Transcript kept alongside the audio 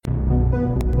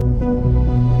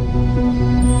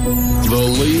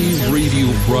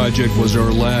Project was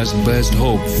our last best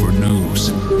hope for news.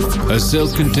 A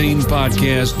self-contained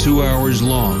podcast 2 hours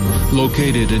long,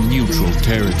 located in neutral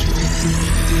territory.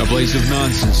 A place of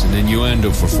nonsense and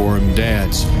innuendo for forum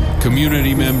dads,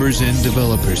 community members, and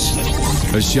developers.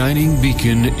 A shining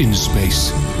beacon in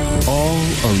space. All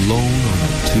alone on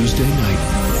a Tuesday night.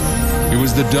 It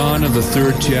was the dawn of the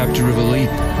third chapter of Elite.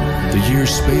 The year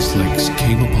Space Lakes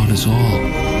came upon us all.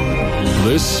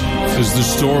 This is the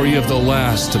story of the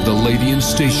last of the Ladian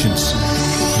stations.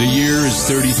 The year is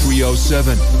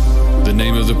 3307. The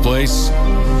name of the place?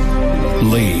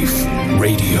 Lave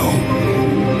Radio.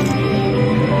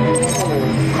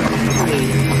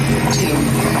 3, 2, 1.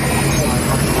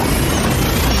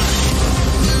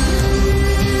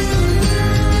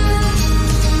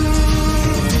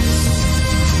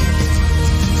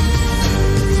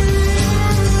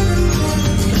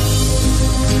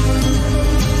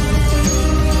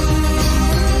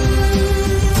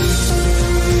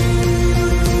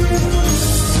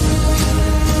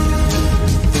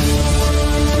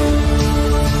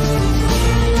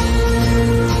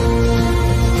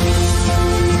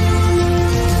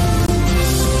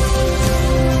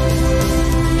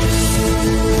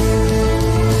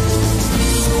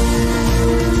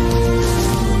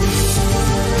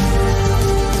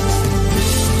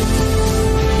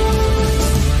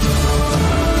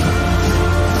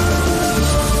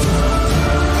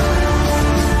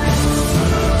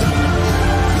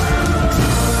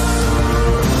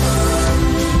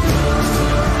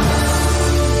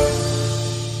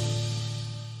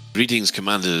 Greetings,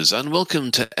 Commanders, and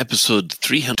welcome to episode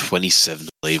 327 of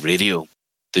Lave Radio,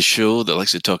 the show that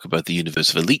likes to talk about the universe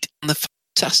of Elite and the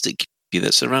fantastic community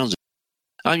that surrounds it.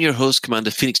 I'm your host, Commander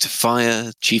Phoenix to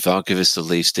Fire, Chief Archivist of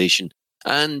Lave Station,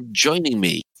 and joining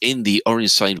me in the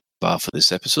orange sign bar for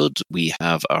this episode, we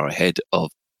have our Head of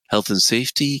Health and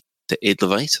Safety, the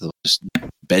Edelweiss,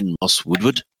 Ben Moss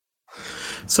Woodward.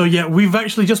 So yeah, we've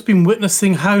actually just been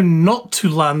witnessing how not to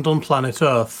land on planet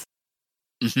Earth.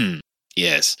 Mm-hmm.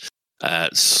 Yes. A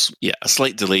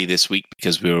slight delay this week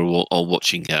because we were all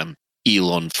watching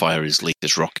Elon fire his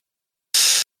latest rocket.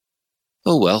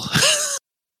 Oh well.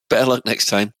 Better luck next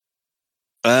time.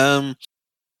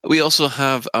 We also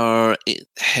have our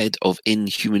Head of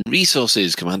Inhuman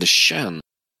Resources, Commander Shan.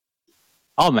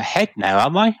 I'm a head now,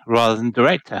 am I? Rather than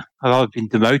director. Have I been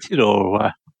demoted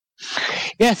or...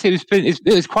 Yes, it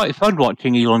was quite fun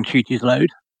watching Elon shoot his load.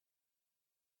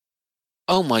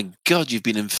 Oh my God, you've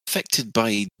been infected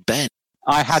by Ben.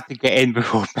 I had to get in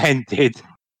before Ben did.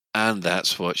 And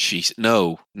that's what she said.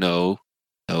 No,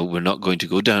 we're not going to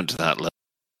go down to that level.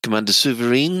 Commander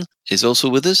Sovereign is also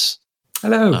with us.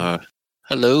 Hello.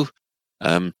 Hello.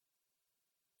 At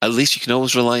least you can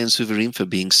always rely on Sovereign for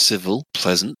being civil,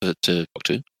 pleasant to talk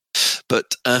to.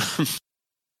 But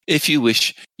if you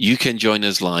wish, you can join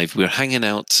us live. We're hanging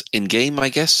out in-game, I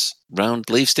guess, round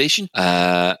Lave Station.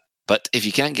 But if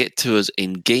you can't get to us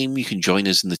in-game, you can join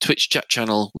us in the Twitch chat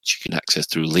channel, which you can access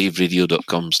through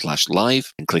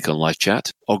laveradio.com/live and click on live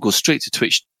chat, or go straight to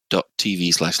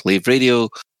twitch.tv/laveradio,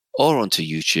 or onto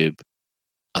YouTube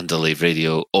under Lave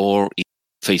Radio, or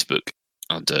Facebook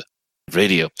under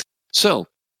Radio. So,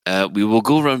 we will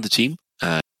go around the team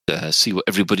and see what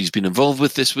everybody's been involved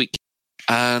with this week.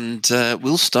 And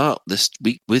we'll start this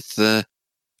week with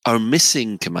our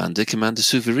missing commander, Commander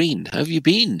Sovereign. How have you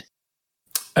been?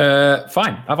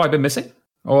 Fine. Have I been missing?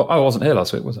 Or I wasn't here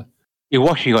last week, was I? You're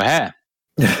washing your hair.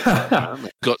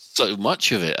 Got so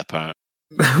much of it, apparently.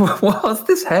 What's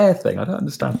this hair thing? I don't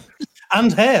understand.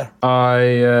 And hair.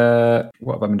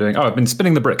 What have I been doing? Oh, I've been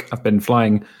spinning the brick. I've been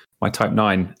flying my Type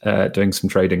 9, doing some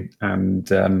trading and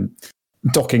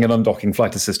docking and undocking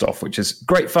Flight Assist off, which is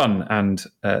great fun and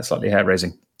slightly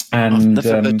hair-raising. And I've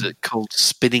never heard it called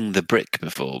spinning the brick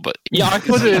before, but yeah, I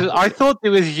thought it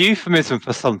was euphemism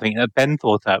for something that Ben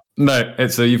thought up. No,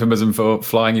 it's a euphemism for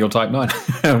flying your Type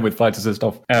 9 with Flight Assist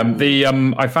off.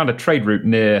 I found a trade route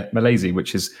near Malaysia,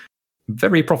 which is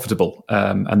very profitable,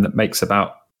 and that makes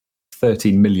about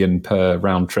 13 million per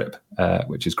round trip,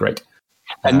 which is great.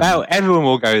 And now everyone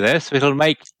will go there, so it'll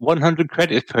make 100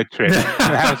 credits per trip.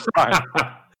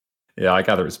 Yeah, I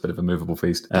gather it's a bit of a movable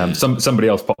feast. Somebody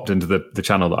else popped into the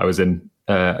channel that I was in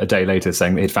a day later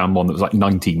saying that he'd found one that was like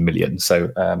 19 million. So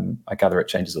I gather it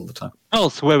changes all the time. Oh,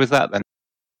 so where was that then?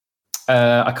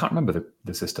 I can't remember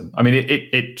the system. I mean,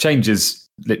 it changes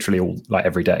literally all like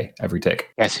every day, every tick.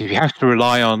 Yes, if you have to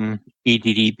rely on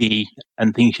EDDB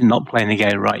and things you're not playing the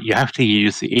game right, you have to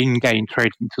use the in-game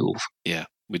trading tools. Yeah,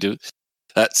 we do.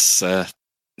 That's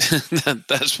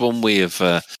that's one way of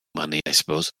money, I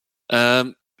suppose.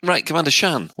 Right, Commander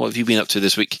Shan, what have you been up to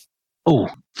this week? Oh,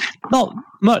 not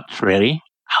much really.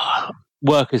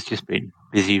 Work has just been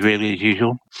busy really as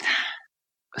usual.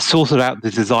 Sorted out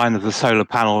the design of the solar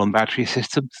panel and battery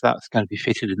system, so that's going to be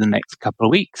fitted in the next couple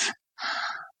of weeks.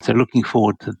 So looking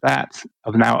forward to that.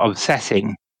 I'm now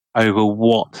obsessing over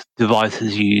what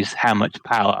devices use how much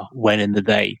power when in the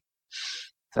day.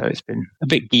 So it's been a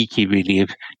bit geeky, really, of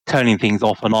turning things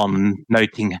off and on and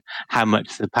noting how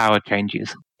much the power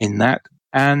changes in that.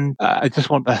 And I just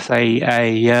want to say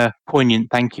a poignant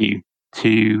thank you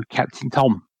to Captain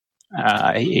Tom.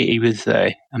 He was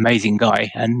an amazing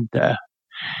guy, and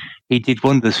he did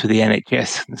wonders for the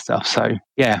NHS and stuff. So,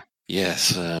 yeah.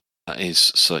 Yes, that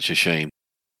is such a shame.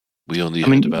 We only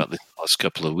heard about this last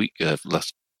couple of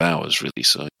last hours, really.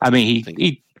 So I mean,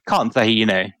 he can't say, he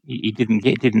didn't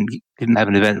have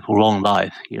an eventful long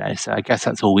life, So I guess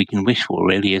that's all we can wish for,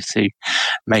 really, is to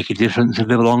make a difference and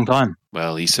live a long time.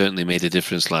 Well, he certainly made a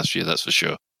difference last year, that's for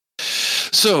sure.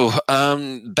 So,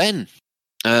 Ben,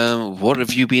 what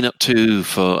have you been up to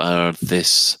for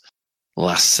this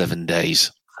last 7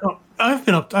 days? I've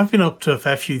been up to a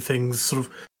fair few things, sort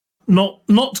of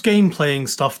not game playing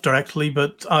stuff directly,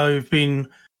 but I've been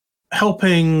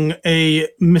helping a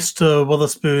Mr.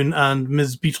 Witherspoon and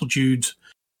Ms. Beetlejude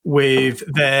with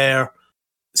their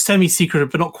semi-secret,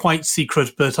 but not quite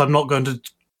secret. But I'm not going to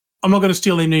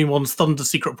steal anyone's thunder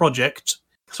secret project.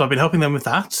 So I've been helping them with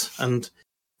that, and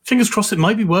fingers crossed it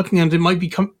might be working, and it might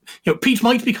be Pete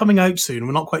might be coming out soon.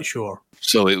 We're not quite sure.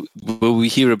 So will we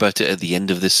hear about it at the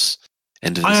end of this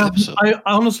episode? I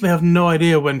honestly have no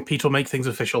idea when Pete will make things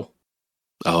official.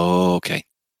 Oh, okay.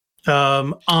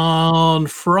 On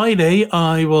Friday,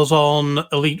 I was on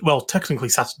Elite. Well, technically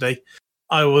Saturday,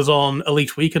 I was on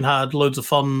Elite Week and had loads of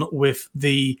fun with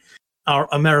our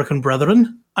American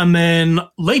brethren. And then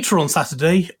later on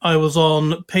Saturday, I was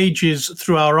on Pages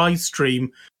Through Our Eyes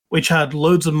stream, which had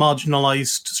loads of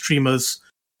marginalized streamers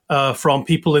from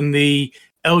people in the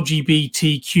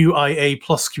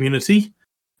LGBTQIA+ community,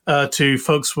 to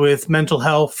folks with mental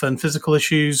health and physical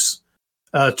issues,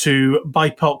 to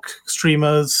BIPOC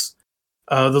streamers.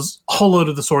 There's a whole load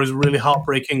of the stories really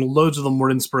heartbreaking. Loads of them were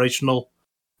inspirational.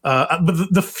 But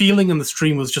the feeling in the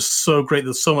stream was just so great.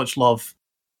 There's so much love.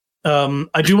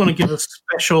 I do want to give a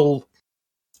special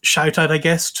shout out, I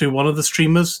guess, to one of the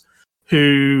streamers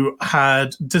who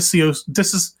had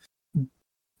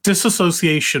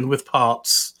disassociation with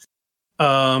parts.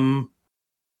 And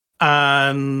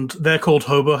they're called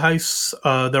Hobo House.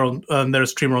 They're a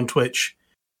streamer on Twitch.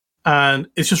 And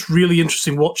it's just really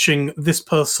interesting watching this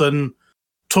person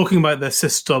talking about their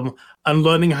system and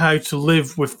learning how to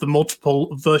live with the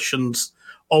multiple versions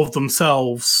of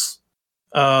themselves.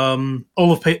 All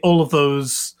of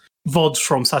those VODs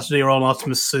from Saturday are on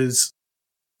Artemis's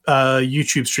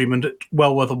YouTube stream, and it's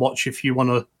well worth a watch if you want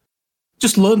to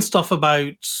just learn stuff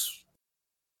about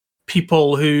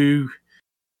people who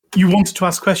you wanted to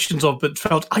ask questions of but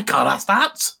felt, I can't ask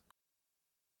that.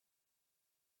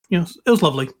 It was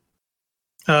lovely.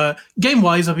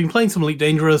 Game-wise, I've been playing some Elite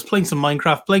Dangerous, playing some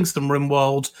Minecraft, playing some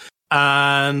RimWorld,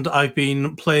 and I've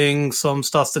been playing some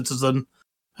Star Citizen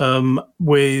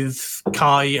with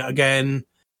Kai again,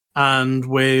 and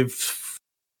with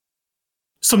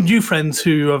some new friends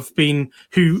who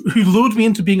lured me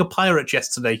into being a pirate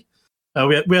yesterday.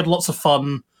 We had lots of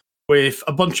fun with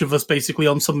a bunch of us basically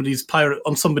on somebody's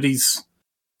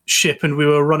ship, and we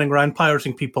were running around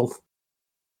pirating people.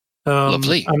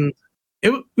 Lovely. And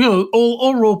it,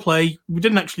 all role play. We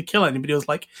didn't actually kill anybody. It was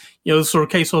like, sort of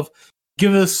a case of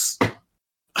give us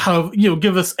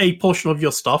a portion of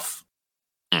your stuff,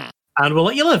 and we'll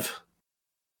let you live.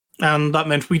 And that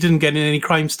meant we didn't get in any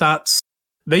crime stats.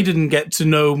 They didn't get to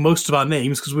know most of our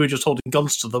names because we were just holding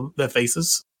guns to their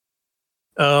faces.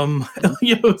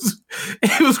 It was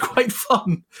quite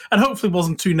fun, and hopefully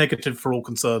wasn't too negative for all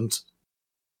concerned.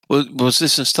 Well, was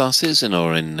this in Star Citizen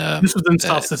or in? This was in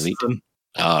Star Citizen.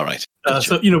 All right. Gotcha.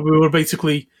 So we were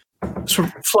basically sort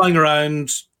of flying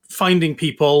around, finding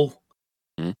people,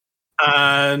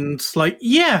 and we're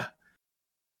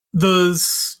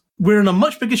in a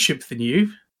much bigger ship than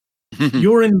you.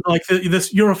 You're in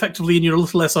this. You're effectively in your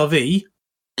little SRV.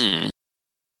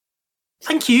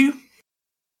 Thank you,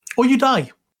 or you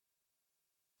die.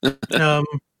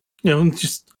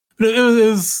 Just it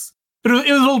was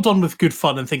all done with good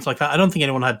fun and things like that. I don't think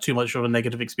anyone had too much of a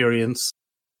negative experience.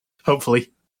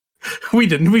 Hopefully, we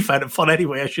didn't. We found it fun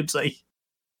anyway, I should say.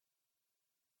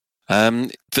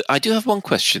 I do have one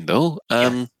question though.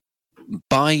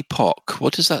 BIPOC,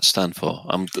 what does that stand for?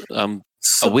 I'm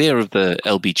aware of the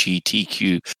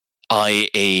LGBTQIA+.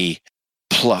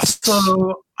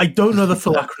 So I don't know the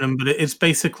full acronym, but it's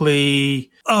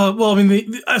basically the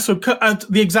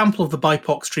example of the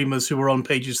BIPOC streamers who were on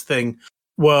Paige's thing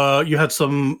where you had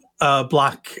some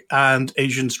Black and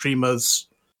Asian streamers.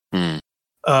 But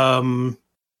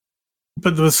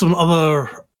there was some other,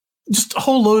 just a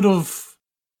whole load of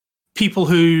people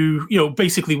who,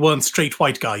 basically weren't straight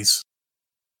white guys.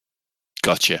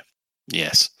 Gotcha.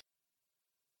 Yes.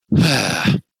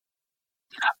 An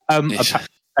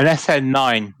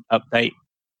SN9 update.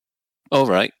 All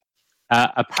right.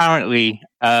 Apparently,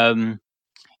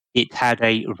 it had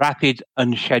a rapid,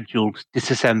 unscheduled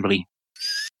disassembly.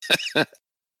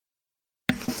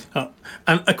 And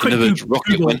a quick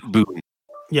rocket went boom.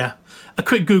 Yeah, a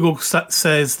quick Google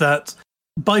says that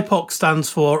BIPOC stands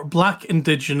for Black,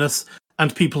 Indigenous,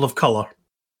 and People of Color.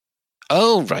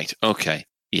 Oh, right. Okay.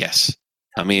 Yes.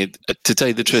 I mean, to tell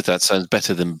you the truth, that sounds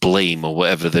better than blame or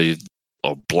whatever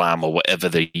or blam or whatever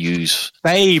they use.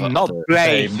 BAME, not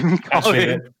blame.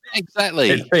 Actually, exactly.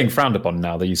 It's being frowned upon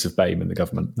now, the use of BAME in the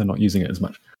government. They're not using it as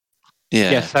much.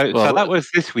 Yeah. So that was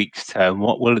this week's term.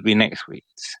 What will it be next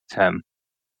week's term?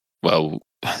 Well,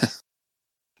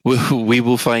 we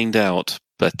will find out.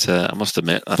 But I must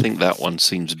admit, I think that one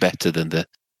seems better than the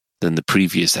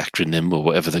previous acronym or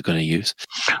whatever they're going to use.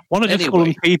 Why not just call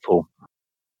them people?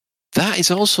 That is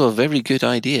also a very good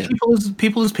idea.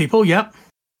 People is people, yeah.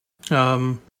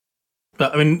 But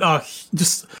I mean,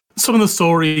 just some of the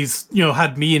stories,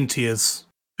 had me in tears.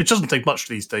 Which doesn't take much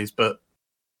these days, but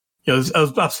it was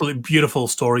absolutely beautiful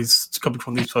stories coming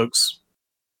from these folks.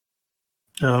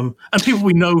 And people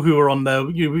we know who are on there.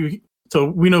 So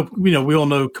we all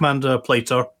know Commander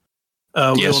Plater.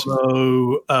 Yes. We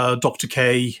all know Dr.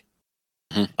 K.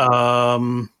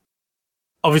 Mm-hmm.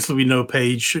 Obviously, we know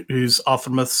Paige, who's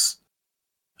Artemis.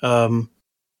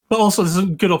 But also, there's a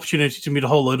good opportunity to meet a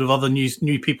whole load of other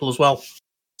new people as well.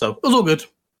 So it was all good.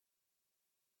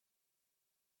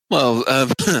 Well,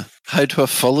 how do I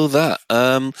follow that?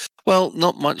 Well,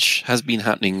 not much has been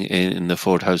happening in the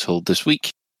Ford household this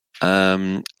week.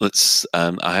 I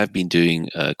have been doing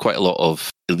quite a lot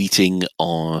of deleting,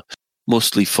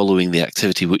 mostly following the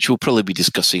activity, which we'll probably be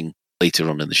discussing later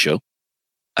on in the show.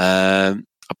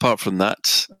 Apart from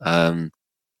that,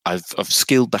 I've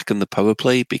scaled back on the power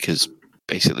play because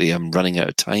basically I'm running out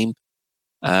of time,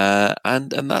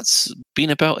 and that's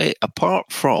been about it.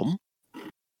 Apart from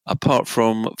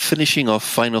finishing off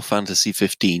Final Fantasy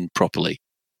 15 properly,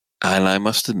 and I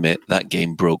must admit that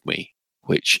game broke me,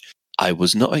 which I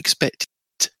was not expected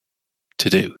to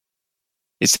do.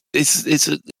 It's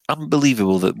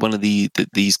unbelievable that one of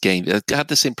these games. I had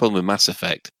the same problem with Mass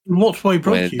Effect. In what way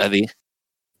broke you?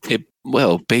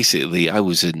 Basically, I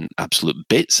was in absolute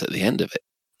bits at the end of it.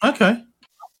 Okay.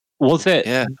 Was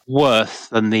it worse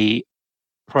than the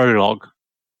prologue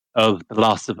of The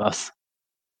Last of Us?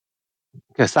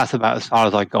 Because that's about as far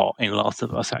as I got in Last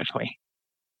of Us, actually.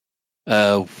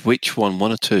 Which one?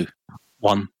 1 or 2?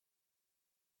 1.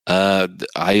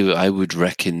 I would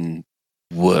reckon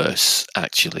worse,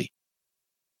 actually,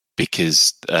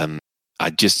 because I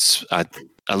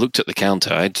looked at the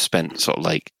counter. I'd spent sort of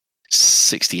like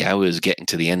 60 hours getting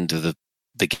to the end of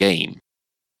the game.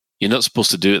 You're not supposed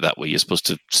to do it that way. You're supposed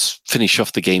to finish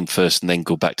off the game first and then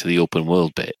go back to the open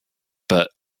world bit. But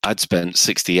I'd spent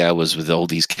 60 hours with all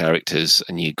these characters,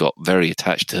 and you got very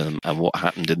attached to them. And what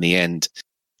happened in the end,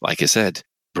 like I said,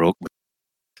 broke me.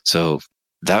 So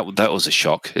that was a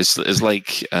shock. It's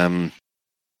like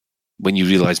when you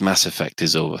realize Mass Effect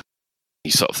is over,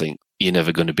 you sort of think you're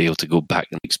never going to be able to go back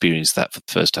and experience that for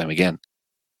the first time again.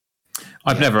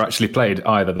 I've never actually played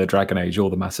either the Dragon Age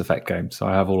or the Mass Effect game, so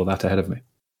I have all of that ahead of me.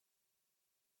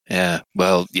 Yeah,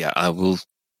 well, yeah, I will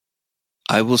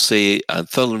say I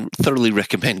thoroughly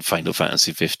recommend Final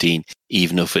Fantasy 15,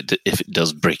 even if it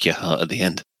does break your heart at the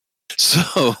end.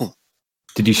 So,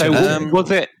 did you?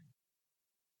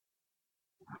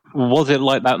 Was it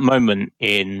like that moment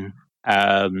in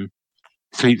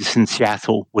Sleepless in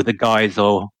Seattle where the guys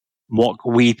are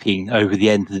weeping over the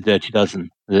end of the Dirty Dozen?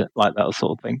 Is it like that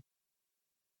sort of thing?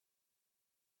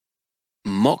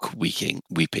 Mock weeping.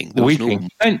 Weeping.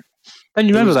 Don't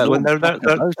you remember that when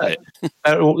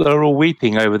they're all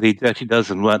weeping over the Dirty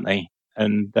Dozen, weren't they?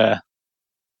 And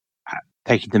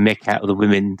taking the mick out of the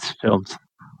women's films.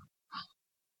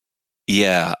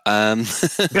 Yeah. I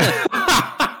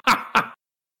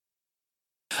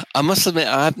must admit,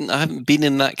 I haven't been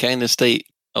in that kind of state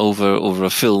over a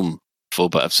film before,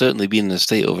 but I've certainly been in a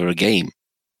state over a game,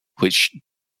 which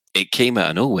it came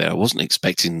out of nowhere. I wasn't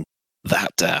expecting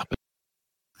that to happen.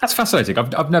 That's fascinating.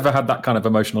 I've never had that kind of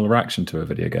emotional reaction to a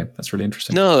video game. That's really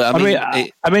interesting. No, I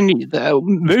mean,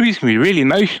 movies can be really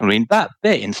emotional. I mean, that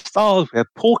bit in Star Wars where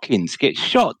Porkins gets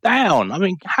shot down. I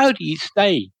mean, how do you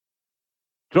stay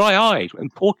dry-eyed when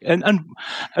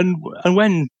and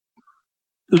when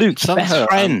Luke's best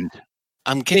friend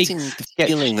I'm getting Biggs the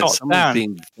gets feeling that shot someone's down.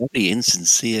 being very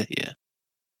insincere here.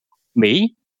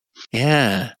 Me?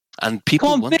 Yeah. And people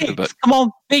Come on, wonder Biggs! about. Come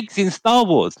on, Biggs in Star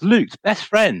Wars, Luke's best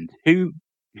friend, whose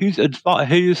path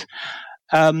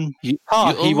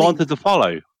he wanted to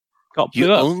follow, got blew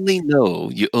You up.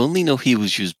 only know he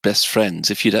was your best friends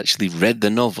if you'd actually read the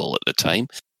novel at the time.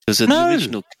 Because in the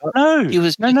original cut, he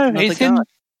was another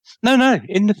guy.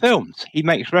 In the films he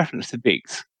makes reference to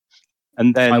Biggs,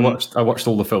 and then I watched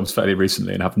all the films fairly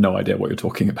recently and have no idea what you're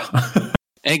talking about.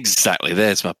 Exactly,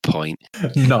 there's my point.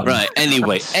 None. Right.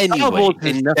 Anyway, Star Wars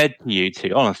is dead to you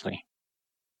two, honestly.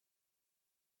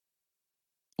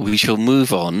 we shall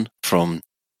move on from.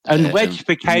 And Wedge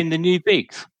became the new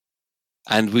Biggs.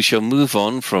 And we shall move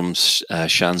on from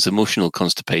Shan's emotional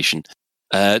constipation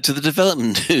to the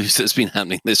development news that's been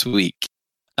happening this week.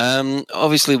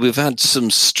 Obviously, we've had some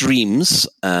streams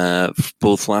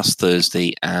both last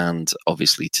Thursday and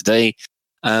obviously today.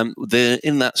 In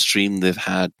that stream, they've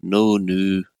had no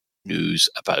new news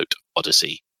about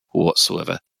Odyssey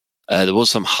whatsoever. There was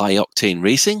some high-octane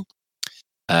racing,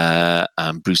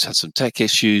 and Bruce had some tech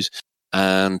issues.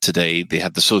 And today they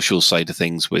had the social side of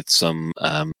things with some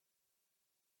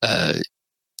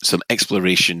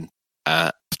exploration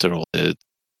after all the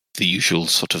usual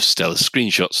sort of stellar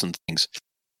screenshots and things.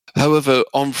 However,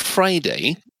 on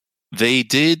Friday, they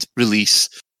did release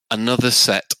another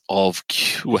set of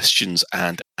questions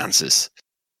and answers.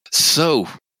 So,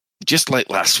 just like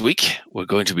last week, we're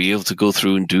going to be able to go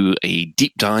through and do a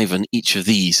deep dive on each of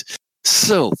these.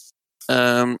 So,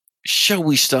 shall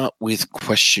we start with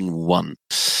question 1?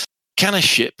 Can a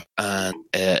ship and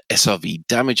SRV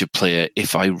damage a player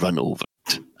if I run over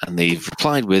it? And they've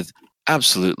replied with,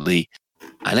 absolutely,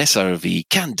 an SRV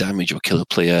can damage or kill a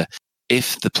player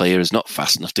if the player is not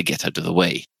fast enough to get out of the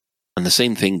way. And the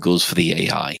same thing goes for the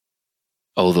AI,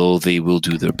 although they will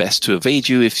do their best to evade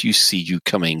you if you see you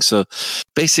coming. So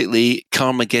basically,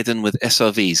 Carmageddon with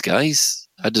SRVs, guys.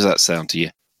 How does that sound to you?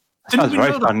 Sounds a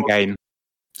very fun game.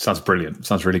 Sounds brilliant.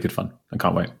 Sounds really good fun. I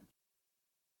can't wait.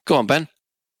 Go on, Ben.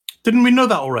 Didn't we know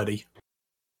that already?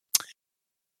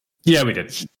 Yeah, we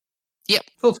did. Yep.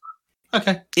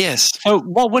 Okay. Yes. So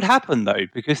what would happen though?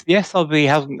 Because the SRV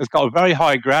has got a very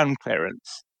high ground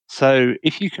clearance. So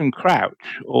if you can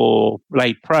crouch or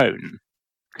lay prone,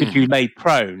 could you lay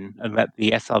prone and let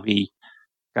the SRV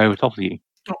go over top of you?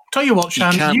 Tell you what,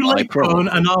 Shan, can't you lie lay prone prone.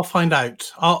 and I'll find out.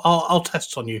 I'll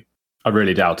test on you. I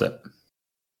really doubt it.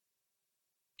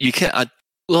 You can't.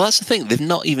 Well, that's the thing. They've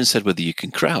not even said whether you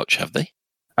can crouch, have they?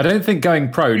 I don't think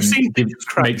going prone You've seen pictures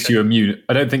crouching. makes you immune.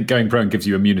 I don't think going prone gives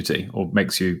you immunity or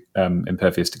makes you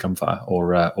impervious to gunfire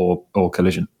or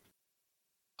collision.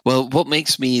 Well, what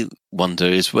makes me wonder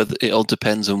is whether it all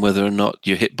depends on whether or not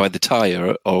you're hit by the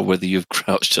tire or whether you've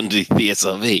crouched underneath the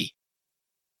SRV.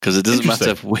 Because it doesn't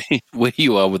matter where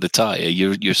you are with the tire,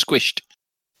 you're squished.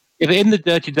 If in the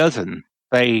Dirty Dozen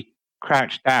they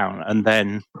crouch down and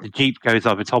then the Jeep goes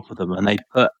over top of them and they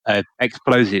put an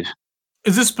explosive.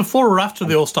 Is this before or after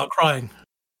they all start crying?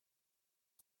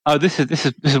 Oh, this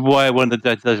is why one of the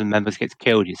Dirty Dozen members gets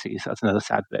killed. You see, so that's another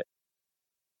sad bit.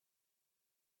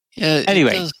 Yeah.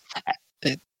 Anyway,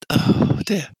 Oh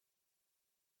dear.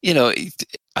 You know,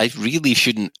 I really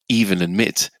shouldn't even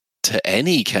admit to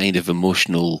any kind of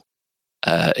emotional,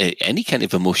 any kind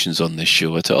of emotions on this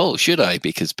show at all, should I?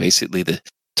 Because basically the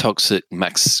toxic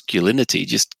masculinity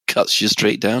just cuts you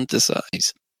straight down to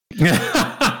size.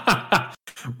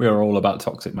 We are all about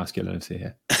toxic masculinity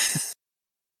here.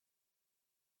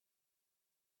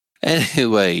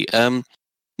 Anyway,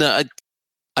 now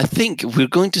I think we're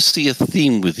going to see a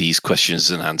theme with these questions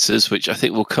and answers, which I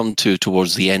think we'll come to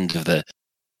towards the end of the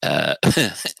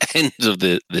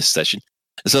this session.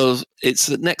 So it's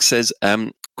next says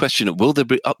question: will there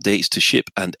be updates to ship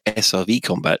and SRV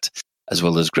combat as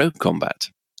well as ground combat?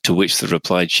 To which the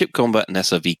replied: ship combat and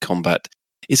SRV combat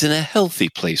is in a healthy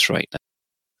place right now.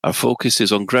 Our focus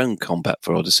is on ground combat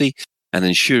for Odyssey and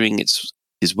ensuring it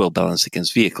is well balanced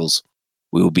against vehicles.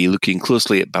 We will be looking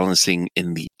closely at balancing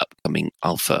in the upcoming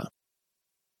alpha.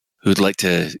 Who'd like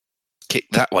to kick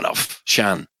that one off?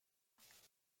 Shan.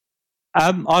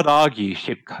 I'd argue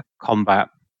ship combat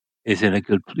is in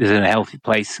a healthy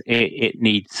place. It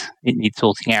needs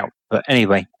sorting out. But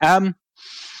anyway,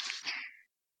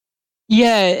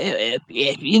 it'd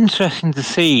be interesting to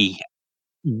see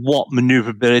what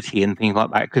maneuverability and things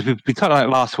like that, because we talked about it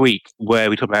last week where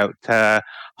we talked about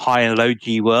high and low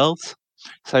G worlds.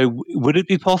 So would it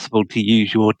be possible to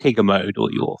use your Tigger mode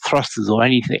or your thrusters or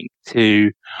anything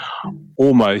to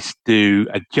almost do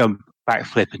a jump,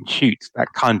 backflip and shoot,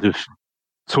 that kind of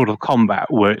sort of combat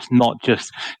where it's not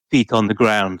just feet on the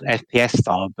ground FPS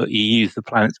style, but you use the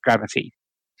planet's gravity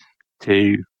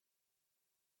to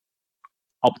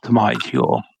optimize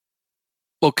your.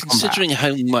 Well, considering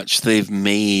how much they've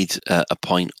made a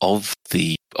point of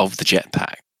the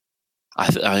jetpack,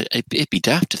 it'd be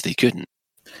daft if they couldn't.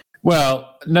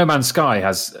 Well, No Man's Sky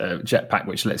has a jetpack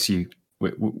which lets you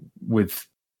with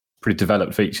pretty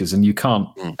developed features, and you can't.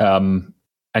 And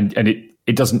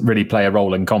it doesn't really play a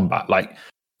role in combat. Like,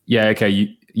 yeah, okay,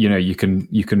 you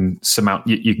can surmount,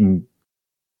 you can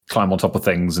climb on top of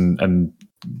things, and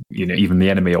even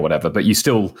the enemy or whatever, but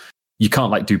you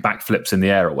can't like do backflips in the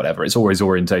air or whatever. It's always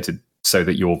orientated so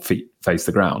that your feet face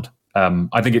the ground.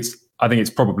 I think it's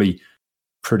probably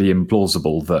pretty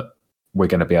implausible that we're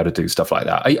going to be able to do stuff like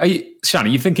that. Shan, are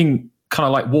you thinking kind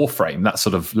of like Warframe, that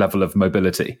sort of level of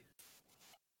mobility?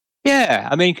 Yeah,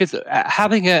 I mean, because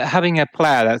having a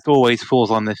player that always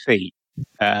falls on their feet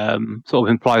sort of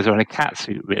implies they're in a cat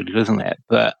suit, really, doesn't it?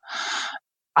 But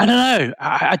I don't know.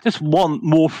 I just want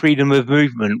more freedom of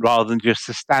movement rather than just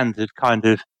the standard kind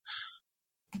of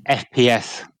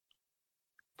FPS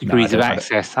degrees of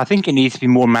access. I think it needs to be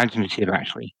more imaginative,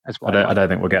 actually. As well. I don't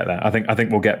think we'll get that. I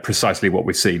think we'll get precisely what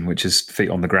we've seen, which is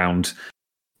feet on the ground.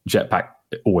 Jetpack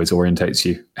always orientates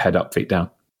you head up, feet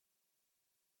down.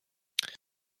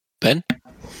 Ben?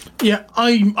 Yeah,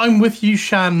 I'm with you,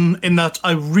 Shan, in that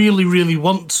I really, really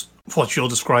want what you're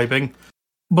describing,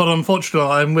 but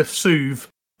unfortunately I'm with Suv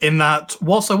in that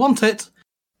whilst I want it,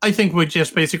 I think we're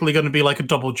just basically going to be like a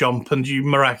double jump and you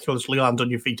miraculously land on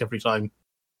your feet every time.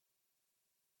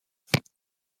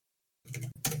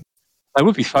 It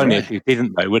would be funny if you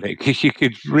didn't, though, wouldn't it? Because you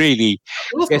could really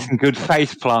get some good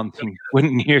face planting,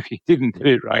 wouldn't you, if you didn't do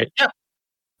it right? Yeah.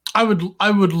 I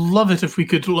would love it if we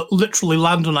could literally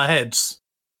land on our heads.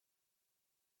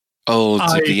 Oh,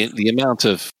 the amount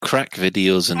of crack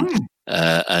videos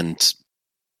and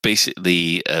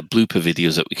basically blooper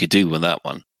videos that we could do with that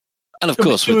one. And of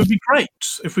course, it would be great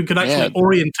if we could actually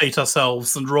orientate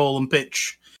ourselves and roll and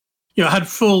pitch. Had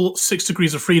full 6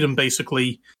 degrees of freedom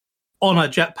basically on our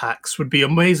jetpacks would be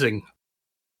amazing.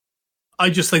 I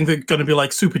just think they're going to be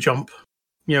like super jump.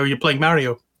 You're playing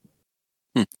Mario.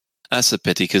 That's a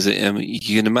pity because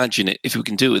you can imagine it if we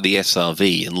can do it with the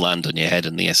SRV and land on your head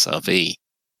in the SRV.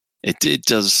 It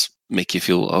does make you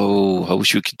feel, oh, I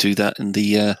wish we could do that in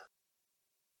the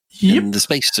in the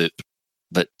spacesuit.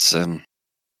 But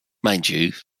mind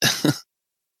you,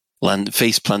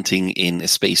 face planting in a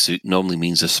spacesuit normally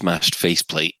means a smashed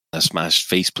faceplate. A smashed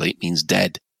faceplate means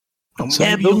dead. So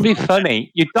it would be funny.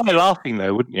 You'd die laughing,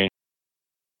 though, wouldn't you?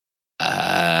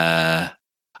 I'll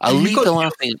leave the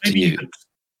laughing up to you.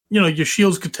 Your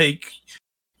shields could take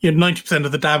 90%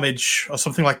 of the damage or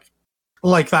something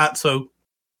like that. So,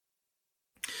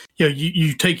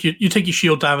 you take your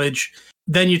shield damage,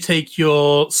 then you take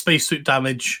your spacesuit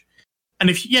damage, and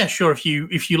if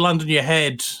you land on your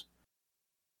head,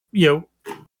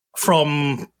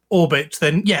 from orbit,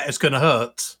 then it's going to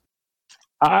hurt.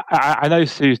 I know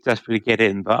Sue's desperately get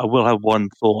in, but I will have one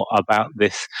thought about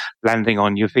this landing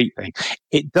on your feet thing.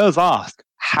 It does ask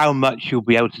how much you'll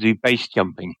be able to do base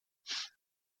jumping.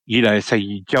 So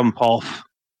you jump off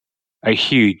a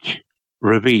huge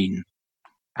ravine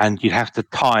and you'd have to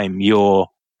time your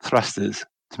thrusters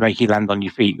to make you land on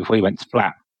your feet before you went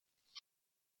flat.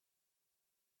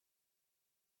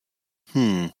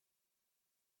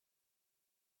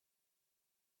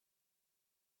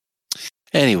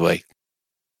 Anyway.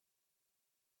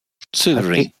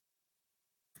 Silvery.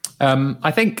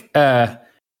 I think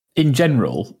in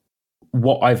general,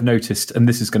 what I've noticed, and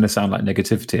this is going to sound like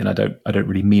negativity, and I don't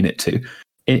really mean it to.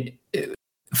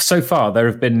 So far, there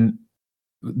have been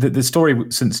the story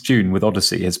since June with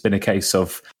Odyssey has been a case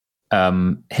of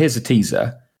here's a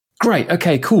teaser, great,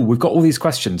 okay, cool, we've got all these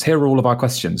questions. Here are all of our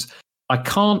questions. I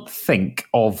can't think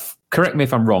of, correct me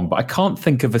if I'm wrong, but I can't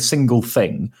think of a single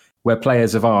thing where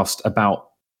players have asked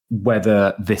about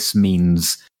whether this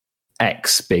means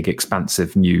X big,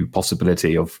 expansive, new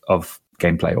possibility of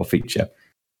gameplay or feature.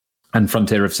 And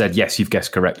Frontier have said, yes, you've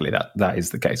guessed correctly. That is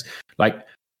the case. Like,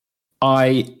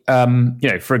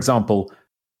 for example,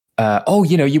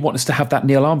 you want us to have that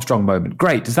Neil Armstrong moment.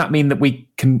 Great. Does that mean that we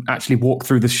can actually walk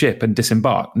through the ship and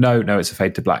disembark? No, it's a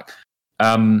fade to black.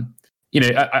 I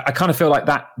kind of feel like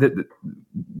that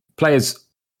players,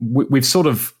 we've sort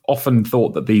of often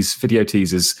thought that these video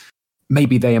teasers,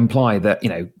 maybe they imply that,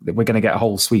 that we're going to get a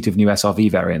whole suite of new SRV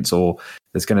variants, or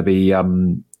there's going to be,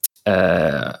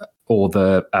 or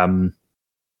the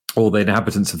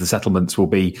inhabitants of the settlements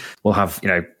will have,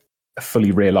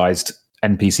 fully realized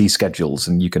NPC schedules,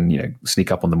 and you can,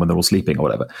 sneak up on them when they're all sleeping or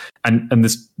whatever. And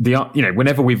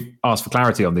whenever we've asked for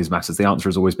clarity on these matters, the answer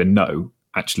has always been no.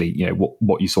 Actually,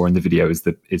 what you saw in the video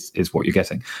is what you're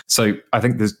getting. So I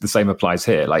think the same applies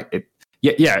here. Like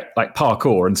yeah, like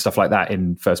parkour and stuff like that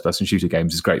in first-person shooter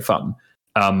games is great fun.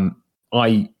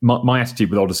 My attitude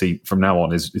with Odyssey from now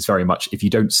on is very much, if you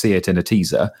don't see it in a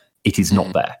teaser, it is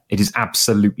not there. It is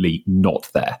absolutely not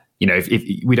there.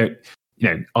 If we don't,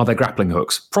 are there grappling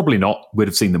hooks? Probably not. We'd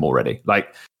have seen them already.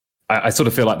 Like, I sort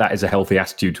of feel like that is a healthy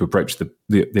attitude to approach the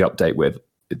update with,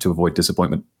 to avoid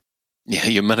disappointment. Yeah,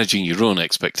 you're managing your own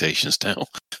expectations now.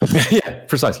 Yeah,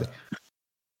 precisely.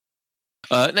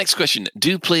 Next question.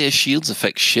 Do player shields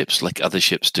affect ships like other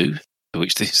ships do? To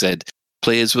which they said,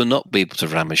 players will not be able to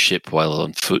ram a ship while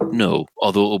on foot, no,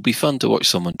 although it will be fun to watch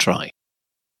someone try.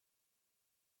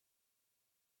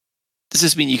 Does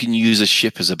this mean you can use a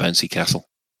ship as a bouncy castle?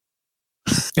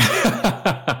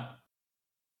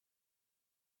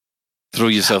 Throw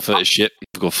yourself at a ship,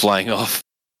 go flying off.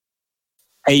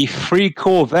 A free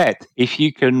Corvette if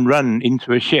you can run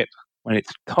into a ship when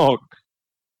it's docked.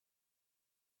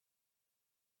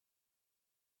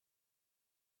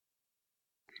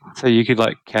 So you could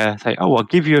say, "Oh, I'll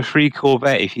give you a free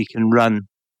Corvette if you can run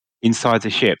inside the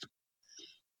ship."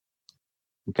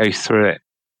 It goes through it.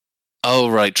 Oh,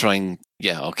 right,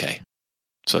 yeah, okay.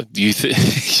 So you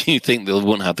you think they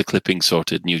won't have the clipping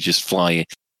sorted and you just fly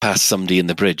past somebody in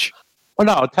the bridge? Well,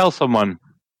 no, I'll tell someone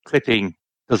clipping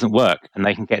doesn't work and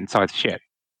they can get inside the ship.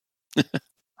 But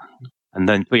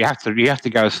you have to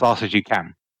go as fast as you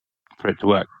can for it to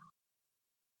work.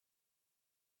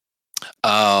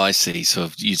 Oh, I see. So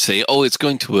you'd say, "Oh, it's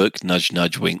going to work," nudge,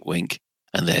 nudge, wink, wink,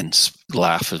 and then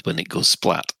laugh when it goes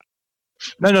splat.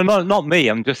 No, not me.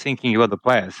 I'm just thinking of other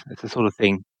players. It's the sort of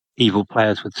thing evil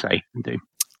players would say and do.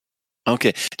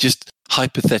 Okay, just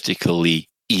hypothetically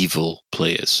evil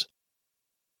players.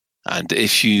 And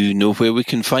if you know where we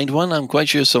can find one, I'm quite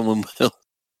sure someone will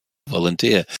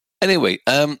volunteer. Anyway,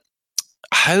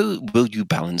 how will you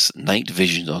balance night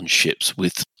vision on ships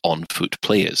with on-foot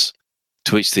players?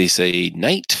 To which they say,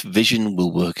 night vision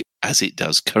will work as it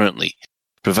does currently,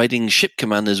 providing ship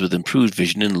commanders with improved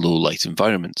vision in low-light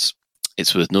environments.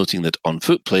 It's worth noting that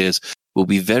on-foot players will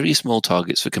be very small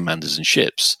targets for commanders and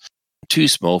ships, too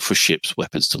small for ships'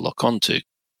 weapons to lock onto.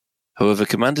 However,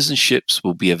 commanders and ships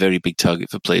will be a very big target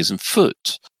for players on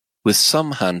foot, with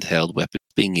some handheld weapons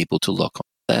being able to lock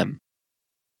on them.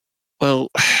 Well,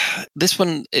 this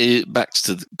one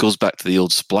goes back to the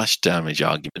old splash damage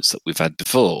arguments that we've had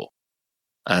before.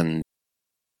 And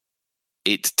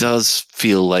it does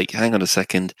feel like, hang on a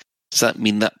second, does that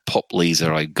mean that pop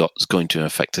laser I got is going to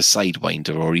affect a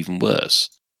Sidewinder or even worse?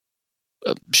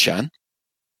 Shan?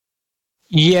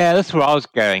 Yeah, that's where I was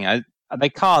going. They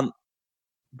can't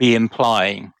be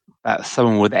implying that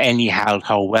someone with any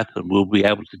handheld weapon will be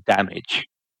able to damage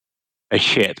a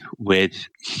ship with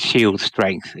shield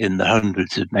strength in the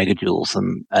hundreds of megajoules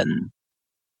and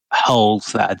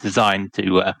hulls that are designed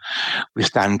to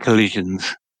withstand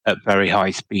collisions at very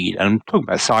high speed. And I'm talking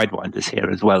about Sidewinders here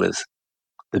as well as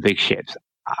the big ships.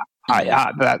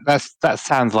 That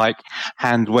sounds like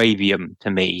hand wavium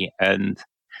to me. And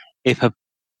if a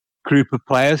group of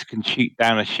players can shoot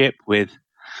down a ship with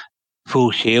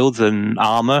full shields and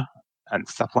armor and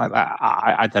stuff like that,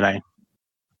 I don't know.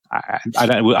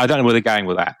 I don't know where they're going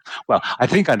with that. Well, I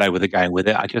think I know where they're going with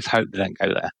it. I just hope they don't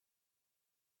go there.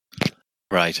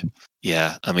 Right.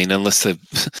 Yeah. I mean, unless they've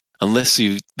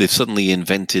suddenly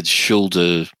invented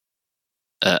shoulder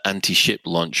anti-ship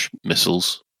launch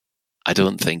missiles, I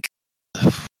don't think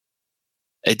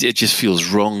it just feels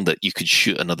wrong that you could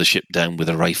shoot another ship down with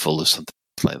a rifle or something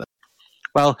like that.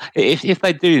 Well, if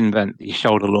they do invent these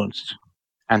shoulder-launched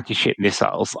anti-ship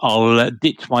missiles, I'll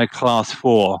ditch my Class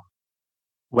 4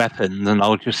 weapons and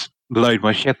I'll just load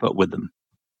my ship up with them.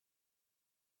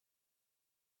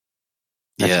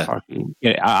 Yeah.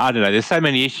 I don't know. There's so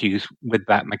many issues with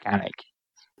that mechanic.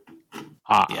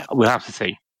 We'll have to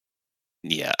see.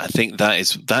 Yeah, I think that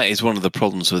is one of the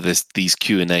problems with these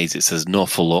Q&As. It says an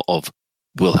awful lot of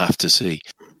 "we'll have to see."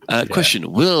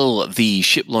 Question: will the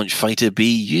ship launch fighter be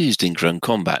used in ground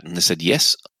combat? And they said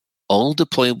yes. All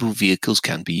deployable vehicles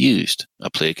can be used. A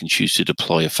player can choose to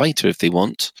deploy a fighter if they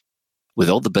want, with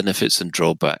all the benefits and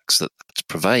drawbacks that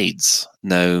provides.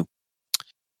 Now,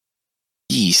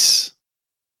 yes,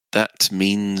 that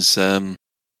means. Now,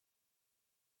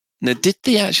 did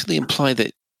they actually imply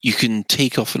that you can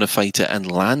take off in a fighter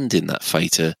and land in that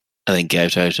fighter and then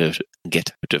get out of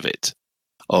it?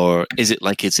 Or is it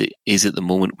like is it the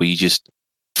moment where you just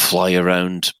fly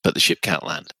around but the ship can't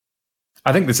land?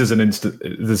 I think this is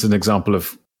an example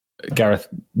of Gareth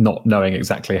not knowing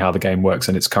exactly how the game works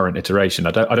in its current iteration.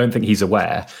 I don't think he's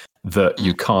aware that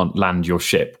you can't land your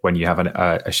ship when you have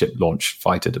a ship launch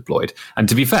fighter deployed. And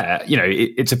to be fair,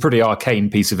 it's a pretty arcane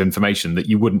piece of information that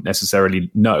you wouldn't necessarily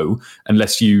know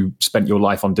unless you spent your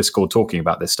life on Discord talking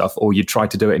about this stuff, or you tried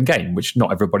to do it in game, which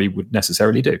not everybody would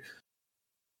necessarily do.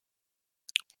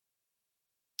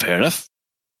 Fair enough.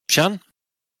 Sean?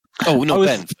 Oh, no,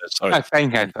 Ben first. Sorry. No, Ben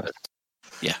go first.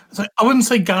 Yeah. So I wouldn't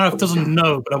say Gareth doesn't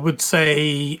know, but I would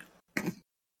say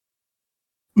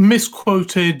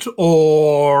misquoted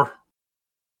or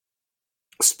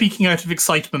speaking out of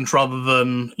excitement rather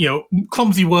than,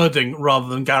 clumsy wording rather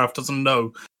than Gareth doesn't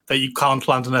know that you can't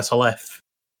land an SLF.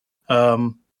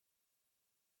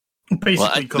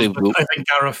 Basically, because I think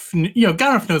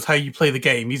Gareth knows how you play the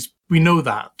game. We know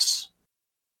that.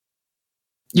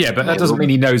 Yeah, but that doesn't mean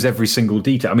he knows every single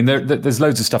detail. I mean, there's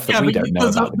loads of stuff that we don't know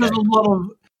about the game. A lot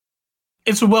of.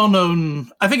 It's a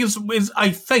well-known. I think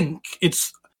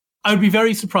it's. I would be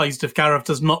very surprised if Gareth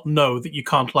does not know that you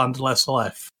can't land an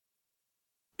SLF.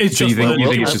 So you think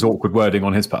it's just awkward wording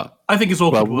on his part? I think it's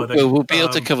awkward wording. We'll be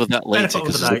able to cover that later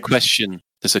because there's a question.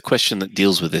 There's a question that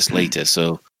deals with this later,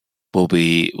 so we'll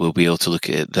be able to look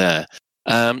at it there.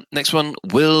 Next one.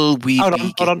 Will we? Hold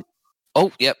on.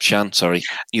 Oh, yep, Shan. Sorry,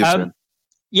 your turn.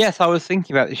 Yes, I was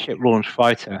thinking about the ship launch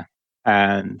fighter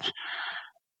and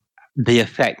the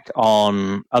effect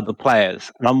on other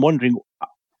players, and I'm wondering,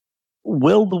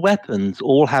 will the weapons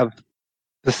all have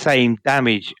the same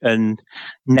damage and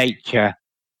nature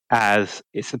as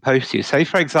it's supposed to? Say,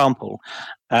 for example,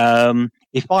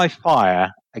 if I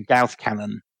fire a Gauss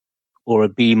cannon or a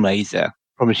beam laser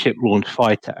from a ship launch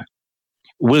fighter,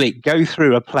 will it go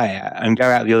through a player and go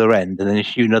out the other end and then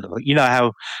shoot another? You know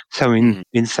how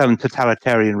in some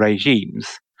totalitarian regimes,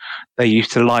 they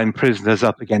used to line prisoners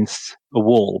up against a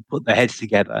wall, put their heads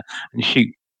together and shoot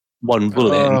one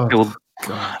bullet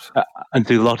and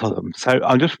do a lot of them. So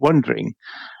I'm just wondering,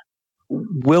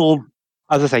 will,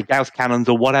 as I say, Gauss cannons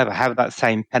or whatever have that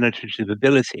same penetrative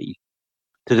ability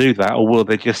to do that, or will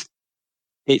they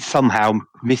it somehow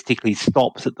mystically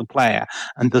stops at the player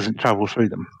and doesn't travel through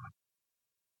them?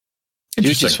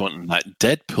 You're just wanting that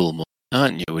Deadpool moment,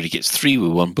 aren't you, where he gets 3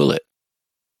 with 1 bullet?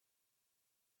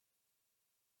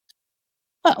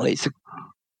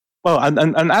 Well,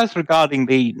 and as regarding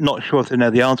the not sure if they know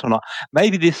the answer or not,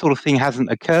 maybe this sort of thing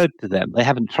hasn't occurred to them. They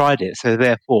haven't tried it, so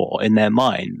therefore, in their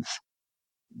minds,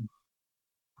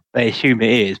 they assume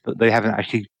it is, but they haven't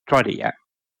actually tried it yet.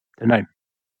 Don't know.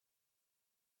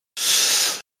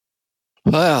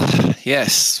 Well,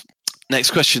 yes.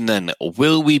 Next question then.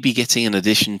 Will we be getting an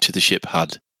addition to the ship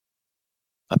HUD?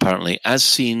 Apparently, as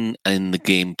seen in the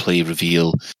gameplay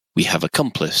reveal, we have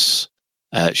Accomplice.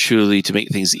 Surely to make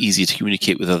things easier to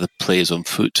communicate with other players on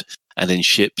foot and in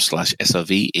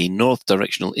ship/SRV, a north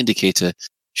directional indicator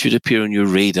should appear on your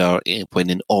radar when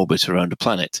in orbit around a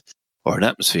planet or an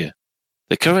atmosphere.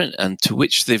 The current, and to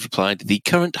which they've replied, the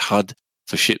current HUD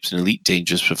for ships in Elite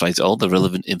Dangerous provides all the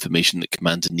relevant information that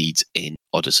Commander needs in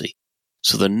Odyssey.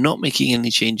 So they're not making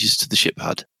any changes to the ship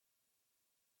HUD.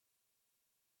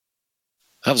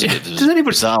 That was a bit does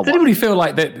anybody feel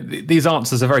like that these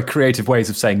answers are very creative ways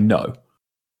of saying no?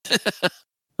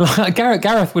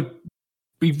 Gareth would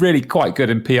be really quite good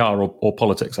in PR or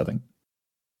politics, I think.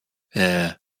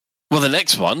 Yeah. Well, the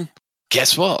next one,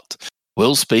 guess what?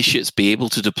 Will spaceships be able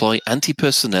to deploy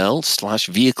anti-personnel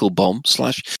 /vehicle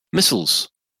bomb/missiles?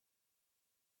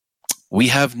 We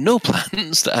have no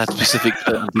plans to add specific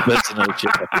anti-personnel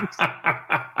ship weapons.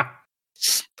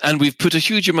 And we've put a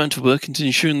huge amount of work into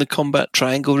ensuring the combat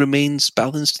triangle remains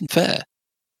balanced and fair.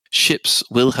 Ships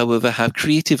will, however, have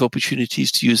creative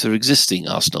opportunities to use their existing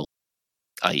arsenal,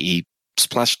 i.e.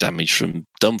 splash damage from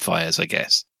dumbfires, I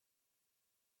guess.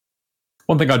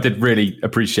 One thing I did really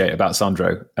appreciate about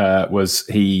Sandro was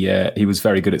he was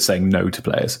very good at saying no to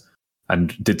players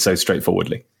and did so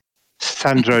straightforwardly.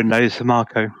 Sandro knows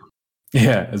Marco.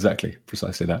 Yeah, exactly.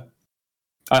 Precisely that.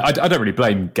 I don't really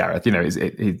blame Gareth. You know,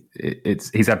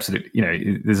 he's absolutely. You know,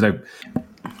 there's no.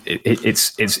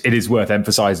 It is worth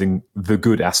emphasising the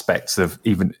good aspects of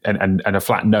even and a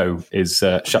flat no is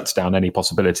shuts down any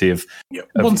possibility of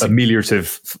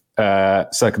ameliorative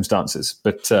circumstances.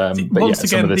 But once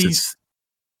again, some of this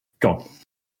go on.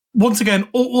 Once again,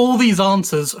 all these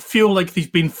answers feel like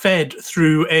they've been fed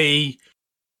through a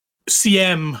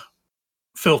CM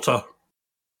filter.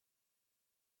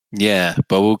 Yeah,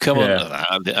 but we'll come on to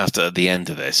that after the end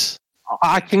of this.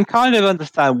 I can kind of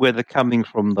understand where they're coming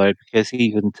from, though, because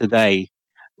even today,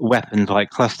 weapons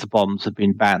like cluster bombs have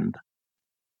been banned.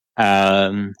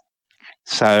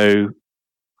 So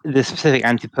the specific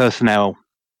anti-personnel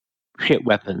ship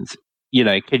weapons, you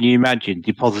know, can you imagine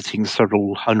depositing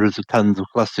several hundreds of tons of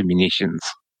cluster munitions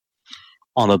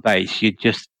on a base? You'd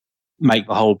just make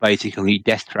the whole basically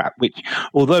death trap, which,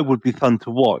 although would be fun to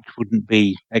watch, wouldn't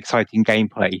be exciting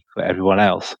gameplay for everyone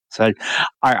else. So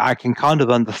I can kind of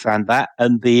understand that.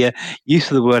 And the use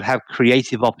of the word have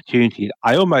creative opportunities,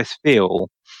 I almost feel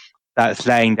that's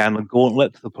laying down the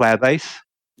gauntlet to the player base.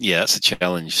 Yeah, that's a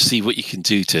challenge. See what you can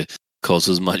do to cause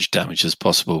as much damage as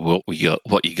possible.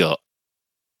 What you got.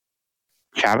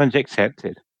 Challenge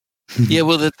accepted. Yeah,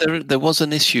 well, there was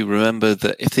an issue. Remember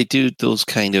that if they do those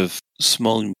kind of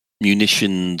small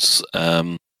munitions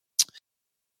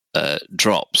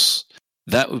drops,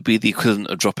 that would be the equivalent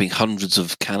of dropping hundreds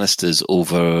of canisters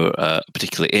over a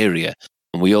particular area.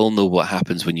 And we all know what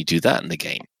happens when you do that in the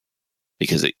game,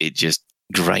 because it just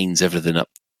grinds everything up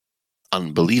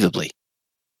unbelievably.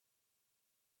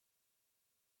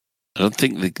 I don't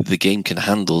think the game can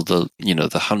handle the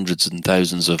hundreds and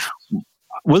thousands of.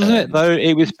 Wasn't it though?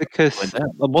 It was because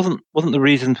wasn't the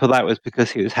reason for that was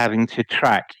because he was having to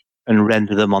track and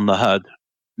render them on the HUD,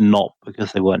 not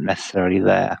because they weren't necessarily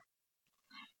there.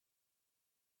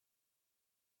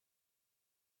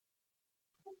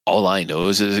 All I know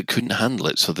is that it couldn't handle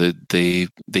it, so they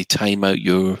time out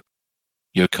your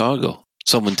cargo.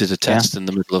 Someone did a test in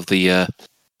the middle of the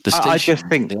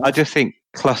station. I just think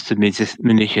clustered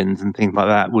munitions and things like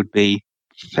that would be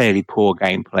fairly poor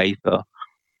gameplay for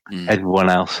everyone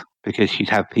else, because you'd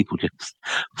have people just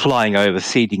flying over,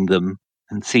 seeding them,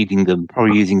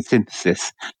 probably using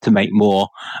synthesis to make more,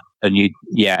 and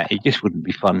it just wouldn't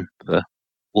be fun for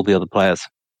all the other players.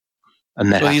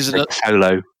 And then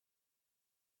solo.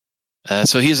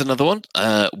 So here's another one.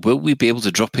 Will we be able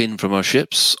to drop in from our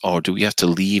ships, or do we have to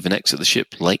leave and exit the ship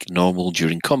like normal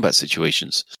during combat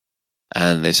situations?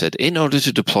 And they said, in order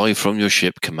to deploy from your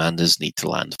ship, commanders need to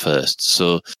land first.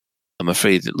 So I'm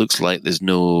afraid it looks like there's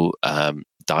no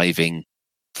diving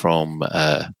from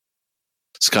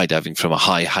skydiving from a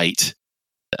high height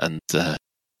and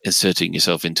inserting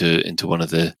yourself into one of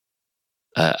the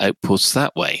outposts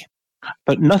that way.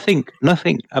 But nothing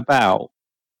about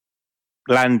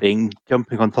landing,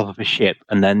 jumping on top of a ship,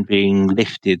 and then being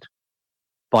lifted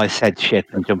by said ship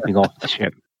and jumping off the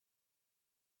ship.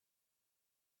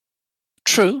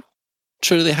 True.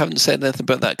 They haven't said anything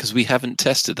about that because we haven't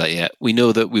tested that yet. We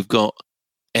know that we've got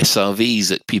SRVs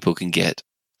that people can get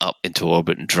up into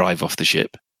orbit and drive off the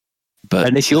ship.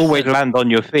 And if you always land on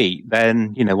your feet,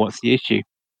 then, what's the issue?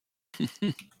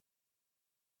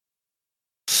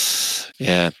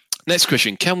 Yeah. Next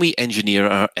question. Can we engineer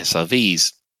our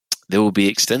SRVs? There will be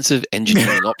extensive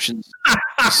engineering options,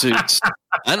 suits,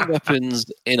 and weapons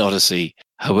in Odyssey.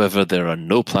 However, there are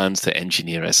no plans to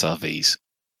engineer SRVs.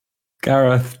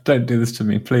 Gareth, don't do this to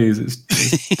me, please.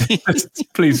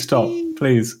 Please stop,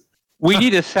 please. We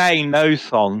need a saying no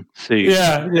song soon.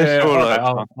 Yeah. Right,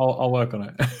 I'll work on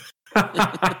it.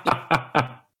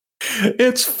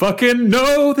 It's fucking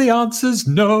no. The answer's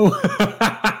no.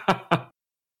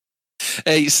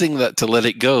 Hey, sing that to Let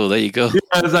It Go. There you go.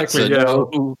 Yeah, exactly.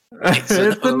 No. It's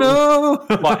a no.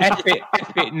 Well, F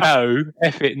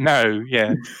it no.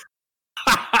 Yeah.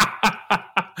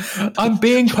 I'm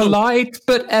being polite,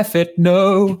 but F it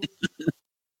no.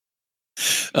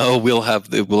 Oh, we'll have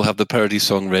the parody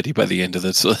song ready by the end of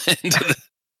the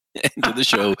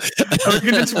show. we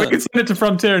can send it to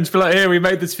Frontier and be like, "Here, we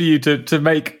made this for you to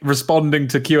make responding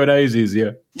to Q&As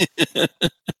easier."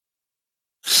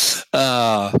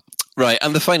 Right,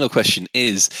 and the final question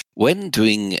is, when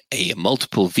doing a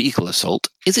multiple vehicle assault,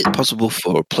 is it possible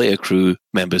for player crew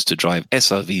members to drive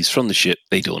SRVs from the ship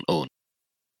they don't own?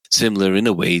 Similar in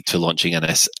a way to launching an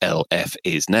SLF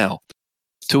is now.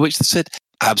 To which they said,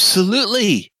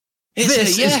 absolutely!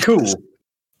 This is cool.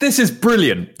 This is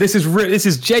brilliant. This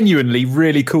is genuinely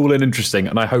really cool and interesting,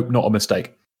 and I hope not a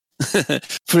mistake.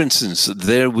 For instance,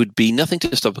 there would be nothing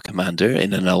to stop a commander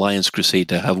in an Alliance crusade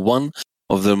to have one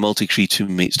of their multi-crew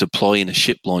teammates deploy in a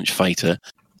ship launch fighter,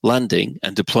 landing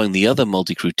and deploying the other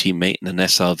multi-crew teammate in an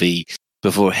SRV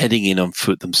before heading in on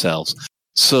foot themselves.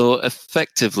 So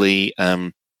effectively,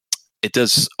 it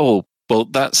does. Oh, well,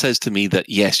 that says to me that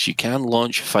yes, you can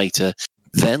launch a fighter,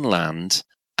 then land,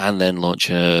 and then launch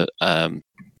an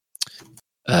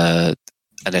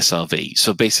SRV.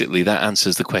 So basically, that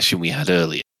answers the question we had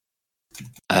earlier.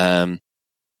 Now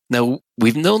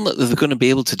we've known that they're going to be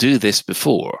able to do this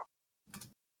before,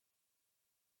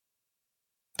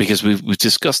 because we've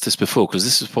discussed this before. Because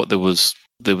this is what they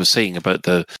were saying about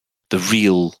the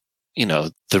real,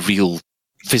 the real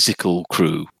physical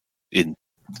crew in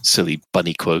silly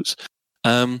bunny quotes.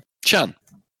 Chan.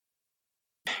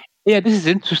 Yeah, this is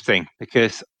interesting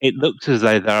because it looks as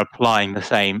though they're applying the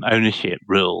same ownership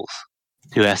rules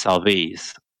to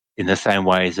SRVs in the same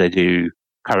way as they do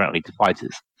currently to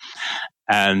fighters.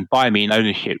 And by I mean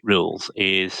ownership rules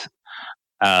is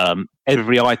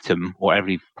every item or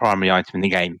every primary item in the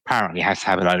game apparently has to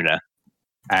have an owner,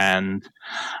 and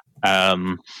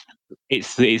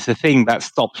it's the thing that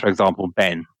stops, for example,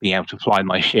 Ben being able to fly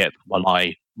my ship while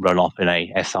I run off in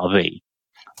a SRV.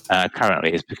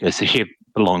 Currently, is because the ship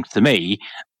belongs to me,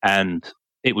 and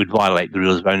it would violate the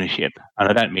rules of ownership. And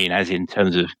I don't mean as in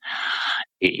terms of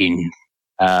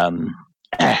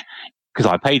because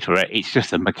I paid for it. It's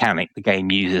just a mechanic the game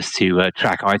uses to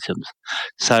track items.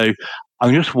 So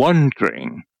I'm just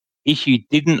wondering, if you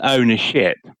didn't own a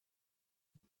ship,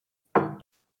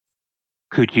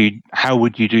 how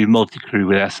would you do multi-crew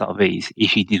with SRVs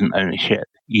if you didn't own a ship?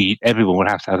 Everyone would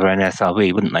have to have their own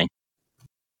SRV, wouldn't they?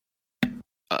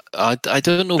 I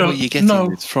don't know where you're getting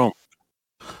this from.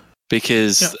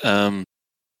 Because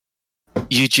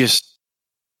you just,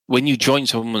 when you join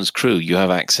someone's crew, you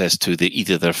have access to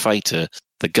either their fighter,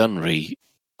 the gunnery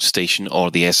station,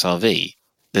 or the SRV.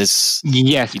 You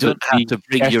don't have to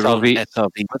bring your own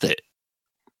SRV with it.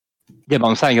 Yeah, but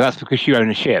I'm saying that's because you own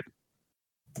a ship.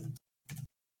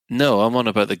 No, I'm on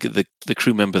about the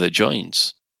crew member that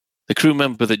joins. The crew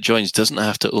member that joins doesn't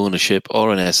have to own a ship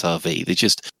or an SRV. They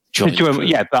just join.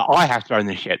 Yeah, but I have to own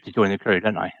the ship to join the crew,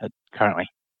 don't I? Currently.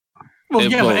 Well,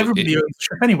 but everybody owns the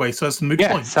ship anyway, so it's a moot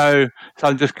point. So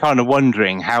I'm just kind of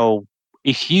wondering how,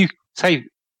 if you say,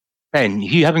 Ben,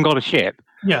 if you haven't got a ship,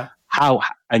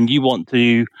 and you want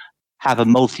to have a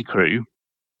multi-crew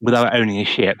without owning a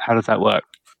ship, how does that work?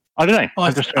 I don't know.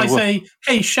 I say,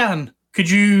 hey, Shan, could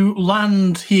you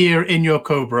land here in your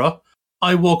Cobra?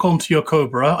 I walk onto your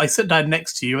Cobra, I sit down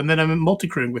next to you, and then I'm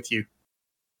multi-crewing with you.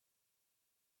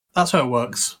 That's how it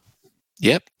works.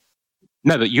 Yep.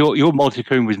 No, but you're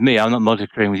multi-crewing with me. I'm not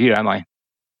multi-crewing with you, am I?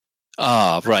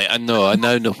 Ah, right. I now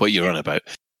know what you're on about.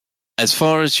 As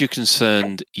far as you're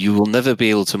concerned, you will never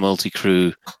be able to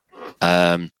multi-crew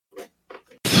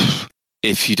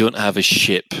if you don't have a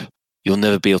ship. You'll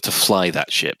never be able to fly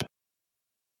that ship.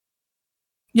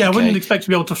 Yeah, I wouldn't expect to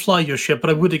be able to fly your ship, but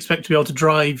I would expect to be able to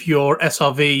drive your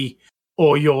SRV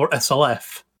or your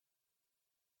SLF.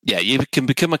 Yeah, you can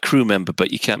become a crew member,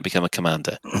 but you can't become a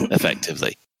commander,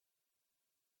 effectively.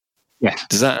 Yes.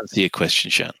 Does that answer your question,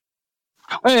 Shan?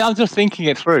 Well, I'm just thinking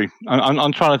it through.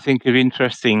 I'm trying to think of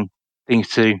interesting things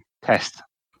to test.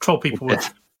 Troll people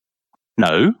with.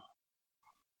 No.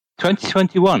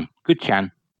 2021. Good,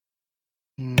 Shan.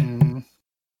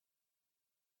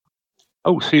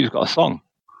 Oh, Sue's got a song.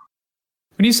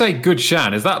 When you say good,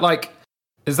 Shan, is that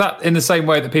in the same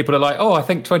way that people are like, oh, I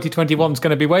think 2021 is going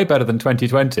to be way better than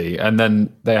 2020, and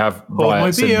then they have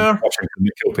riots in Washington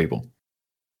that kill people?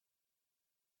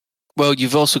 Well,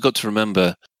 you've also got to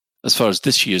remember, as far as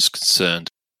this year's concerned,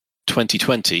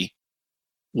 2020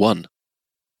 won.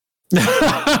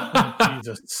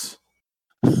 Jesus.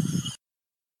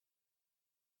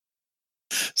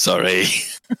 Sorry.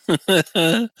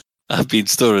 I've been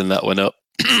storing that one up.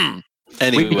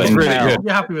 Anyway. It's really good.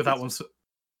 You're happy with that one? So.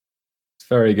 It's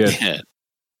very good. Yeah.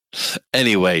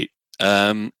 Anyway,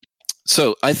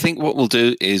 so I think what we'll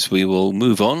do is we will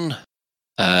move on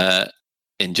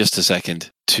in just a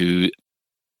second to...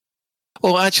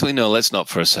 Oh, actually, no, let's not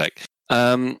for a sec.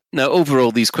 Now,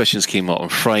 overall, these questions came out on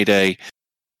Friday.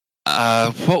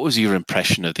 What was your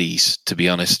impression of these, to be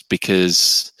honest?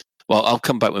 Because, well, I'll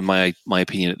come back with my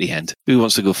opinion at the end. Who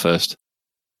wants to go first?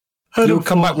 Heard it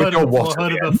before,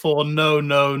 heard it before,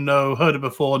 no. Heard it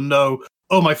before, no.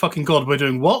 Oh my fucking god, we're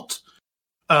doing what?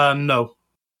 No.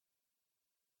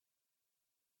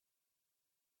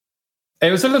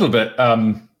 It was a little bit.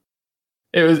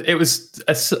 It was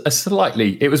a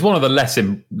slightly. It was one of the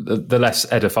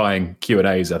less edifying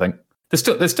Q&As. I think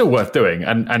they're still worth doing,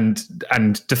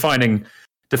 and defining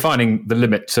the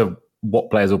limit to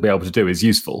what players will be able to do is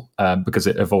useful because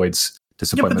it avoids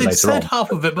disappointment later on. Yeah, but they'd said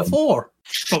half of it before,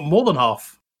 but more than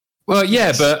half. Well,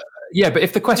 but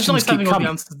if the questions keep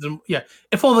coming,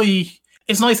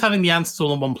 it's nice having the answers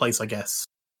all in one place, I guess.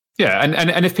 Yeah,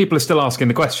 and if people are still asking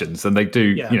the questions, then they do.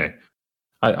 Yeah. You know,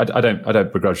 I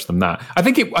don't begrudge them that. I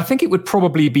think it would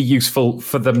probably be useful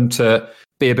for them to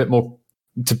be a bit more,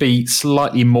 to be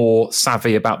slightly more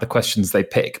savvy about the questions they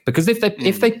pick, because if they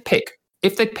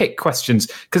pick questions,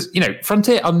 because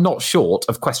Frontier are not short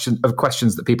of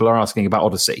questions that people are asking about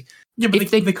Odyssey. Yeah, but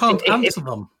they can't answer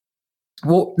them.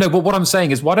 Well, no, but what I'm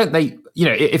saying is, why don't they?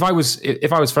 If I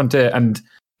was Frontier and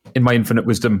in my infinite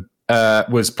wisdom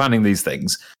was planning these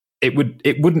things, it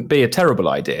wouldn't be a terrible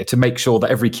idea to make sure that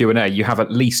every Q&A you have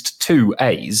at least 2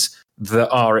 A's that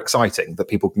are exciting, that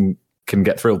people can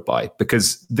get thrilled by,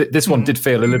 because this one did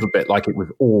feel a little bit like it was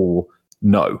all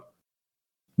no.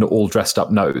 Not all dressed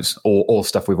up no's or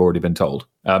stuff we've already been told.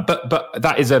 But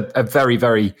that is a very,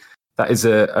 very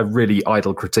a really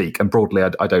idle critique. And broadly, I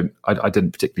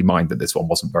didn't particularly mind that this one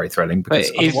wasn't very thrilling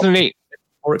because But isn't it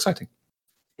more exciting?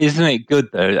 Isn't it good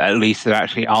though? At least they're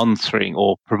actually answering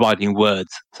or providing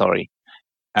words.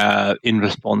 In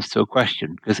response to a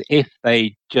question. Because if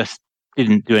they just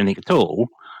didn't do anything at all,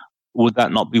 would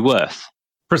that not be worse?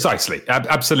 Precisely,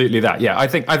 absolutely that. Yeah, I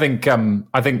think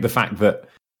the fact that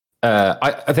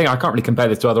I think I can't really compare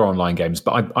this to other online games,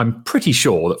 but I'm pretty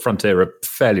sure that Frontier are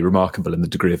fairly remarkable in the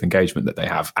degree of engagement that they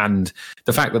have, and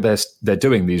the fact that they're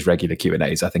doing these regular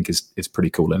Q&As, I think is pretty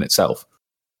cool in itself.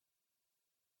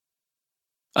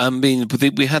 I mean,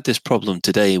 we had this problem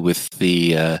today with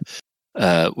the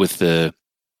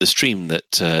stream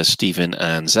that Stephen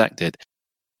and Zach did.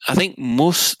 I think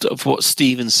most of what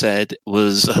Stephen said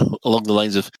was along the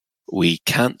lines of, we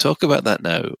can't talk about that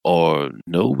now, or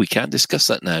no, we can't discuss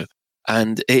that now.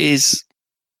 And it is,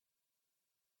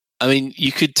 I mean,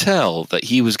 you could tell that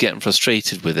he was getting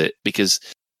frustrated with it because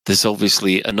there's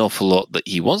obviously an awful lot that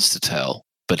he wants to tell,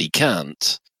 but he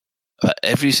can't.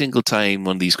 Every single time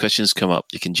one of these questions come up,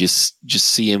 you can just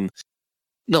see him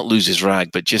not lose his rag,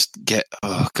 but just get,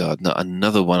 oh God, not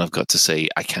another one I've got to say.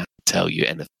 I can't tell you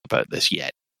anything about this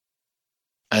yet.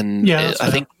 And Yeah,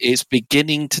 I think it's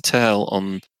beginning to tell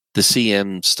on the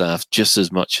CM staff just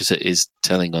as much as it is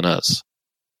telling on us.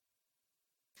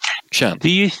 Shan? Do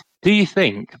you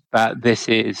think that this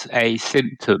is a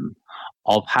symptom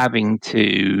of having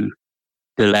to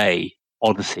delay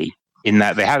Odyssey, in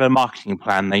that they had a marketing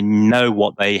plan, they know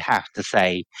what they have to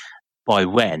say by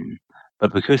when,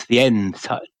 but because the end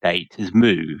date is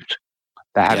moved,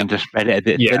 they're having to spread it a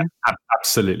bit thin?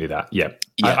 Absolutely that. Yeah.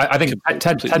 I think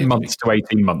 10 months to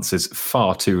 18 months is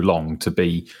far too long to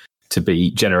be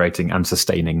generating and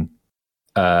sustaining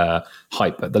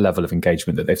hype at the level of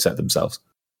engagement that they've set themselves.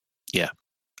 Yeah.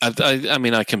 I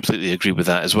mean, I completely agree with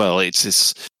that as well. It's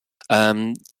this,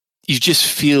 you just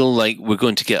feel like we're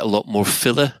going to get a lot more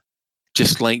filler.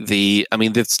 Just like they've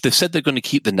said they're going to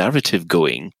keep the narrative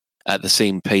going at the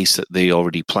same pace that they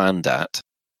already planned at,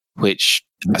 which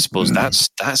I suppose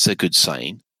that's a good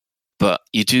sign. But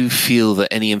you do feel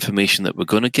that any information that we're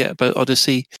going to get about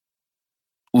Odyssey,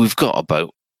 we've got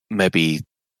about maybe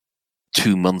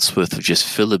 2 months worth of just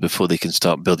filler before they can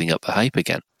start building up the hype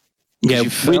again. Yeah, you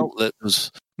felt that there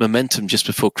was momentum just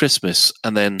before Christmas,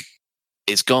 and then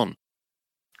it's gone.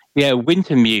 Yeah,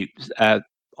 Wintermute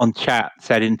on chat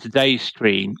said in today's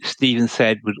stream, Stephen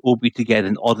said we'd all be together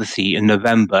in Odyssey in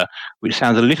November, which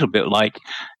sounds a little bit like,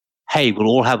 hey, we'll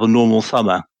all have a normal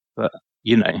summer. But,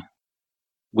 you know,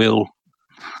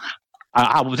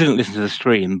 I didn't listen to the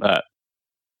stream, but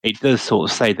it does sort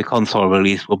of say the console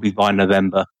release will be by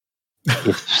November,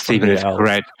 if Stephen is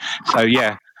correct. So,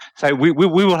 yeah. So we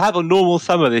will have a normal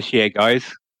summer this year,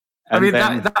 guys. And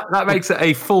I mean, that makes it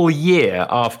a full year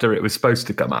after it was supposed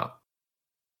to come out.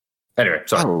 Anyway,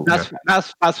 sorry.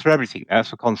 That's for everything. That's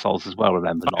for consoles as well.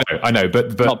 Remember, I know,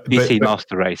 but not PC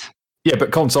Master Race. Yeah,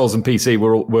 but consoles and PC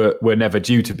were never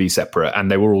due to be separate, and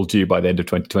they were all due by the end of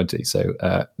 2020. So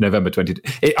November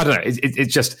 2020. I don't know.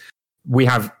 It's just we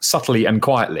have subtly and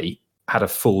quietly had a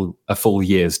full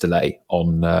year's delay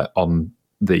on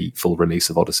the full release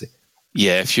of Odyssey.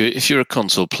 Yeah, if you're a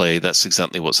console player, that's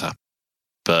exactly what's happened.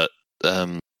 But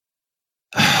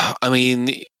I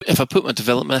mean, if I put my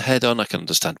development head on, I can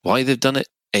understand why they've done it.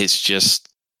 It's just,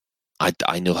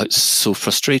 I know how it's so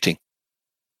frustrating.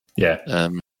 Yeah.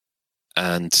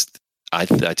 And I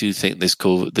do think the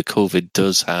COVID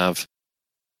does have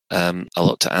a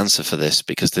lot to answer for this,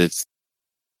 because there's,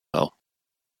 well,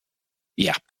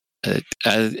 yeah,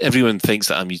 everyone thinks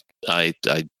that I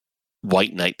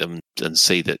white knight them and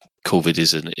say that COVID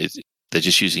they're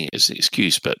just using it as an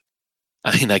excuse, but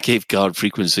I mean, I gave Guard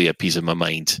Frequency a piece of my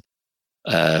mind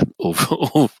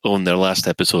on their last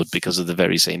episode because of the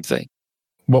very same thing.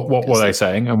 What were they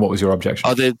saying, and what was your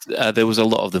objection? There was a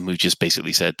lot of them who just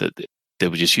basically said that they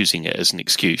were just using it as an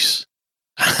excuse,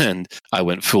 and I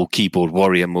went full keyboard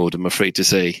warrior mode, I'm afraid to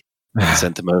say. I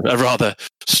sent them a rather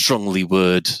strongly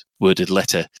worded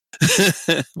letter,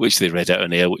 which they read out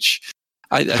on air, which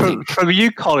I think... From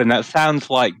you, Colin, that sounds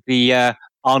like the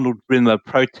Arnold Brimmer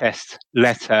protest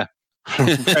letter from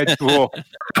Red Dwarf.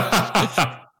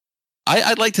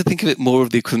 I'd like to think of it more of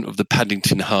the equivalent of the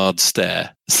Paddington Hard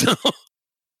Stare. So,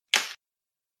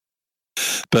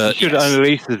 but you should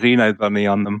unleash the Xeno Bunny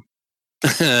on them.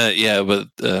 Yeah, but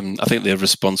I think their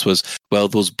response was, well,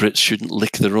 those Brits shouldn't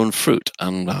lick their own fruit.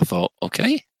 And I thought,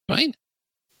 okay, fine.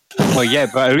 Well, yeah,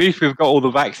 but at least we've got all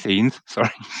the vaccines. Sorry.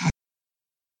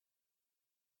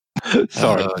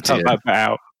 Sorry, cut that bit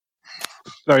out.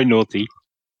 Very naughty.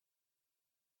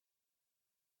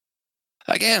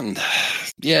 Again,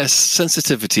 yes,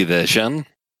 sensitivity there, Shan.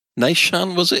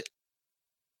 Nishan, was it?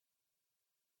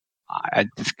 I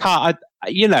just can't.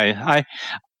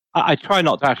 I try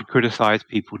not to actually criticize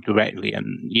people directly,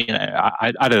 and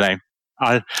I don't know.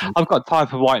 I've got time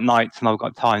for white knights, and I've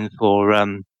got time for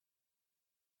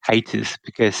haters,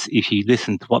 because if you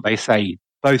listen to what they say,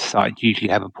 both sides usually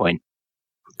have a point.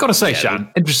 Got to say, Shan,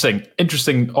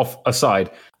 interesting off aside,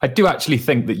 I do actually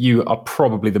think that you are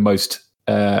probably the most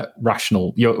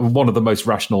rational. You're one of the most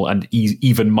rational and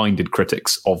even-minded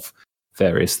critics of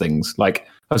various things. Like,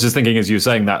 I was just thinking as you were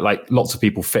saying that, like, lots of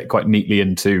people fit quite neatly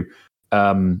into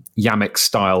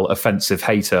Yamik-style offensive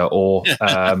hater or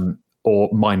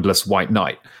mindless white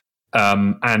knight.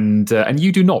 And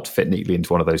you do not fit neatly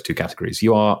into one of those two categories.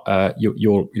 You are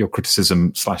your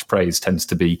criticism / praise tends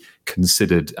to be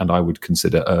considered, and I would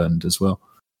consider earned as well.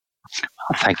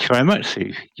 Thank you very much,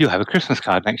 Steve. You have a Christmas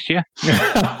card next year.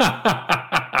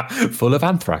 Full of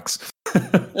anthrax.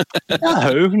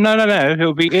 No.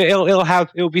 It'll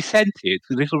be scented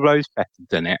with little rose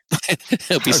petals in it.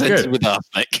 It'll be scented with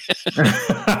arsenic.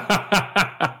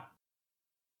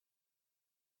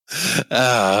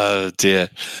 Oh dear.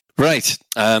 Right.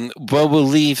 Well, we'll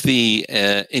leave the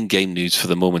in-game news for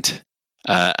the moment,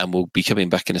 and we'll be coming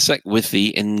back in a sec with the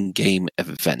in-game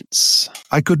events.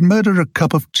 I could murder a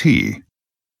cup of tea.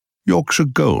 Yorkshire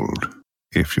Gold,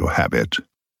 if you have it.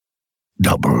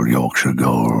 Double Yorkshire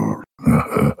Gold.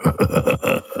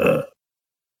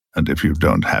 And if you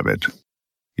don't have it,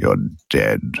 you're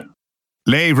dead.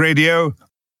 Lave Radio,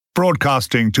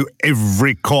 broadcasting to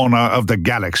every corner of the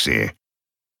galaxy.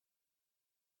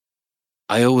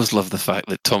 I always love the fact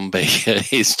that Tom Baker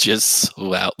is just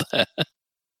so out there.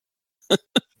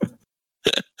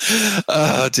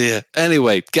 Oh dear.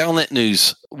 Anyway, Galnet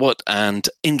news. What and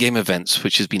in-game events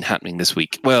which has been happening this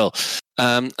week? Well,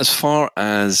 as far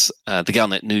as the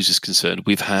Galnet news is concerned,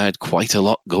 we've had quite a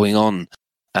lot going on.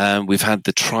 We've had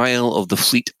the trial of the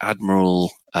Fleet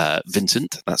Admiral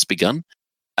Vincent. That's begun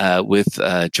with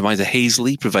Jemima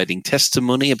Hazley providing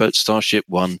testimony about Starship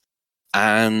One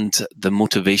and the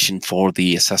motivation for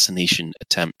the assassination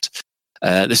attempt.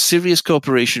 The Sirius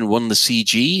Corporation won the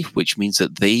CG, which means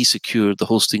that they secured the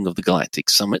hosting of the Galactic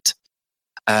Summit.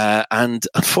 And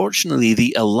unfortunately,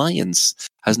 the Alliance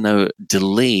has now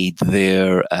delayed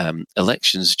their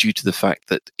elections due to the fact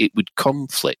that it would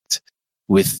conflict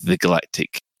with the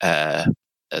Galactic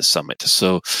Summit.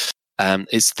 So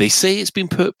they say it's been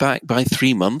put back by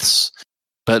 3 months,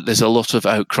 but there's a lot of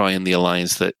outcry in the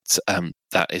Alliance that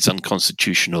that is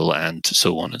unconstitutional and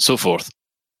so on and so forth.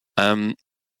 And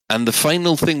the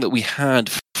final thing that we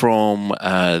had from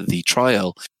the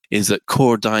trial is that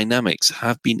Core Dynamics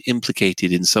have been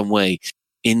implicated in some way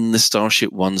in the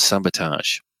Starship One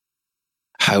sabotage.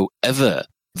 However,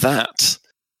 that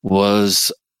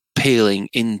was paling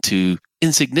into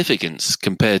insignificance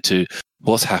compared to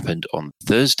what happened on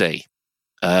Thursday.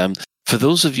 For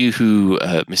those of you who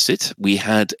missed it, we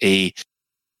had a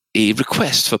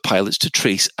request for pilots to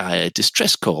trace a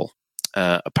distress call.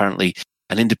 Apparently,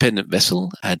 an independent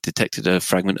vessel had detected a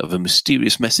fragment of a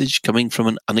mysterious message coming from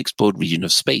an unexplored region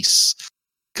of space.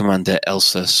 Commander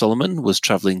Elsa Solomon was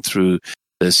traveling through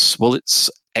the Swolitz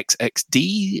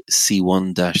XXD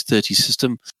C1-30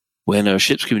 system when our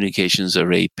ship's communications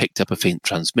array picked up a faint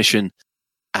transmission,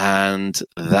 and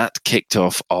that kicked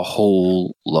off a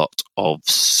whole lot of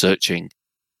searching.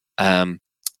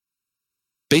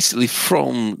 Basically,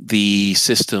 from the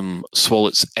system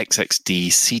Swolitz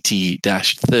XXD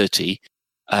CT-30,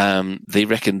 they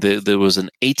reckoned that there was an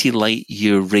 80 light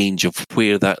year range of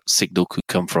where that signal could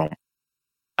come from.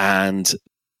 And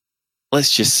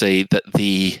let's just say that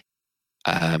the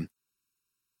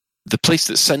place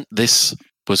that sent this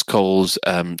was called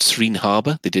Serene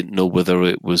Harbor. They didn't know whether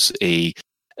it was a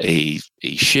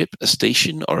ship, a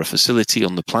station, or a facility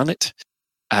on the planet.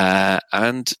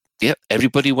 And yeah,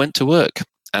 everybody went to work,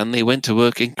 and they went to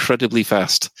work incredibly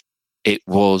fast. It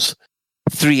was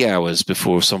 3 hours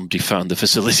before somebody found the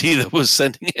facility that was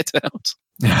sending it out.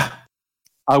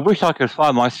 I wish I could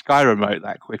find my Sky remote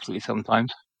that quickly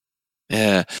sometimes.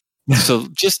 Yeah. So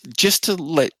just to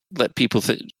let people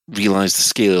realize the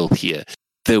scale here,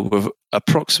 there were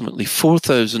approximately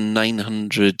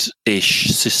 4,900-ish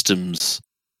systems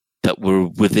that were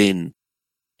within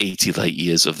 80 light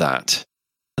years of that.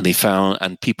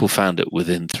 And people found it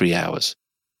within 3 hours.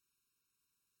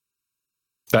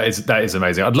 That is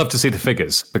amazing. I'd love to see the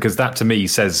figures, because that to me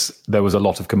says there was a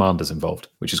lot of commanders involved,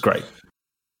 which is great.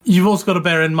 You've also got to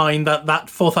bear in mind that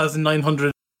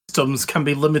 4,900 systems can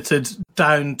be limited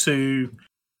down to,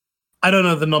 I don't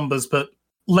know the numbers, but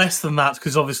less than that,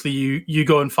 because obviously you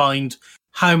go and find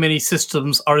how many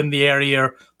systems are in the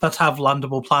area that have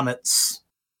landable planets.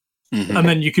 Mm-hmm. And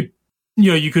then you could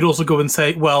you could also go and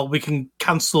say, well, we can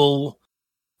cancel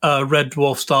red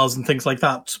dwarf stars and things like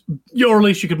that. Or at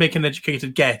least you could make an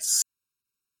educated guess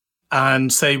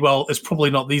and say, well, it's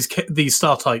probably not these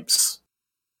star types.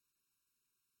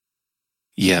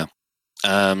 Yeah.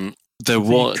 There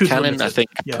was Canon, I think,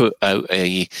 put out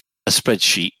a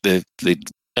spreadsheet. They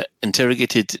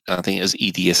interrogated, I think it was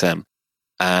EDSM,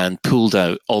 and pulled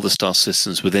out all the star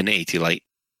systems within 80 light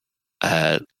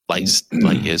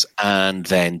years, and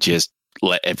then just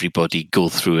let everybody go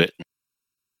through it and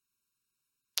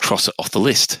cross it off the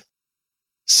list.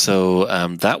 So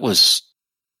that was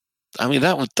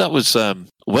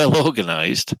well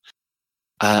organized.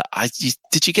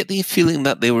 Did you get the feeling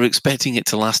that they were expecting it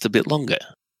to last a bit longer?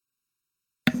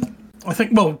 I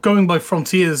think, well, going by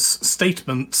Frontier's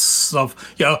statements of,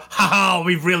 haha,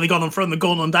 we've really gone and thrown the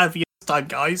gauntlet down for you this time,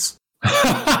 guys.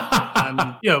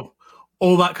 And,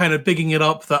 all that kind of bigging it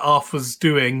up that Arf was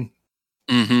doing.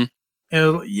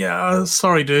 Mm-hmm. Yeah,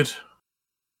 sorry, dude.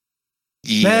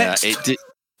 Yeah, Next. it did.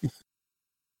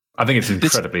 I think it's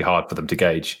incredibly hard for them to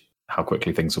gauge how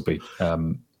quickly things will be.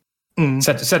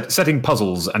 Setting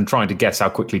puzzles and trying to guess how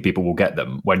quickly people will get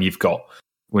them when you've got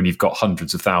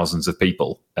hundreds of thousands of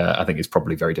people, I think is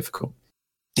probably very difficult.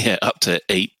 Yeah, up to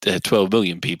 12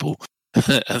 million people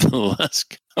at the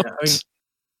last counts.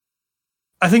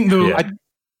 I think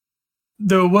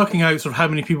they were working out sort of how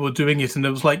many people were doing it, and it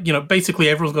was like, basically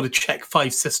everyone's got to check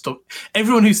 5 systems.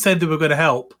 Everyone who said they were going to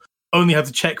help only had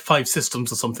to check 5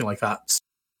 systems or something like that.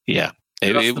 Yeah,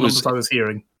 it was. I was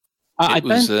hearing. I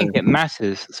don't think it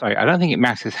matters. Sorry, I don't think it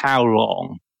matters how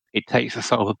long it takes to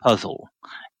solve a puzzle.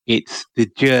 It's the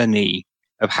journey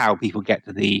of how people get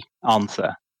to the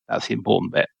answer. That's the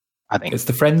important bit, I think. It's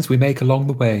the friends we make along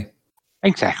the way.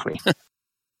 Exactly.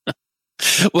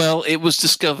 Well, it was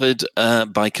discovered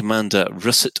by Commander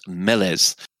Russet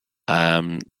Melez,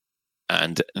 and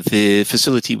the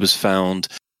facility was found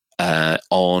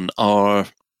on our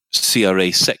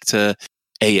CRA sector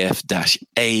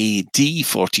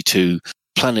AF-AD42,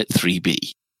 Planet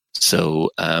 3B.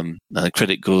 So the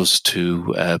credit goes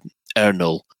to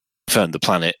Ernol, found the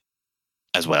planet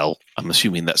as well. I'm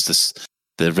assuming that's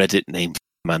the Reddit name for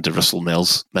Commander Russell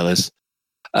Melez.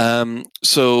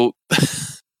 So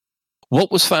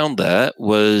what was found there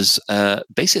was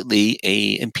basically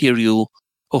a Imperial...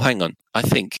 Oh, hang on. I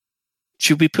think...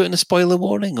 Should we put in a spoiler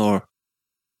warning, or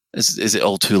is it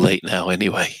all too late now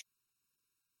anyway?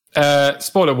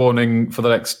 Spoiler warning for the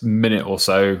next minute or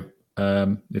so,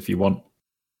 if you want.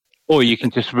 Or you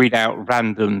can just read out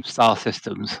random star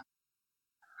systems.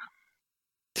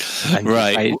 And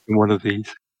right. One of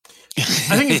these.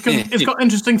 I think it's got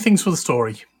interesting things for the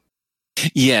story.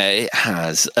 Yeah, it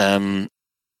has.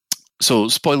 So,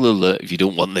 spoiler alert, if you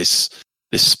don't want this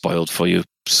spoiled for you,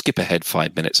 skip ahead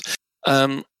 5 minutes.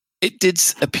 It did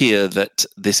appear that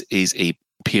this is a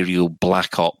Imperial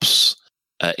Black Ops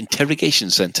interrogation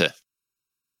center,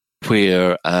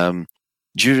 where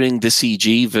during the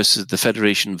CG versus the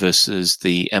Federation versus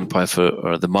the Empire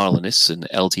or the Marlinists in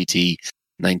LTT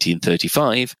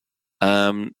 1935,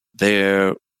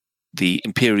 the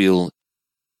Imperial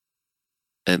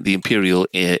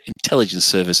Intelligence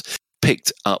Service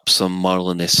picked up some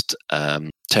Marlinist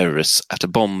terrorists at a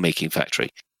bomb-making factory,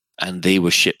 and they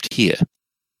were shipped here.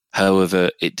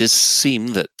 However, it does seem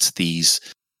that these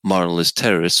Marlinist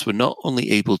terrorists were not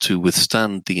only able to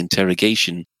withstand the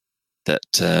interrogation that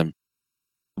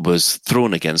was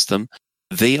thrown against them,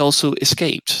 they also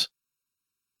escaped.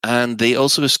 And they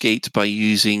also escaped by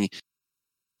using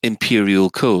Imperial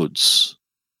codes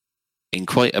in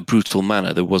quite a brutal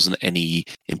manner. There wasn't any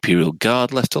Imperial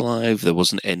guard left alive. There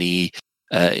wasn't any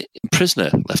prisoner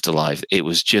left alive. It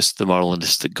was just the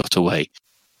Marlinists that got away.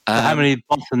 How many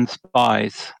Boston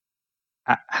spies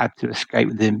had to escape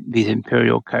with these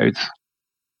Imperial codes?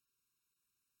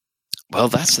 Well,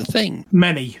 that's the thing.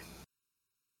 Many.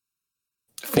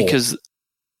 4. Because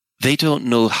they don't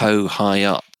know how high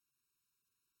up,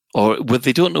 or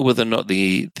they don't know whether or not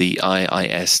the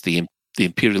IIS, the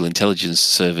Imperial Intelligence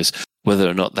Service, whether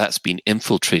or not that's been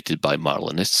infiltrated by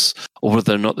Marlinists, or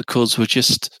whether or not the codes were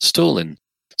just stolen.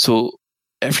 So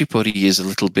everybody is a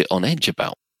little bit on edge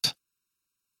about it.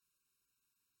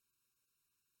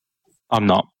 I'm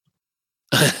not.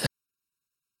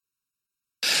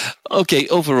 Okay,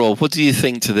 overall, what do you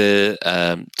think to the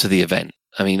event?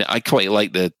 I mean, I quite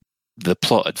like the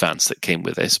plot advance that came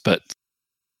with this, but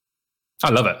I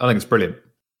love it. I think it's brilliant.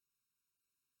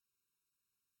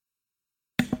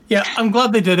 Yeah, I'm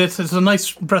glad they did it. It's a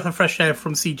nice breath of fresh air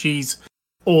from CGs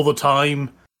all the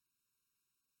time.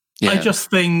 yeah. I just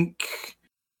think,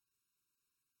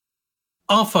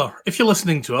 Arthur, if you're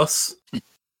listening to us,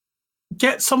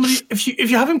 get somebody if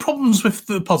you're having problems with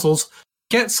the puzzles,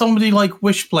 get somebody like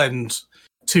Wishblend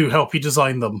to help you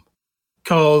design them,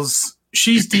 because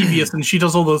she's devious and she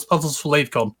does all those puzzles for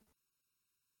LaveCon.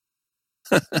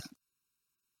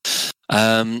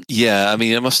 Yeah, I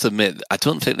mean, I must admit, I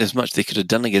don't think there's much they could have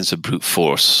done against a brute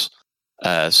force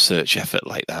search effort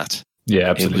like that. Yeah,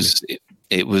 absolutely.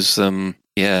 It was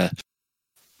yeah.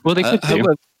 Well, they could do.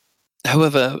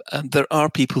 However, there are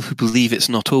people who believe it's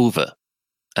not over.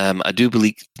 I do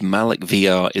believe Malik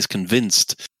VR is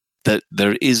convinced that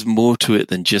there is more to it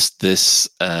than just this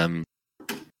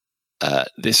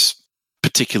this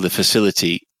particular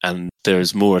facility, and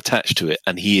there's more attached to it.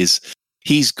 And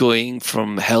he's going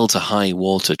from hell to high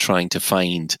water trying to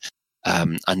find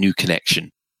a new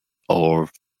connection or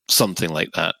something like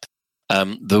that.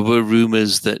 There were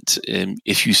rumors that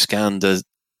if you scanned a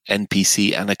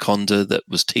NPC Anaconda that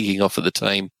was taking off at the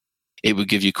time, it would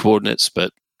give you coordinates,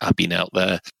 but I've been out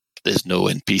there. There's no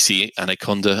NPC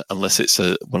Anaconda unless it's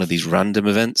one of these random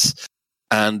events.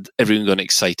 And everyone got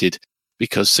excited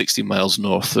because 60 miles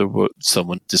north,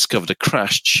 someone discovered a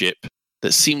crashed ship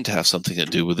that seemed to have something to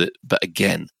do with it. But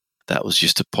again, that was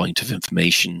just a point of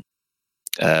information,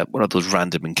 one of those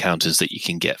random encounters that you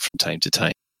can get from time to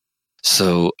time.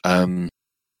 So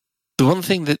the one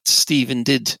thing that Stephen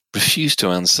did refuse to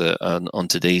answer on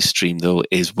today's stream, though,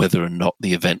 is whether or not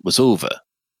the event was over.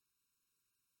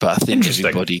 But I think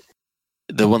everybody,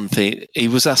 the one thing, he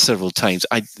was asked several times.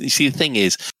 You see, the thing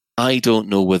is, I don't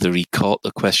know whether he caught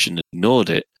the question and ignored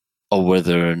it, or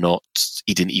whether or not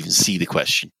he didn't even see the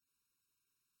question.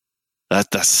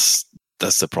 That's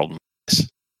the problem.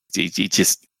 He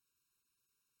just,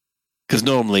 because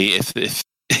normally if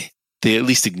they at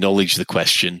least acknowledge the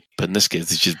question, but in this case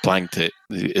they just blanked it.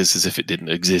 It's as if it didn't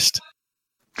exist.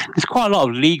 There's quite a lot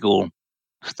of legal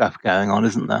stuff going on,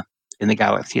 isn't there, in the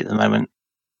galaxy at the moment?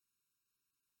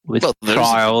 With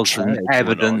trials and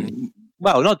evidence.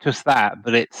 Well, not just that,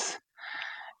 but it's,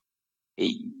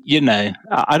 you know,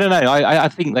 I don't know. I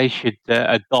think they should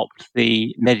adopt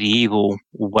the medieval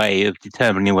way of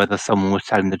determining whether someone was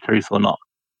telling the truth or not.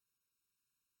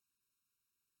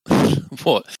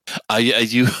 What? Are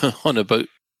you on about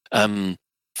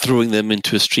throwing them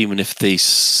into a stream, and if they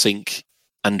sink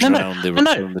and drown, they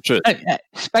return the truth?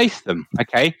 Space them,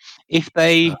 okay? If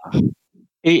they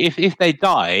if they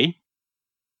die,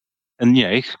 and you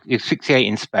know, asphyxiate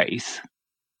in space,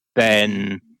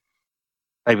 then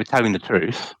they were telling the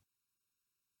truth.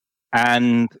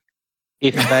 And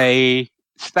if they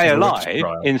stay alive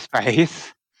in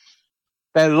space,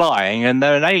 they're lying and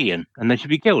they're an alien and they should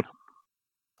be killed.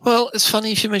 Well, it's funny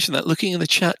you should mention that. Looking in the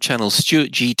chat channel,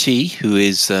 Stuart GT, who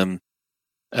is the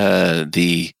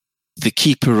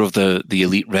keeper of the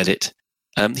elite Reddit,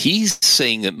 he's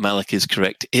saying that Malik is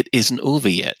correct. It isn't over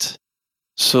yet.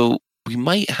 So we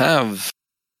might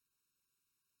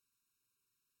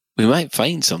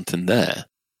find something there.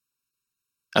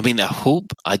 I mean,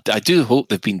 I do hope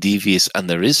they've been devious and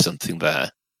there is something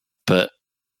there. But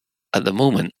at the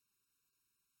moment,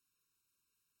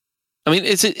 I mean,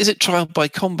 is it trial by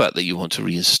combat that you want to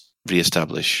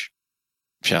re-establish,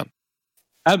 Shan?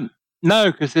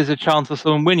 No, because there's a chance of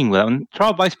someone winning with them.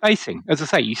 Trial by spacing. As I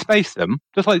say, you space them,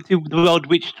 just like the World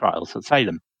Witch trials at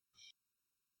Salem.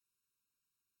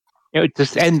 It would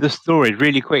just end the story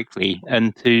really quickly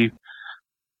and to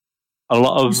a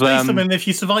lot of... You space them, and if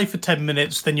you survive for 10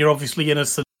 minutes, then you're obviously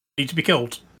innocent, need to be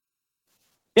killed.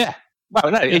 Yeah.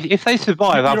 Well, no, if they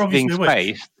survive after being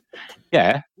spaced,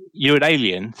 yeah, you're an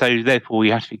alien, so therefore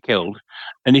you have to be killed.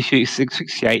 And if you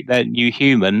asphyxiate, then you're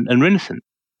human and innocent.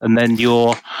 And then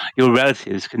your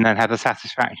relatives can then have the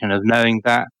satisfaction of knowing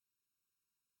that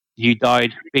you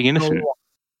died being innocent.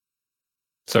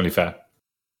 It's only fair.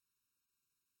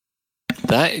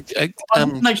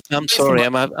 I'm sorry,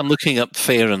 I'm looking up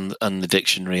fair on the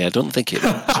dictionary. I don't think it.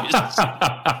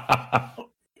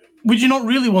 Would you not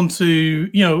really want to,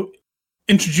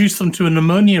 introduce them to an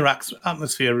ammonia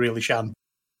atmosphere, really, Shan?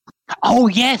 Oh,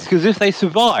 yes, because if they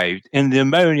survived in the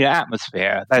ammonia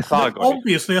atmosphere, they're Thargoid.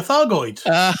 Obviously a Thargoid.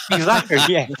 Exactly,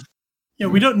 yeah. Yeah,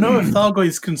 we don't know if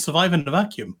Thargoids can survive in a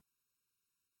vacuum.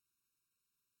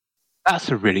 That's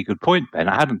a really good point, Ben.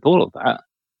 I hadn't thought of that.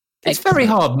 It's very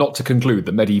hard not to conclude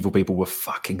that medieval people were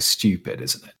fucking stupid,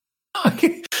 isn't it?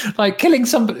 Like killing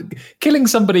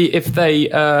somebody if they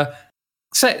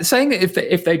saying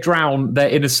that if they drown, they're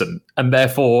innocent and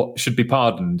therefore should be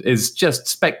pardoned is just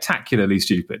spectacularly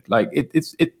stupid. Like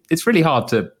it's really hard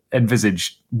to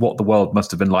envisage what the world must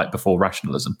have been like before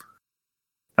rationalism.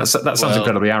 That sounds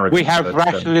incredibly arrogant. We have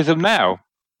rationalism now.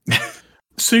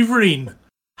 Sovereign,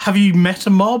 have you met a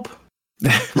mob?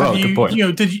 Well, good point.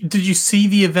 Did you see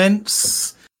the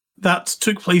events that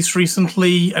took place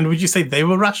recently, and would you say they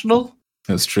were rational?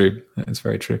 That's true. That's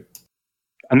very true.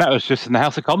 And that was just in the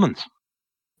House of Commons.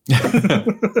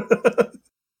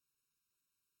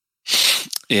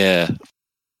 Yeah.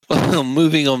 Well,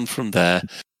 moving on from there.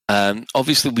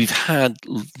 Obviously, we've had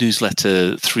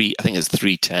newsletter 3. I think it's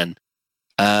 310.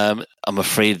 I'm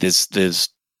afraid there's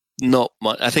not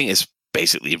much. I think it's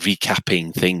basically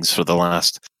recapping things for the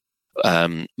last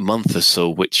month or so,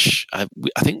 which I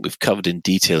think we've covered in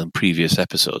detail in previous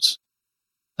episodes.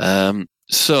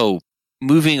 So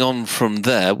moving on from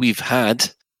there, we've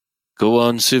had. Go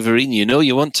on, Souverine. You know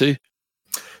you want to.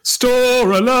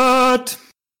 Store alert!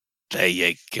 There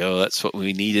you go. That's what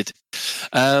we needed.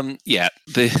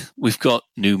 We've got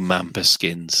new Mamba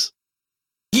skins.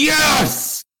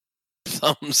 Yes!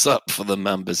 Thumbs up for the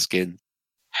Mamba skin.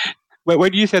 Well,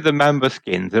 when you said the Mamba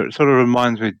skins, it sort of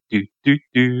reminds me,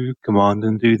 do, come on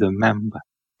and do the Mamba.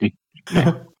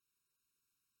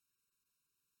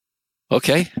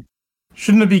 Okay.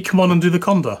 Shouldn't it be come on and do the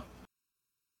Conda?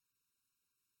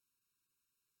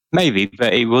 Maybe,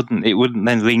 but it wouldn't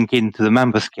then link into the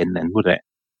Mamba skin then, would it?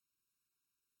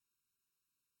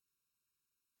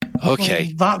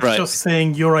 Okay. Well, that's right. just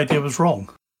saying your idea was wrong.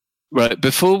 Right.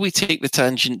 Before we take the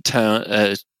tangent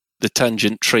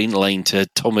train line to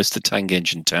Thomas the Tank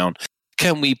Engine Town,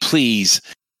 can we please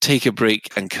take a break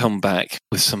and come back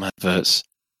with some adverts?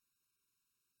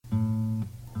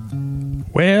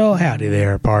 Well, howdy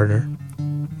there, partner.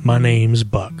 My name's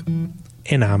Buck,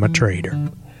 and I'm a trader.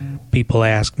 People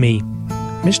ask me,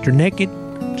 Mr. Naked,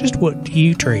 just what do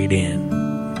you trade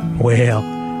in? Well,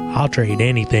 I'll trade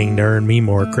anything to earn me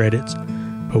more credits,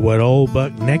 but what old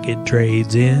Buck Naked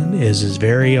trades in is his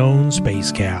very own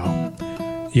Space Cow.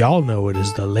 Y'all know it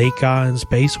as the Lakon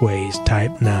Spaceways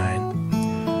Type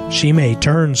 9. She may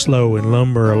turn slow and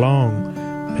lumber along,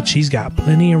 but she's got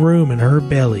plenty of room in her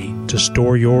belly to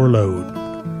store your load.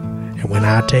 And when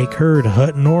I take her to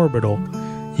Hutton Orbital,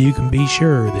 you can be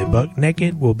sure that Buck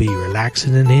Naked will be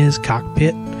relaxing in his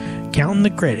cockpit, counting the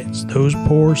credits those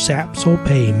poor saps will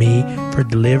pay me for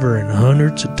delivering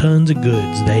hundreds of tons of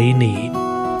goods they need.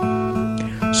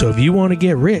 So if you want to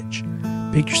get rich,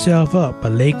 pick yourself up a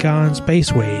Lakon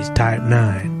Spaceways Type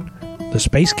 9, the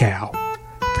Space Cow,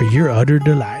 for your utter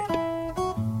delight.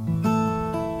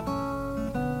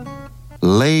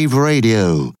 Lave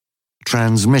Radio,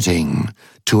 transmitting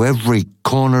to every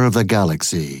corner of the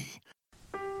galaxy.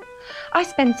 I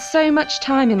spend so much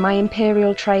time in my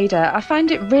Imperial Trader, I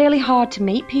find it really hard to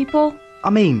meet people. I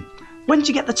mean, when do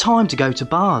you get the time to go to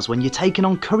bars when you're taking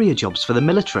on courier jobs for the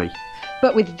military?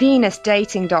 But with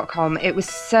VenusDating.com, it was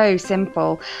so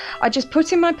simple. I just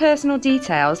put in my personal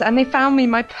details and they found me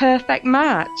my perfect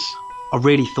match. I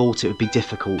really thought it would be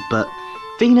difficult, but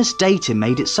Venus Dating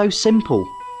made it so simple.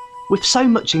 With so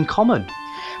much in common.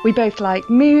 We both like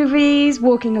movies,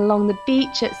 walking along the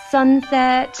beach at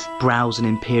sunset, browsing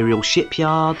Imperial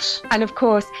shipyards. And of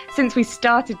course, since we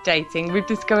started dating, we've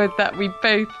discovered that we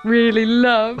both really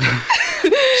love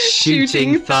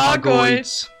shooting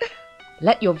Thargoids.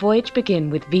 Let your voyage begin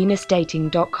with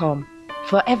VenusDating.com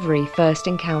for every first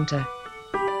encounter.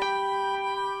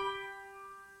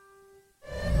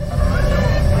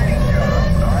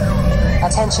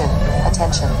 Attention,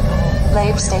 attention.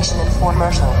 Lave Station Inform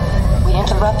Myrtle. We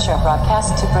interrupt your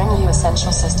broadcast to bring you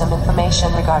essential system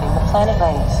information regarding the planet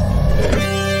Lave.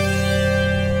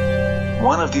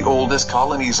 One of the oldest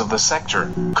colonies of the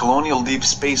sector, colonial deep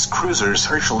space cruisers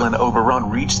Herschel and Oberon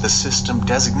reached the system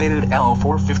designated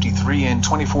L453 in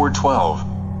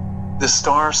 2412. The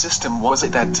star system was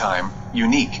at that time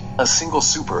unique, a single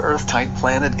super-Earth-type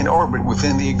planet in orbit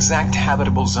within the exact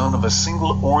habitable zone of a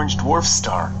single orange dwarf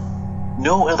star.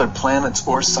 No other planets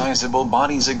or sizable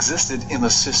bodies existed in the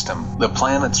system. The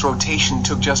planet's rotation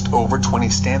took just over 20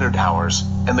 standard hours,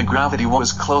 and the gravity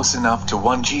was close enough to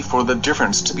 1G for the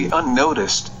difference to be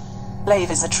unnoticed. Lave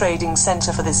is a trading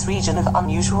center for this region of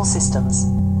unusual systems.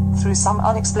 Through some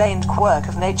unexplained quirk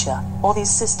of nature, all these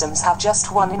systems have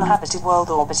just one inhabited world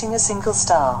orbiting a single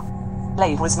star.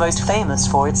 Lave was most famous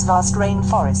for its vast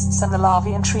rainforests and the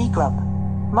Lavian tree grub.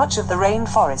 Much of the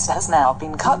rainforest has now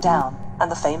been cut down,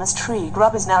 and the famous tree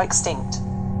grub is now extinct.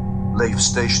 Lave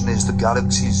Station is the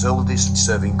galaxy's oldest,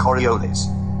 serving Coriolis.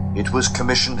 It was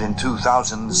commissioned in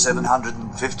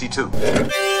 2752.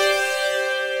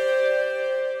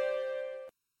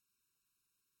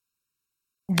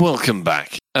 Welcome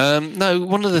back. Now,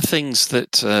 one of the things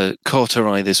that caught our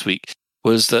eye this week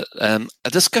was that a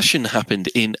discussion happened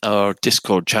in our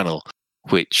Discord channel,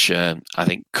 which I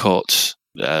think caught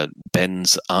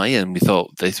Ben's eye, and we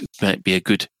thought this might be a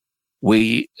good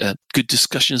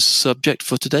discussion subject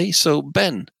for today. So,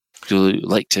 Ben, would you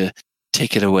like to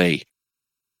take it away?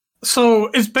 So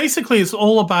it's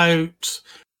all about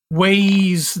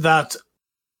ways that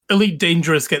Elite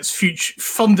Dangerous gets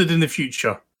funded in the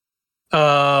future.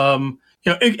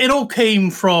 It all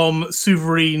came from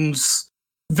Souverain's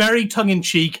very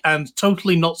tongue-in-cheek and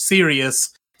totally not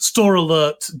serious store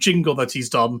alert jingle that he's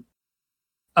done.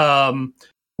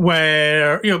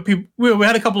 Where we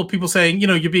had a couple of people saying,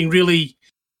 you're being really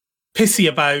pissy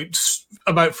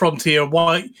about Frontier.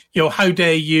 Why, how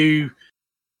dare you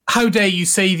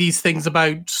say these things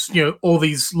about all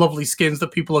these lovely skins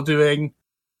that people are doing,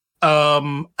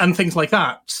 and things like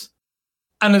that.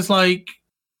 And it's like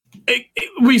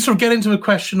we sort of get into a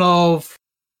question of,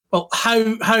 well,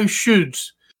 how should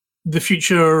the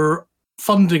future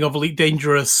funding of Elite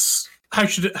Dangerous, how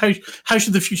should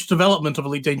the future development of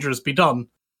Elite Dangerous be done?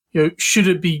 Should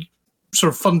it be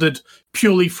sort of funded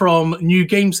purely from new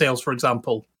game sales, for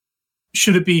example?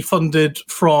 Should it be funded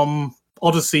from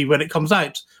Odyssey when it comes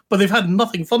out? But they've had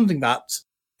nothing funding that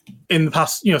in the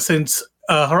past, since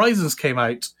Horizons came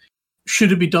out.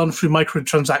 Should it be done through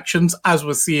microtransactions, as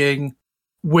we're seeing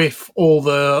with all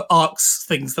the Arcs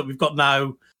things that we've got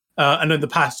now? And in the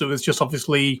past, it was just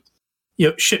obviously,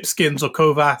 ship skins or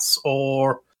Kovas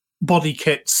or body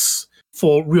kits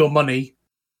for real money.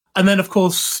 And then, of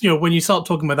course, when you start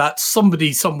talking about that,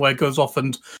 somebody somewhere goes off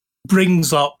and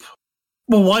brings up,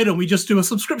 well, why don't we just do a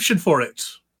subscription for it?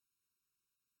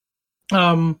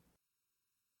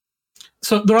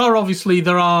 So there are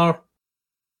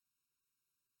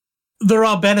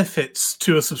benefits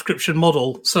to a subscription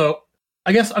model. So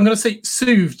I guess I'm going to say,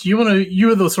 Suv, you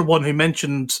were the sort of one who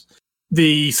mentioned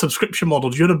the subscription model.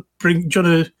 Do you want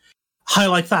to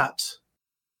highlight that?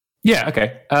 Yeah.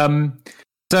 Okay.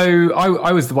 So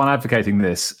I was the one advocating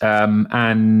this,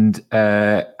 and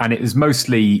it was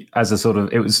mostly as a sort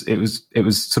of it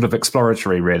was sort of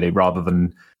exploratory, really, rather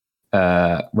than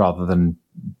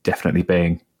definitely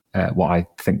being what I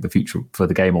think the future for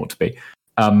the game ought to be.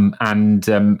 And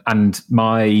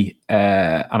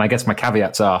I guess my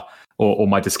caveats are, or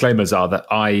my disclaimers are, that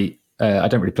I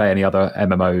don't really play any other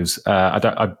MMOs. I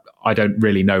don't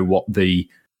really know what the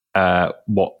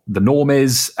norm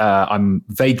is. I'm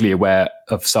vaguely aware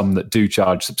of some that do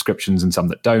charge subscriptions and some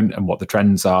that don't, and what the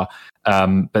trends are.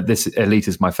 But this Elite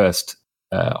is my first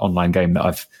online game that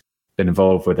I've been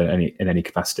involved with in any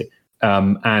capacity.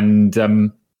 So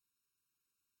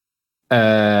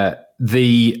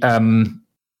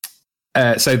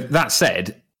that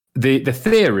said, the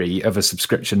theory of a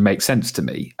subscription makes sense to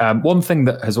me. One thing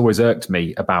that has always irked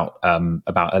me about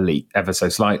Elite ever so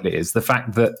slightly is the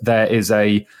fact that there is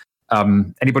anybody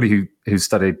who's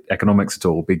studied economics at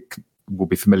all will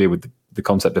be familiar with the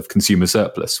concept of consumer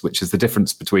surplus, which is the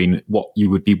difference between what you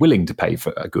would be willing to pay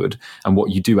for a good and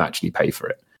what you do actually pay for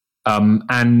it.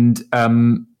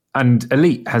 And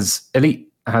Elite has,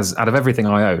 out of everything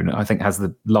I own, I think has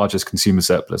the largest consumer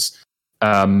surplus.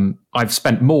 I've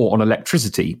spent more on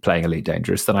electricity playing Elite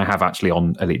Dangerous than I have actually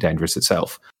on Elite Dangerous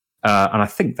itself. And I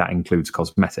think that includes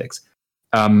cosmetics,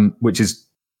 which is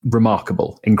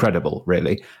remarkable, incredible,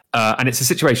 really. And it's a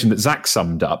situation that Zach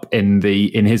summed up in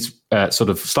his sort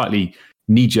of slightly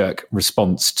knee-jerk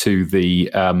response to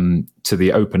the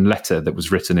open letter that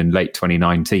was written in late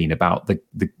 2019 about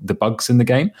the bugs in the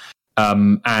game.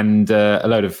 And a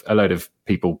load of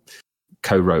people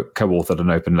co-authored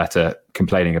an open letter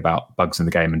complaining about bugs in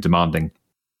the game and demanding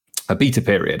a beta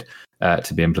period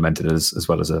to be implemented, as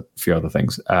well as a few other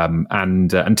things.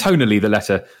 And tonally, the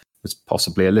letter was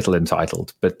possibly a little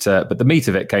entitled, but the meat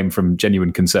of it came from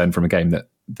genuine concern from a game that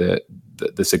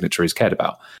the signatories cared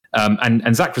about.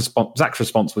 And Zach's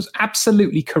response was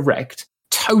absolutely correct,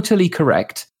 totally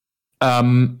correct.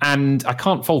 And I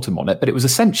can't fault him on it, but it was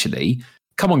essentially,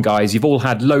 come on, guys, you've all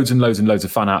had loads and loads and loads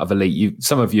of fun out of Elite.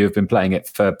 Some of you have been playing it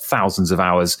for thousands of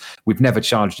hours. We've never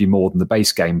charged you more than the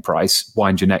base game price.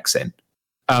 Wind your necks in.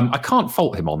 I can't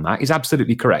fault him on that. He's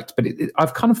absolutely correct. But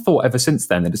I've kind of thought ever since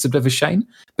then that it's a bit of a shame,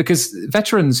 because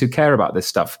veterans who care about this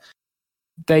stuff,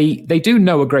 they do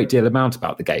know a great deal amount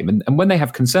about the game. And when they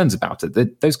have concerns about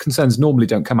it, those concerns normally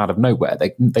don't come out of nowhere.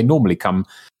 They normally come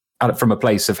out from a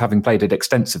place of having played it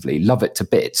extensively, love it to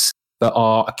bits, but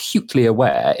are acutely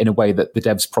aware in a way that the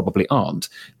devs probably aren't,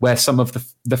 where some of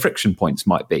the friction points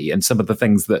might be and some of the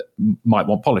things that might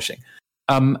want polishing.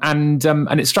 And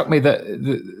it struck me that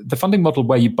the funding model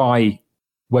where you buy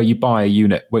a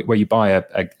unit, where you buy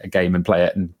a game and play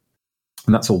it, and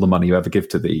that's all the money you ever give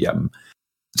to the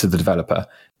developer,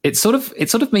 it sort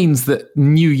of means that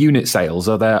new unit sales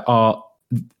are their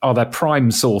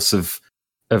prime source of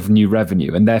new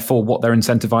revenue, and therefore what they're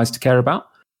incentivized to care about.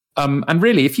 And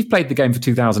really, if you've played the game for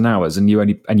 2,000 hours and you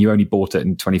only bought it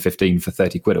in 2015 for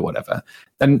 30 quid or whatever,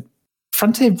 then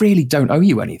Frontier really don't owe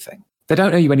you anything. They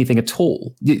don't owe you anything at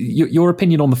all. Your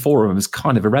opinion on the forum is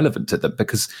kind of irrelevant to them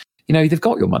because, they've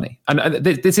got your money. And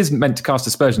this isn't meant to cast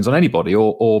aspersions on anybody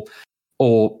or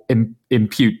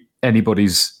impute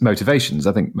anybody's motivations.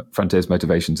 I think Frontier's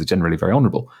motivations are generally very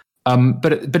honourable.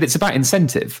 But it's about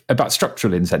incentive, about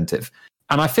structural incentive.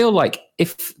 And I feel like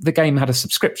if the game had a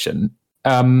subscription,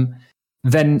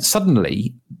 then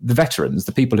suddenly the veterans,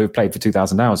 the people who have played for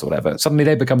 2,000 hours or whatever, suddenly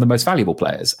they become the most valuable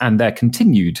players, and their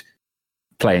continued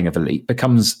playing of Elite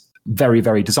becomes very,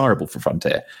 very desirable for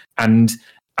Frontier. And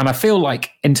I feel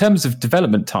like in terms of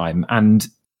development time and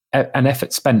an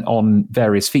effort spent on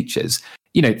various features,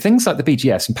 things like the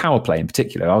BGS and Power Play in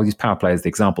particular, I'll use Power Play as the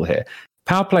example here.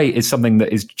 Power Play is something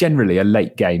that is generally a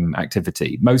late game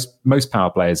activity. Most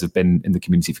Power Players have been in the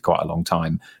community for quite a long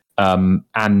time.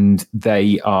 And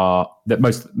they are that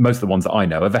most of the ones that I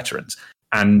know are veterans,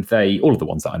 and all of the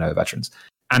ones that I know are veterans.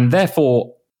 And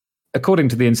therefore, according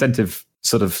to the incentive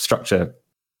sort of structure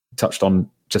touched on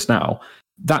just now,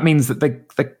 that means that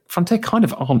the Frontier kind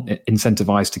of aren't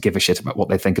incentivized to give a shit about what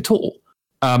they think at all.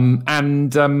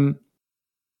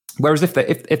 Whereas if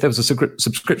there was a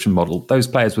subscription model, those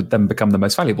players would then become the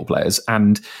most valuable players,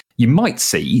 and you might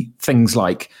see things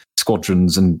like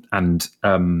squadrons and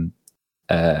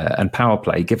Power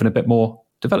Play given a bit more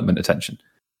development attention.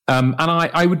 And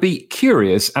I would be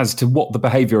curious as to what the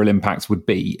behavioural impacts would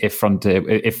be if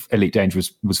Elite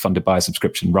Dangerous was funded by a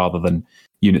subscription rather than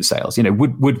unit sales.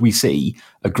 Would we see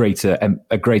a greater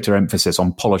emphasis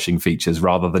on polishing features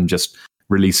rather than just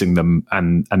releasing them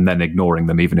and then ignoring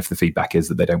them, even if the feedback is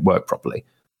that they don't work properly?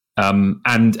 And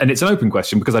it's an open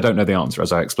question because I don't know the answer,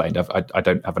 as I explained. I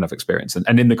don't have enough experience.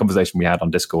 And in the conversation we had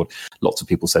on Discord, lots of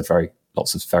people said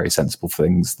lots of very sensible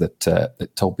things that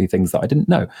told me things that I didn't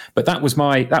know. But that was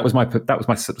my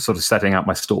sort of setting out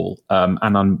my stall.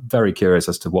 And I'm very curious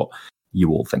as to what you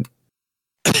all think.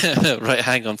 Right,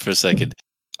 hang on for a second.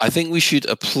 I think we should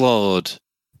applaud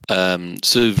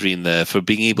Sovereign there for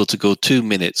being able to go 2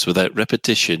 minutes without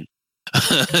repetition,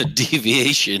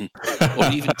 deviation, or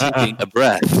even taking a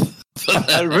breath.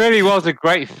 That really was a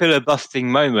great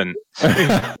filibustering moment.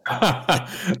 Yeah,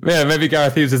 maybe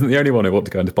Gareth Hughes isn't the only one who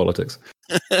wants to go into politics.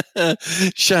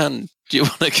 Shan, do you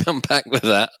want to come back with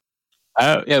that?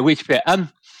 Yeah, which bit?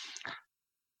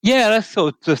 Yeah, let's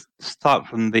sort of just start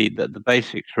from the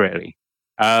basics, really.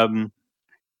 I've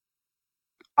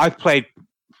played, I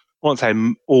won't say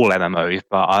all MMOs,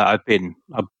 but I've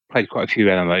played quite a few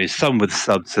MMOs, some with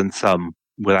subs and some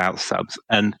without subs.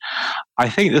 And I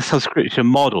think the subscription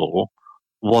model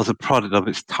was a product of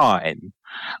its time,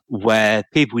 where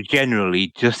people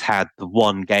generally just had the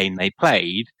one game they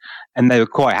played, and they were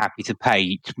quite happy to pay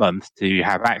each month to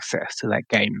have access to that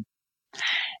game.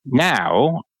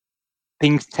 Now,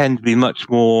 things tend to be much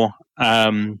more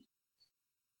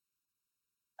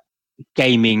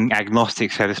gaming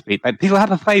agnostic, so to speak. Like, people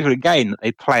have a favourite game that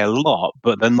they play a lot,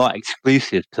 but they're not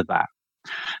exclusive to that.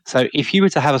 So if you were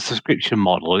to have a subscription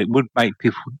model, it would make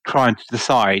people trying to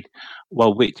decide,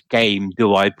 well, which game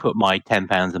do I put my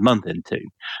 £10 a month into?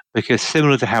 Because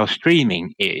similar to how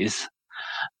streaming is,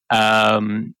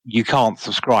 you can't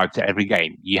subscribe to every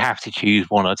game. You have to choose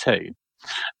one or two.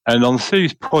 And on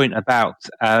Sue's point about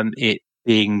it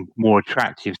being more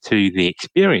attractive to the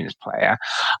experienced player,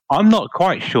 I'm not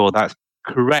quite sure that's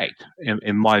correct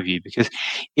in my view, because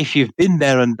if you've been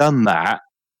there and done that,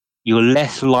 you're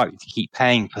less likely to keep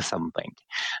paying for something.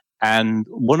 And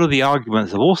one of the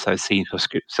arguments I've also seen for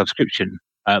subscription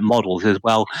models is,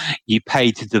 well, you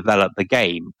pay to develop the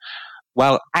game.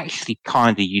 Well, actually,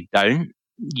 kind of you don't.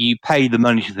 You pay the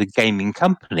money to the gaming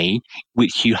company,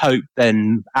 which you hope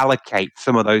then allocate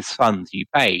some of those funds you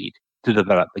paid to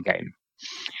develop the game.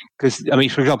 Because, I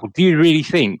mean, for example, do you really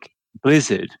think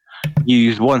Blizzard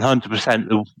used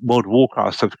 100% of World of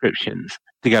Warcraft subscriptions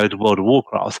to go to World of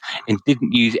Warcraft and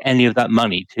didn't use any of that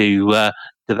money to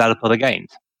develop other games?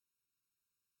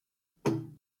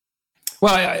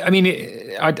 Well, I mean,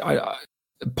 I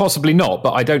possibly not,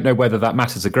 but I don't know whether that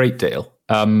matters a great deal.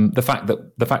 The fact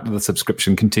that the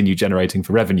subscription continued generating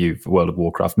for revenue for World of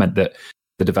Warcraft meant that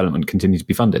the development continued to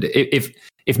be funded.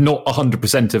 If not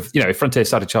 100% of, if Frontier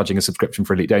started charging a subscription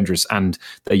for Elite Dangerous and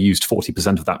they used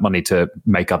 40% of that money to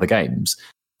make other games,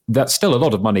 that's still a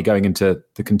lot of money going into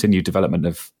the continued development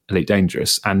of Elite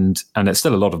Dangerous, and it's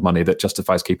still a lot of money that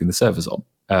justifies keeping the servers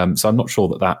on. So I'm not sure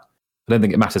that I don't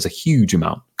think it matters a huge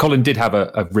amount. Colin did have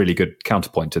a really good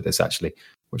counterpoint to this, actually,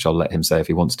 which I'll let him say if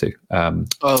he wants to.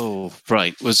 Oh,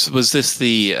 right. Was this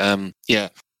the yeah?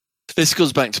 This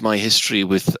goes back to my history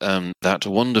with that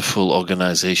wonderful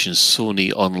organization,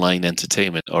 Sony Online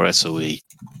Entertainment, or SOE.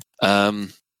 For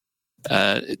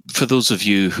those of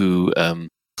you who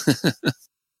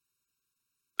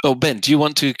Oh, Ben, do you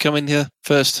want to come in here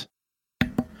first?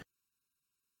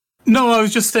 No, I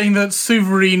was just saying that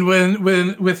Souverine,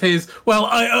 with his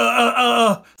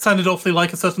sounded awfully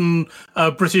like a certain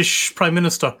British Prime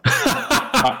Minister.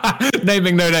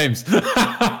 Naming no names.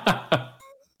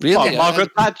 Really?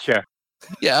 Margaret Thatcher.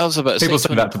 Yeah, I was about to say. People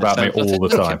say that about me all the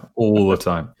time. All the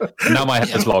time. And now my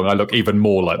hair is long, I look even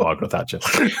more like Margaret Thatcher.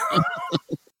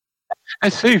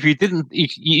 And Sue,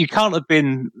 you can't have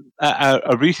been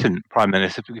a recent Prime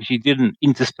Minister because you didn't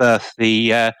intersperse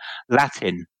the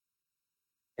Latin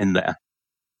in there.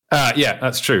 Yeah,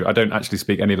 that's true. I don't actually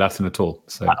speak any Latin at all.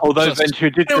 So, although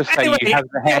Ventura did just say you have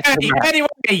the hair.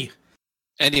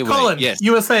 Anyway, Colin, yes.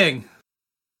 you were saying.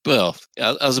 Well,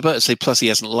 I was about to say, plus he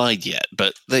hasn't lied yet,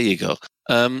 but there you go.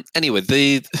 Anyway,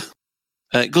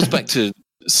 it goes back to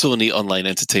Sony Online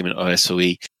Entertainment, or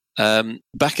SOE.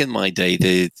 Back in my day,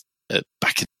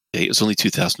 it was only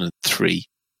 2003.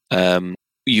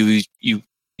 You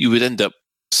would end up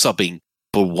subbing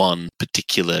for one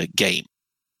particular game,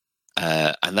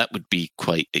 and that would be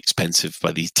quite expensive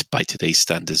by today's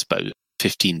standards, about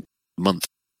 $15 a month.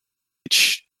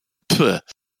 Which, but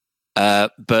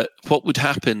what would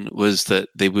happen was that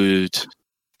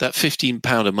that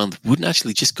 £15 a month wouldn't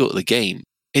actually just go to the game;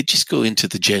 it'd just go into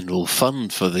the general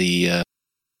fund for the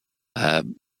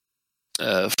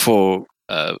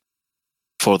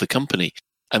for the company.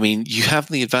 I mean, you have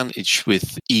the advantage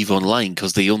with EVE Online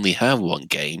because they only have one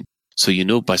game. So,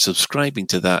 by subscribing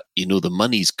to that, the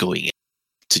money's going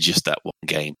into just that one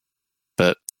game.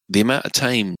 But the amount of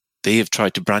time they have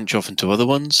tried to branch off into other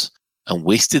ones and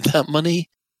wasted that money,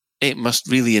 it must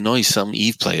really annoy some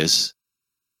EVE players.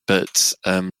 But,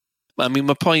 I mean,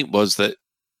 my point was that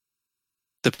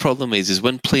the problem is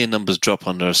when player numbers drop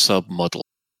under a sub model,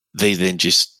 they then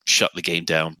just shut the game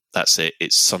down. That's it.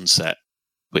 It's sunset.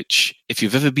 Which, if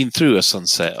you've ever been through a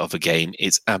sunset of a game,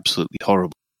 it's absolutely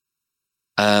horrible.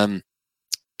 And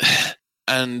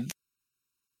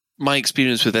my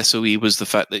experience with SOE was the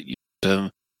fact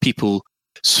that people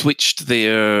switched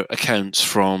their accounts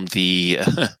from the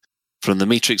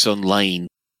Matrix Online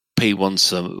pay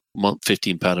once a month,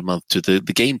 £15 a month, to the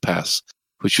Game Pass,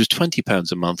 which was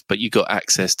 £20 a month, but you got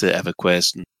access to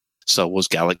EverQuest and Star Wars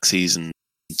Galaxies and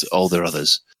all their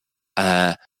others.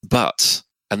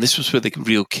 And this was where the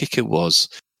real kicker was,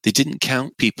 they didn't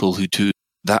count people who do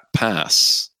that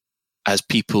pass as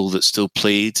people that still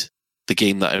played the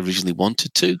game that I originally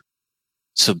wanted to.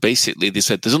 So basically they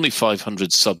said there's only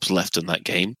 500 subs left in that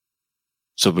game,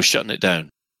 so we're shutting it down.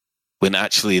 When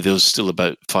actually there was still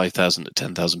about 5,000 to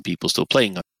 10,000 people still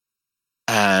playing it.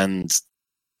 And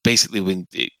basically when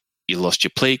you lost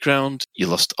your playground, you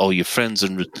lost all your friends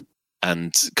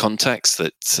and contacts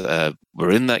that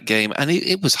were in that game, and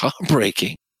it was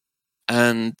heartbreaking.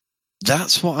 And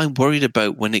that's what I'm worried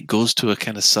about when it goes to a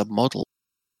kind of sub model,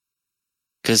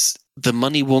 because the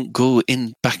money won't go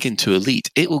back into Elite;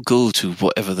 it will go to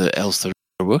whatever else they're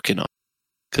working on.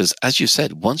 Because, as you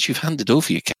said, once you've handed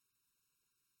over your account,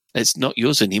 it's not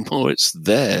yours anymore; it's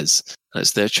theirs, and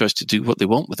it's their choice to do what they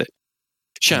want with it.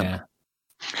 Shan.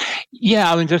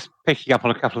 Yeah, I mean, just picking up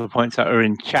on a couple of points that are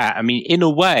in chat. I mean, in a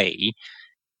way,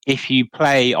 if you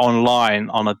play online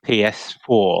on a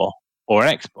PS4 or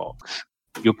an Xbox,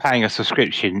 you're paying a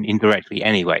subscription indirectly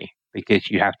anyway, because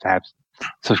you have to have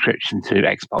subscription to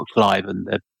Xbox Live and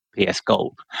the PS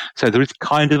Gold. So there is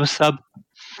kind of a sub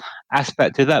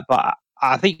aspect to that, but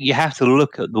I think you have to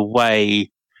look at the way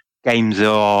games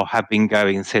have been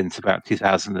going since about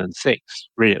 2006,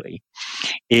 really,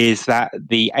 is that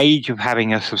the age of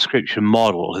having a subscription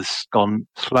model has gone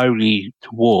slowly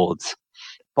towards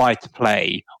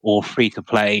buy-to-play or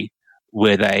free-to-play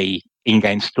with a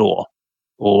in-game store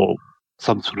or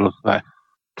some sort of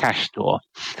cash store.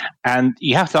 And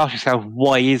you have to ask yourself,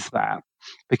 why is that?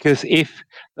 Because if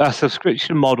a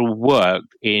subscription model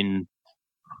worked in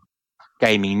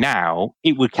gaming now,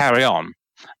 it would carry on.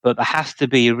 But there has to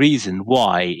be a reason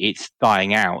why it's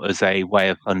dying out as a way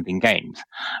of funding games.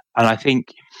 And I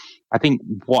think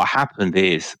what happened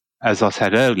is, as I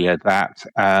said earlier, that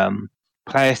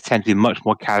players tend to be much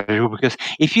more casual, because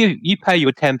if you pay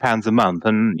your £10 a month,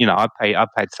 and I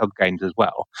paid sub games as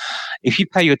well. If you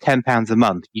pay your £10 a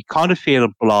month, you kind of feel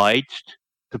obliged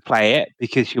to play it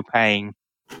because you're paying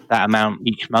that amount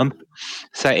each month.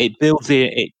 So it builds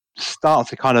it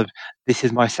starts a kind of, this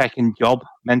is my second job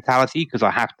mentality because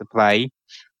I have to play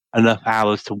enough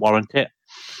hours to warrant it.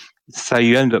 So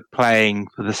you end up playing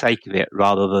for the sake of it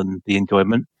rather than the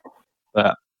enjoyment.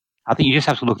 But I think you just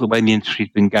have to look at the way the industry's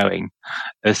been going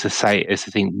as to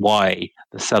think why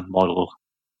the sub model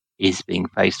is being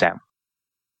phased out.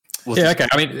 Okay.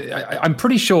 I mean, I'm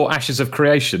pretty sure Ashes of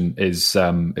Creation is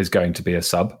going to be a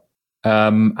sub,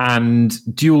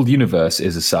 and Dual Universe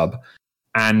is a sub,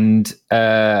 and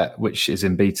which is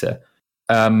in beta,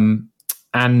 and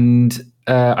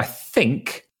I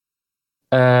think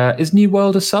is New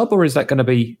World a sub, or is that going to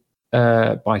be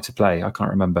buy to play? I can't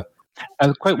remember.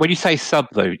 When you say sub,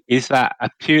 though, is that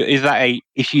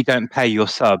if you don't pay your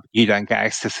sub, you don't get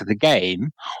access to the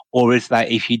game, or is that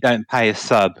if you don't pay a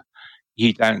sub,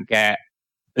 you don't get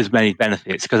as many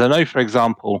benefits? Because I know, for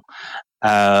example,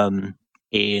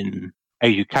 in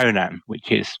Age of Conan,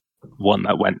 which is one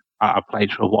that I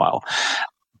played for a while,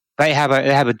 they have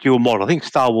a dual model. I think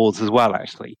Star Wars as well,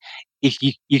 actually. If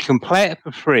you can play it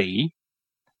for free,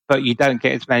 but you don't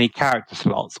get as many character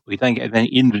slots, or you don't get as many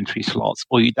inventory slots,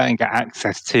 or you don't get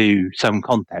access to some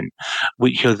content,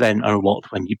 which you're then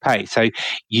unlocked when you pay. So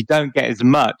you don't get as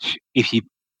much if you're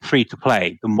free to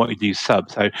play than what you do sub.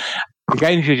 So the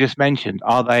games you just mentioned,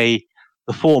 are they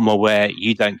the former where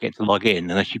you don't get to log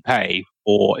in unless you pay,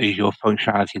 or is your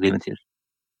functionality limited?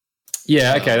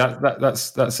 Yeah, okay,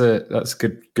 that's a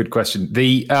good question.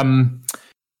 The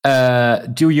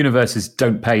Dual Universes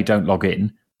don't pay, don't log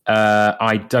in.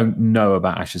 I don't know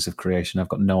about Ashes of Creation. I've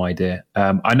got no idea.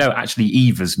 I know actually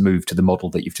Eva's moved to the model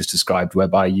that you've just described,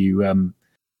 whereby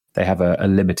they have a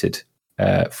limited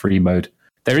free mode.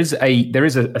 There is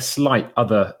a slight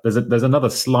other. There's another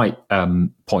slight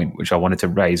point which I wanted to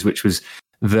raise, which was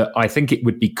that I think it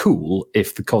would be cool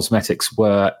if the cosmetics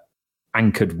were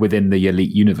anchored within the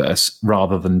Elite universe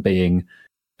rather than being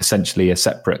essentially a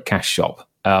separate cash shop.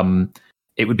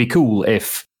 It would be cool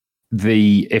if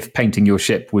painting your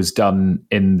ship was done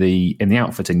in the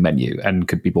outfitting menu and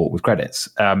could be bought with credits.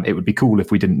 It would be cool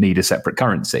if we didn't need a separate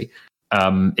currency.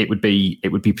 It would be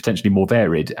potentially more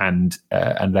varied and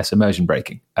less immersion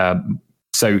breaking.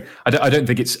 So I don't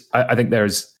think it's. I think there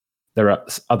are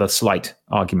other slight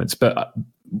arguments, but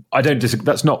I don't disagree.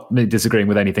 That's not me disagreeing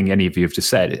with anything any of you have just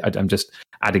said. I'm just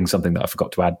adding something that I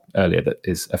forgot to add earlier that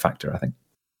is a factor, I think.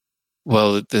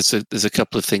 Well, there's a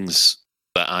couple of things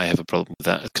that I have a problem with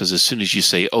that, because as soon as you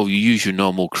say, "Oh, you use your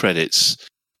normal credits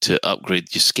to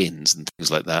upgrade your skins and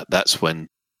things like that," that's when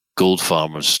gold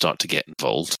farmers start to get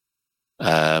involved.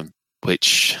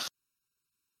 Which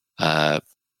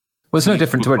it's no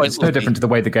different to the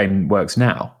way the game works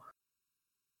now.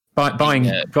 Buying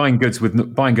a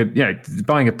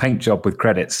paint job with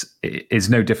credits is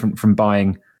no different from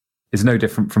buying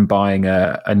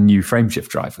a new frameshift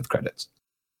drive with credits.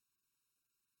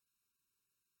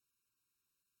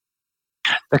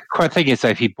 The thing is, though,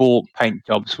 if you bought paint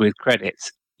jobs with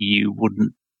credits, you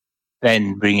wouldn't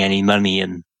then bring any money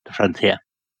in the Frontier,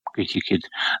 because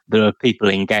there are people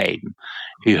in game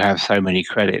who have so many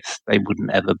credits they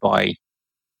wouldn't ever buy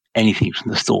anything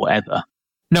from the store ever.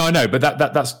 No, I know, but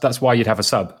that's why you'd have a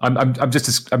sub. I'm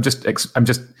just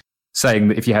saying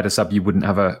that if you had a sub, you wouldn't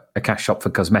have a cash shop for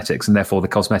cosmetics, and therefore the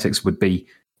cosmetics would be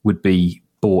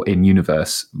bought in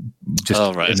universe, just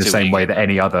in the same way that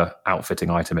any other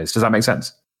outfitting item is. Does that make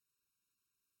sense?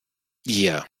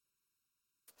 Yeah.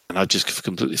 And I just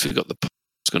completely forgot the point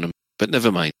I was going to, but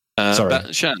never mind.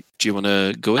 Sorry, Shan, do you want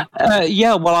to go in?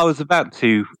 Yeah. Well, I was about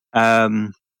to. I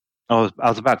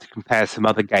was about to compare some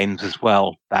other games as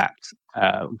well that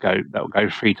will go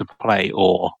free to play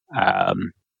or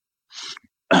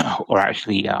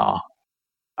actually are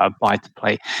buy to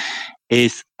play.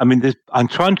 I'm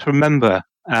trying to remember.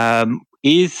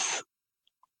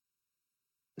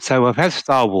 So I've had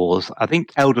Star Wars. I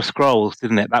think Elder Scrolls,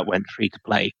 didn't it? That went free to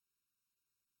play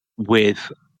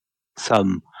with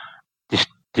some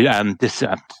what's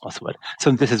the word?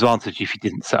 Some disadvantage if you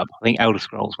didn't sub. I think Elder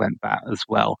Scrolls went that as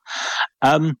well.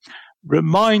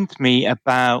 Remind me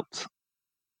about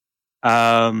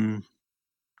Eve.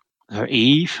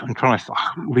 I'm trying to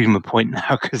lose my point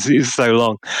now because it's so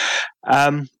long.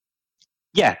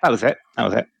 Yeah, that was it.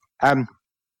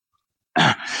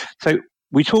 So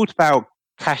we talked about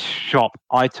cash shop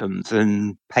items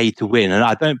and pay to win, and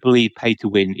I don't believe pay to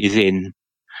win is in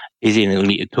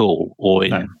Elite at all, or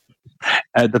in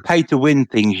the pay to win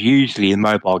things usually in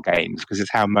mobile games, because it's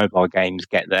how mobile games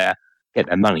get their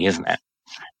money, isn't it?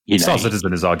 Star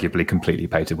Citizen is arguably completely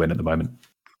pay to win at the moment.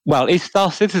 Well, is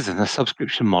Star Citizen a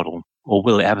subscription model, or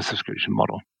will it have a subscription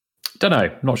model? Don't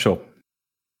know. Not sure.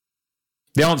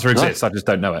 The answer exists. I just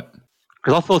don't know it.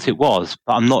 Because I thought it was,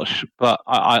 but I'm not sure. But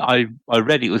I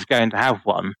read it was going to have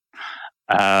one.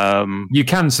 You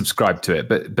can subscribe to it,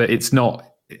 but it's not.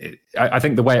 I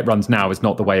think the way it runs now is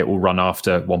not the way it will run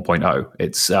after 1.0.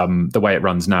 It's the way it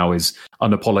runs now is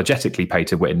unapologetically pay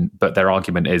to win, but their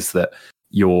argument is that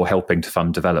you're helping to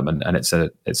fund development, and it's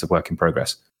a work in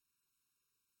progress.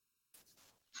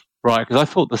 Right, because I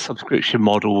thought the subscription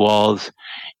model was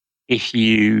if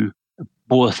you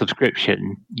bought a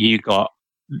subscription, you got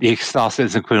the Star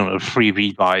Citizen equivalent of free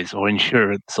rebuys or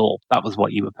insurance, or that was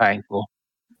what you were paying for.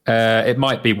 It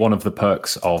might be one of the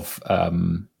perks of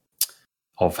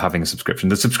having a subscription.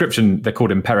 The subscription, they're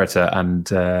called Imperator and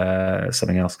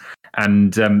something else.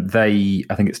 And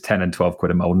I think it's 10 and 12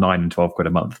 quid a month, or 9 and 12 quid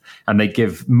a month. And they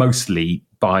give mostly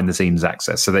behind the scenes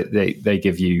access. So they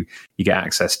give you get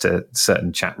access to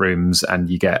certain chat rooms, and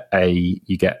you get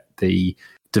the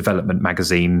development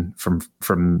magazine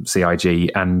from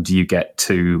CIG, and you get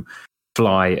to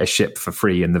fly a ship for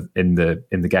free in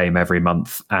the game every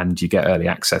month, and you get early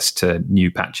access to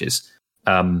new patches.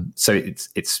 So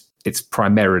it's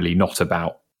primarily not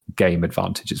about game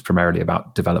advantage. It's primarily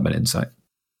about development insight.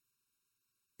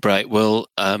 Right. Well,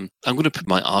 I'm going to put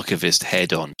my archivist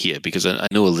head on here because I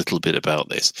know a little bit about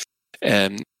this.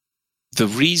 The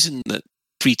reason that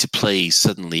free-to-play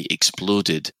suddenly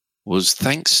exploded was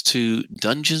thanks to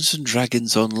Dungeons and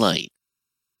Dragons Online.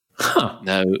 Huh.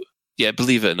 Now, yeah,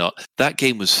 believe it or not, that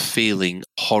game was failing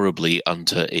horribly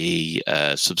under a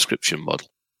subscription model.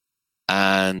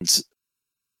 And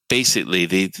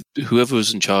basically, whoever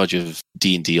was in charge of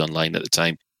D&D Online at the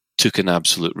time took an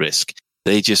absolute risk.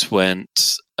 They just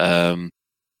went... well,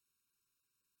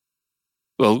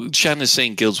 Shan is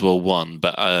saying Guild Wars 1,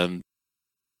 but I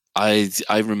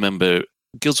remember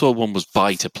Guild Wars 1 was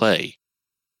buy to play,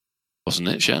 wasn't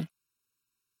it, Shan?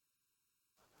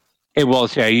 It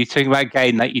was, yeah. You're talking about a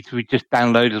game that you could just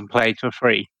download and play for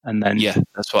free, and then yeah,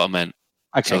 that's what I meant.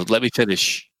 Okay, so let me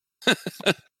finish.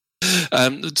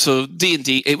 So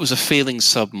D&D, it was a failing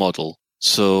sub model,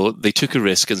 so they took a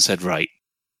risk and said, right,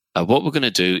 what we're going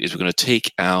to do is we're going to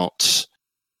take out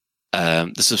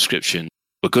the subscription.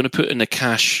 We're going to put in a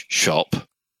cash shop.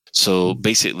 So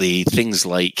basically, things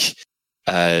like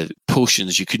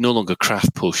potions, you could no longer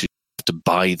craft potions, you have to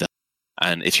buy them.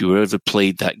 And if you ever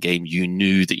played that game, you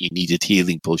knew that you needed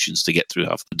healing potions to get through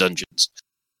half the dungeons.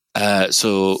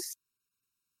 So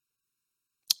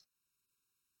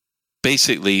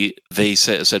basically, they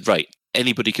said, right,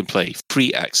 anybody can play.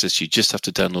 Free access, you just have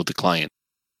to download the client.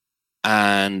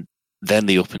 And then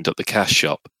they opened up the cash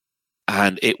shop.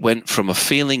 And it went from a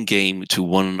failing game to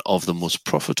one of the most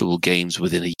profitable games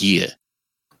within a year.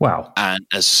 Wow. And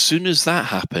as soon as that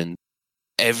happened,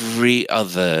 every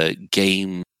other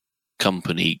game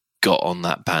company got on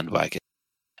that bandwagon.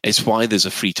 It's why there's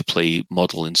a free-to-play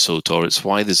model in SWTOR. It's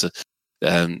why there's a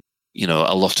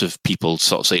lot of people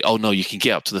sort of say, oh, no, you can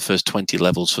get up to the first 20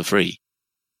 levels for free.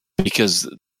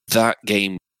 Because that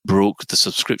game broke the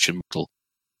subscription model.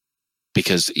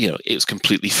 Because, it was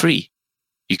completely free.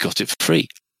 You got it for free.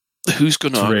 Who's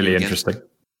going to argue really against interesting.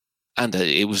 And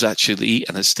it was actually,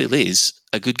 and it still is,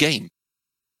 a good game.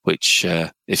 Which,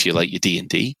 if you like your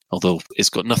D&D, although it's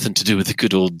got nothing to do with the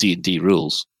good old D&D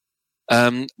rules.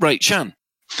 Right, Shan.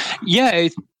 Yeah,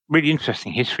 it's really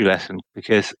interesting history lesson,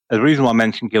 because the reason why I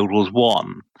mentioned Guild Wars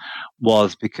 1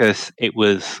 was because it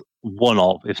was one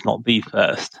of, if not the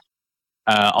first,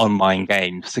 online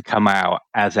games to come out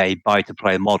as a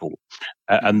buy-to-play model.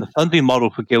 And the funding model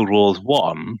for Guild Wars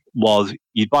 1 was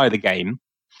you buy the game,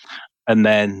 and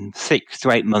then 6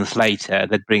 to 8 months later,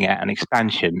 they'd bring out an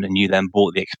expansion, and you then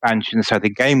bought the expansion. So the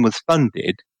game was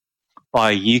funded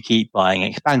by you keep buying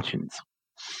expansions.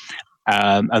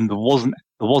 And there wasn't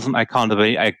a kind of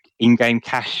a in-game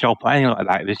cash shop or anything like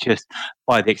that. It was just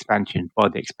buy the expansion, buy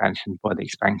the expansion, buy the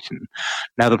expansion.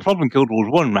 Now, the problem Guild Wars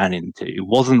 1 ran into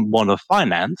wasn't one of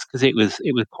finance, because it was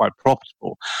quite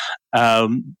profitable.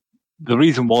 The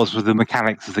reason was the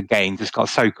mechanics of the game just got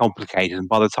so complicated, and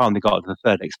by the time they got to the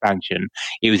third expansion,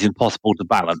 it was impossible to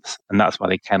balance, and that's why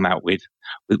they came out with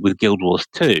Guild Wars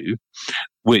 2,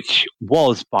 which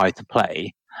was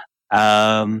buy-to-play,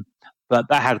 but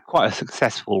that had quite a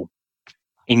successful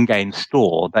in-game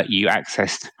store that you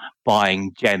accessed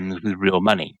buying gems with real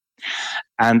money.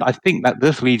 And I think that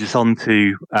this leads us on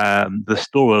to the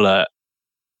store alert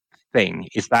thing,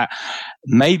 is that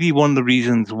maybe one of the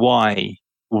reasons why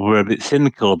we're a bit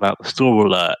cynical about the store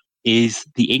alert is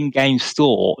the in-game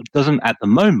store doesn't at the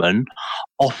moment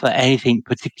offer anything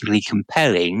particularly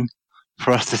compelling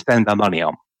for us to spend our money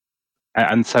on.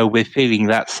 And so we're feeling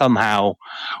that somehow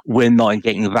we're not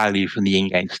getting value from the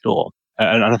in-game store.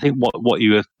 And I think what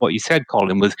you said,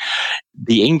 Colin, was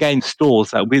the in-game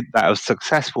stores that are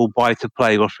successful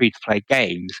buy-to-play or free-to-play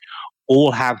games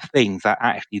all have things that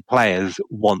actually players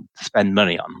want to spend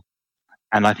money on.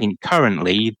 And I think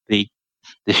currently the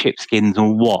ship skins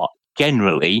and what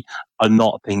generally are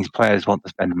not things players want to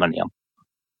spend money on.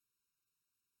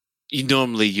 You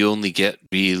only get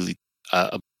really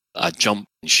a jump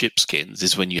in ship skins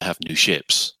is when you have new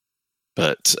ships.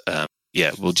 But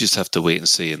yeah, we'll just have to wait and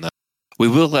see. And that we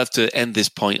will have to end this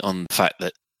point on the fact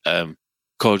that,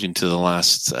 according to the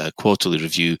last quarterly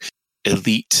review,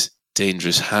 Elite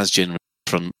Dangerous has generated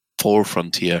for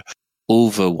Frontier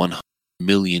over £100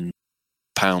 million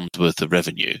worth of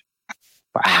revenue.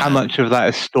 But how much of that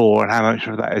is store and how much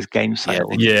of that is game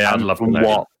sales? Yeah, I'd love to know.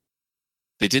 What?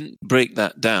 They didn't break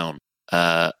that down,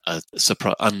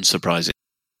 unsurprising.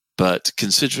 But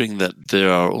considering that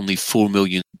there are only 4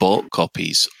 million bought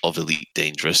copies of Elite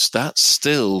Dangerous, that's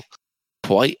still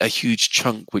quite a huge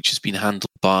chunk which has been handled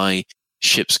by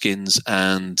ship skins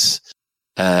and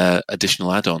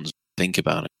additional add-ons. Think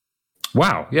about it.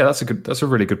 Wow, yeah, that's a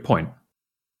really good point.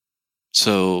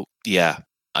 So yeah,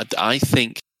 I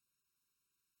think,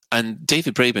 and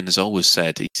David Braben has always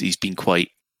said he's been quite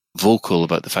vocal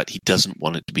about the fact he doesn't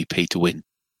want it to be pay to win.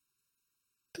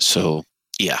 So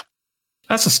yeah,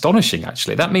 that's astonishing.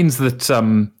 Actually, that means that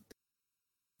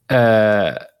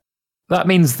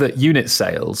unit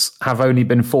sales have only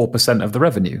been 4% of the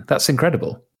revenue. That's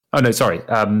incredible. Oh no, sorry,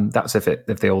 that's if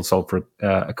they all sold for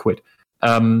a quid.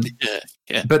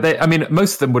 Yeah. But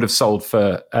most of them would have sold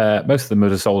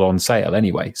on sale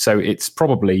anyway. So it's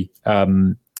probably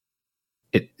and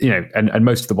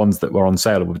most of the ones that were on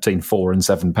sale were between £4 and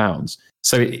 £7.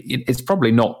 So it's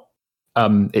probably not.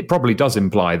 It probably does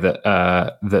imply that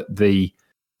the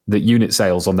unit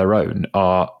sales on their own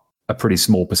are a pretty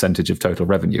small percentage of total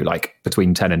revenue, like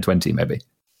between 10 and 20, maybe.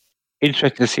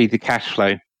 Interesting to see the cash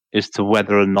flow as to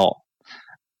whether or not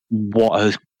what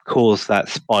has caused that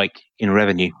spike in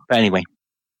revenue. But anyway.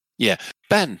 Yeah.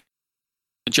 Ben,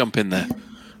 jump in there.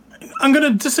 I'm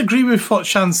going to disagree with what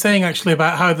Shan's saying, actually,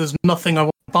 about how there's nothing I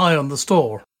want to buy on the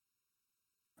store.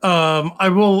 I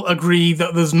will agree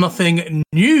that there's nothing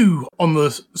new on the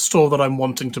store that I'm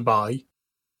wanting to buy.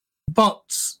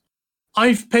 But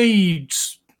I've paid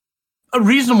a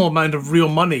reasonable amount of real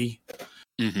money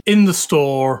in the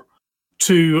store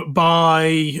to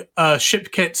buy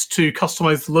ship kits to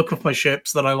customize the look of my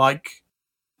ships that I like.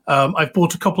 I've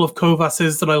bought a couple of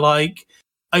Kovas's that I like.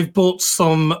 I've bought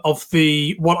some of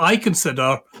the, what I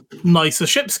consider, nicer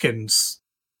ship skins.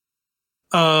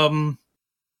 Now,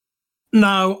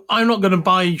 I'm not going to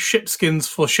buy ship skins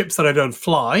for ships that I don't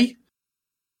fly.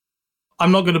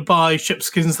 I'm not going to buy ship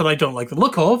skins that I don't like the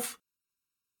look of.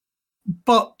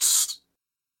 But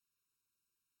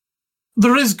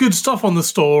there is good stuff on the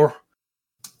store.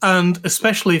 And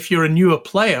especially if you're a newer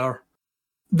player,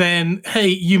 then, hey,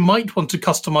 you might want to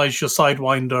customize your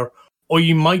Sidewinder, or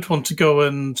you might want to go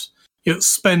and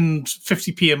spend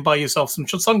 50p and buy yourself some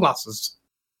sunglasses.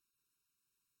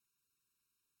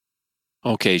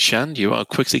 Okay, Shan, do you want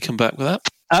to quickly come back with that?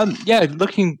 Yeah,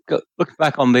 looking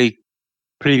back on the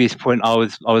previous point I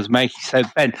was making. So,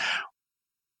 Ben,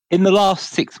 in the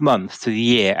last 6 months to the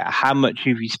year, how much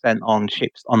have you spent on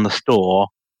ships on the store?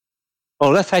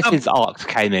 Well, let's say since ARX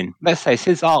came in. Let's say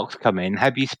since ARX come in,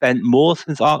 have you spent more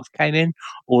since ARX came in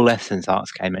or less since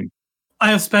ARX came in?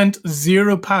 I have spent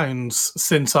 £0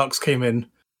 since ARX came in.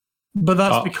 But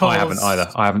that's because... I haven't either.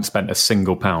 I haven't spent a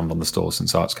single pound on the store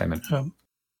since ARX came in.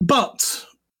 But...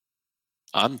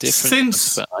 I'm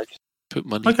different. I put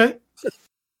money... Okay.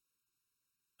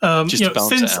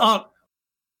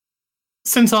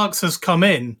 Since ARX has come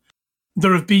in,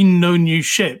 there have been no new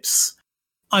ships.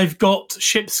 I've got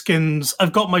ship skins.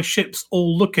 I've got my ships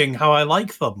all looking how I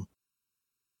like them.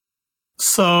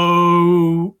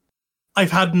 So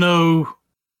I've had no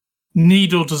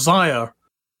need or desire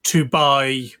to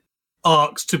buy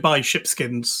ARX, to buy ship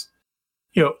skins.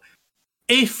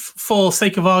 If for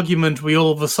sake of argument we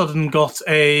all of a sudden got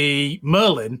a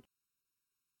Merlin,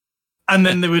 and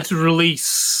then they were to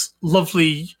release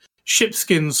lovely ship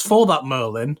skins for that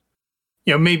Merlin,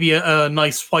 maybe a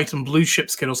nice white and blue ship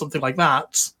skin or something like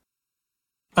that,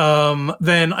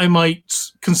 then I might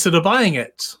consider buying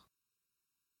it.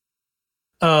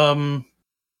 All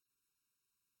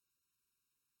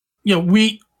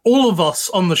of us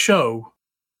on the show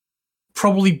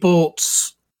probably bought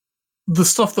the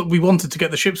stuff that we wanted to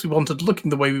get the ships we wanted looking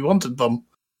the way we wanted them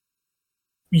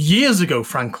years ago,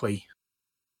 frankly.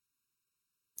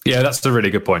 Yeah, that's a really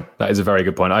good point. That is a very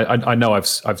good point. I know I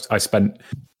spent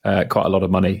quite a lot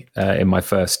of money in my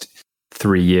first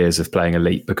 3 years of playing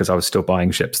Elite because I was still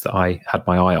buying ships that I had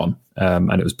my eye on,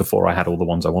 and it was before I had all the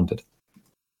ones I wanted.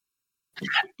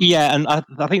 Yeah, and I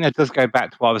think that does go back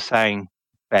to what I was saying,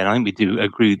 Ben. I think we do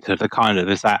agree to the kind of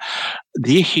is that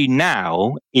the issue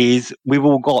now is we've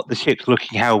all got the ships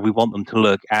looking how we want them to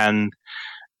look, and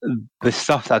the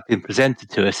stuff that's been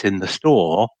presented to us in the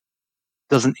store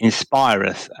doesn't inspire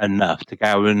us enough to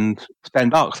go and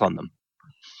spend ARX on them.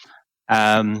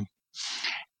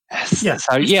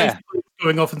 So yeah,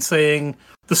 going off and saying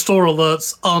the store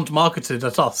alerts aren't marketed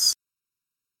at us,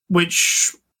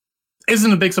 which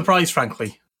isn't a big surprise,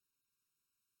 frankly.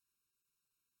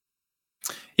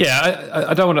 Yeah,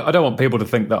 I don't want people to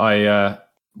think that I,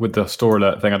 with the store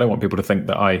alert thing, I don't want people to think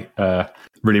that I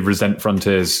really resent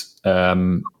Frontier's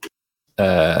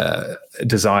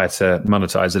desire to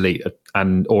monetize Elite,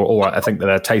 or I think that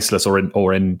they're tasteless or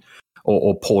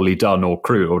poorly done or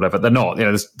crude or whatever. They're not.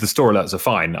 The store alerts are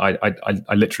fine. I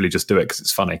literally just do it because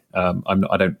it's funny.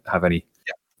 I don't have any.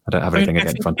 I don't have anything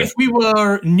against Frontier. If we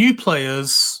were new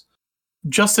players,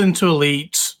 just into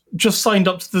Elite, just signed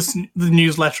up to the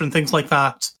newsletter and things like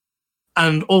that,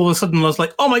 and all of a sudden I was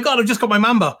like, "Oh my god, I've just got my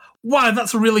Mamba! Wow,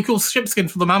 that's a really cool ship skin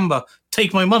for the Mamba.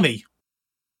 Take my money."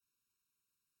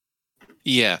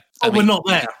 Yeah, we're not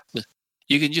there.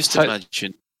 You can just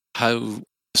imagine how the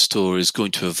store is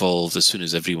going to evolve as soon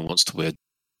as everyone wants to wear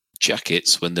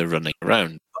jackets when they're running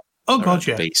around. Oh god,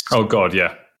 yeah. Oh god,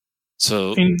 yeah.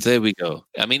 So there we go.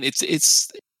 I mean, it's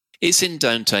in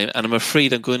downtime, and I'm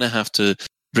afraid I'm going to have to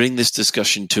bring this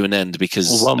discussion to an end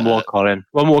because one more, Colin.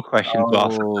 One more question to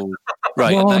ask.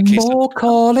 Right, one in that case, more,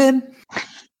 Colin.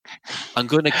 I'm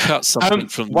going to cut something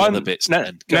from the other bits.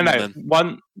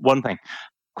 One thing.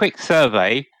 Quick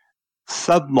survey: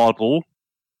 submodel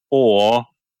or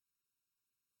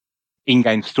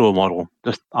in-game store model?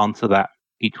 Just answer that,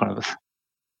 each one of us.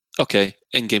 Okay,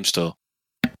 in-game store.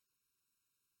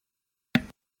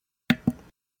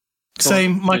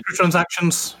 Same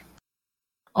microtransactions.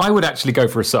 I would actually go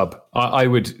for a sub. I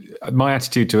would. My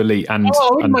attitude to Elite and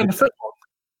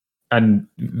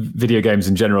video games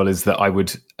in general is that I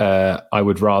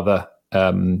would rather.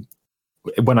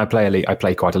 When I play Elite, I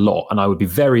play quite a lot, and I would be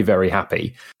very, very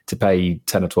happy to pay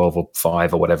 10 or 12 or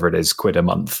 5 or whatever it is quid a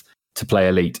month to play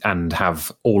Elite and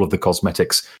have all of the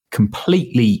cosmetics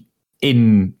completely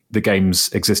in the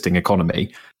game's existing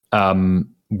economy,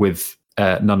 with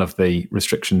none of the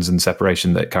restrictions and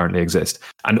separation that currently exist.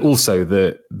 And also,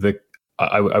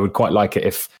 I would quite like it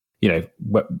if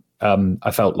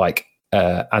I felt like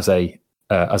as a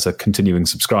continuing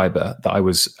subscriber that I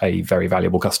was a very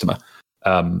valuable customer.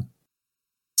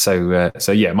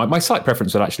 So yeah, my slight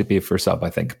preference would actually be for a sub,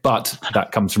 I think, but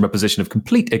that comes from a position of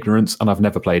complete ignorance, and I've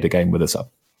never played a game with a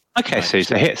sub. Okay, right.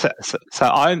 So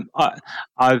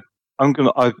I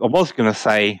was going to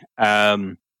say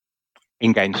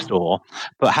in-game store,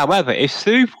 but however, if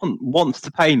Sue wants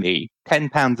to pay me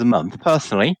 £10 a month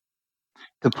personally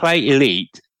to play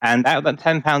Elite, and out of that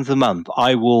 £10 a month,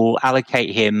 I will allocate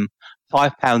him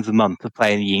 £5 a month to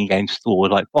play in the in-game store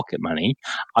like pocket money,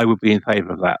 I would be in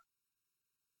favour of that.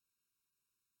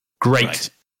 Great. Right.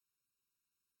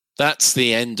 That's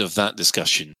the end of that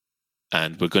discussion.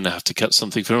 And we're going to have to cut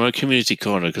something from our community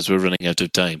corner because we're running out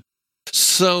of time.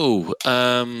 So,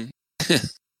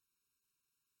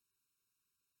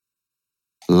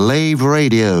 Lave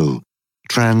Radio,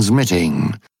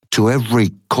 transmitting to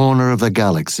every corner of the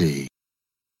galaxy.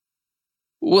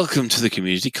 Welcome to the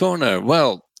community corner.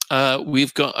 Well,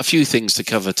 we've got a few things to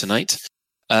cover tonight.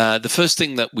 The first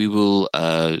thing that we will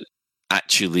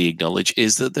actually acknowledge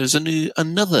is that there's yet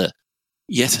another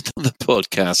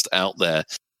podcast out there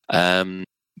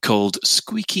called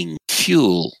Squeaking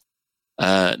Fuel.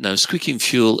 Now, Squeaking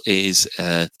Fuel is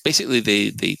basically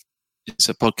it's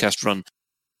a podcast run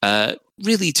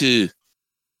really to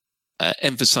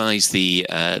emphasize the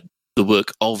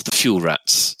work of the Fuel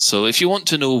Rats. So if you want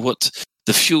to know what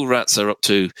the Fuel Rats are up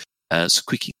to,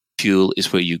 Squeaking Fuel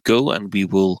is where you go, and we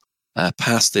will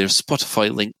pass their Spotify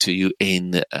link to you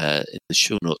in the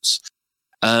show notes.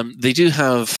 They do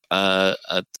have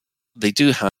an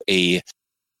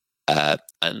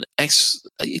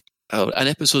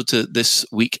episode this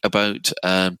week about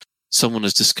someone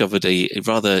has discovered a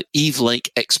rather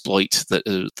Eve-like exploit that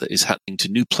is happening to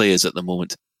new players at the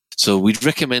moment. So we'd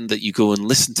recommend that you go and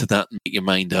listen to that and make your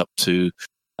mind up to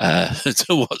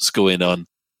what's going on.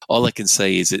 All I can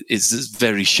say is it's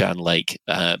very Shan-like,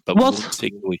 but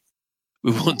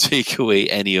we won't take away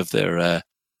any of their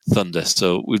thunder.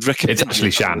 So we'd recommend. It's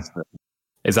actually Shan.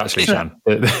 It's actually Shan.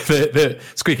 The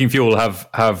Squeaking Fuel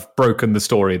have broken the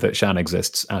story that Shan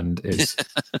exists and is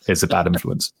a bad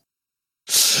influence.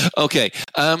 Okay.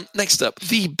 Next up,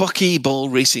 the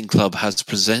Buckyball Racing Club has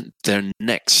presented their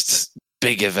next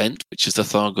big event, which is the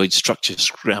Thargoid Structure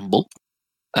Scramble.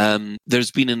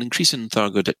 There's been an increase in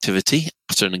Thargoid activity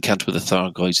after an encounter with the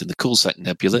Thargoids in the Coalsack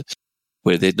Nebula,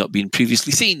 where they'd not been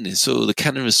previously seen. So the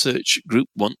Canon Research Group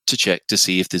want to check to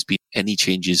see if there's been any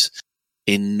changes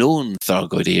in known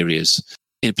Thargoid areas,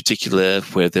 in particular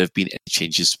where there have been any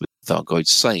changes with Thargoid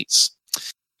sites.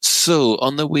 So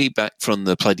on the way back from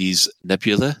the Pleiades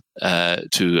Nebula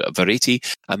to Vareti,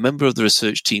 a member of the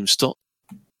research team stopped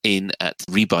in at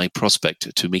Rebuy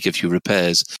Prospect to make a few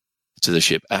repairs to the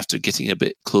ship after getting a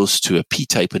bit close to a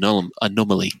P-type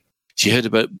anomaly. She heard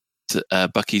about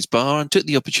Bucky's bar and took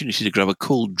the opportunity to grab a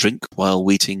cold drink while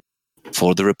waiting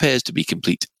for the repairs to be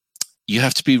complete. You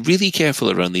have to be really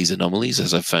careful around these anomalies,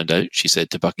 as I've found out, she said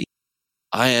to Bucky.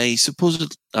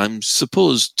 I'm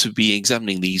supposed to be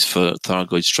examining these for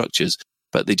Thargoid structures,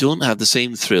 but they don't have the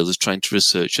same thrill as trying to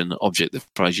research an object that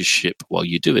fries your ship while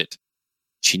you do it.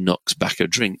 She knocks back her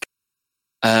drink.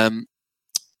 And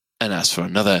asks for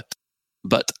another.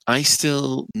 But I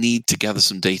still need to gather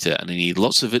some data, and I need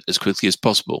lots of it as quickly as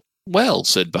possible. Well,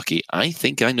 said Bucky, I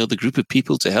think I know the group of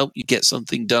people to help you get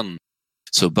something done.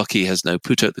 So Bucky has now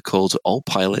put out the call to all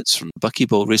pilots from the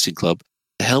Buckyball Racing Club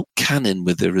to help Cannon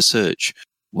with their research.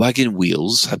 Wagon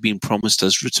wheels have been promised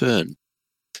as return.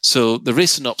 So the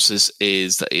race synopsis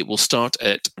is that it will start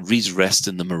at Reed's Rest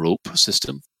in the Merope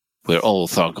system, where all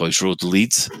Thargoids road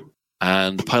leads,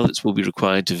 and the pilots will be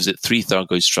required to visit 3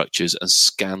 Thargoid structures and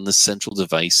scan the central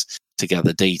device to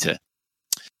gather data.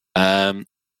 However,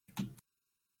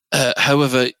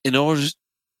 in order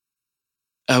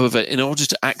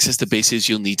to access the bases,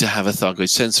 you'll need to have a Thargoid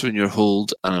sensor in your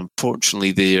hold, and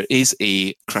unfortunately there is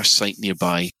a crash site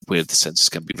nearby where the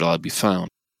sensors can be reliably found.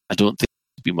 I don't think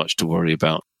there'll be much to worry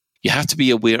about. You have to be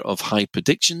aware of high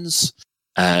predictions,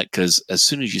 because as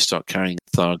soon as you start carrying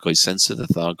a Thargoid sensor, the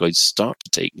Thargoids start to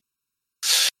take.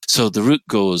 So the route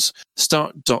goes,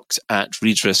 start docked at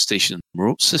Reed's Rest Station in the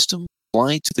Merope system,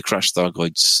 fly to the crashed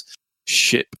Thargoids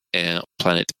ship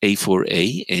planet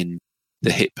A4A in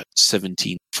the HIP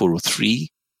 17403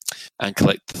 and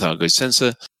collect the Thargoid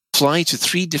sensor, fly to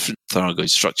 3 different Thargoid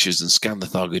structures and scan the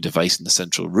Thargoid device in the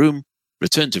central room,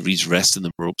 return to Reed's Rest in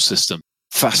the Merope system.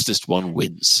 Fastest one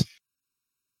wins.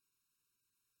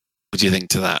 What do you think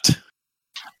to that?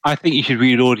 I think you should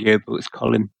read audiobooks,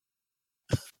 Colin.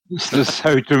 This is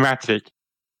so dramatic.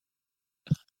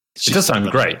 It does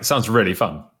sound great. It sounds really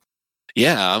fun.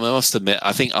 Yeah, I must admit,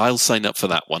 I think I'll sign up for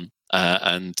that one.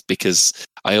 And because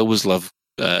I always love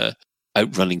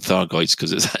outrunning Thargoids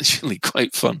because it's actually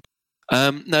quite fun.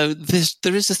 Now,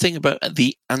 there is a thing about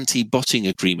the anti-botting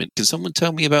agreement. Can someone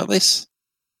tell me about this?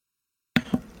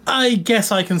 I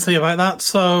guess I can say about that.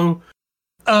 So,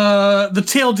 the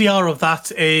TLDR of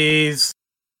that is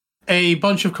a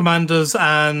bunch of commanders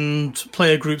and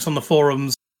player groups on the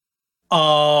forums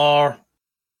are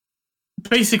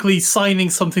basically signing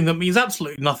something that means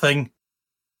absolutely nothing,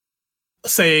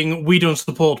 saying we don't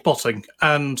support botting.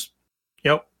 And,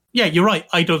 yeah, you're right,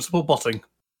 I don't support botting.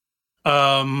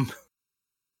 I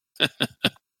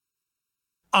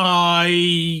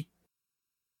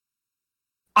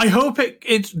hope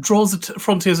it draws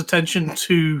Frontier's attention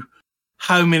to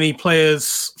how many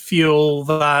players feel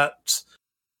that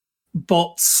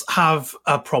bots have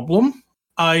a problem.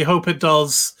 I hope it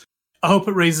does. I hope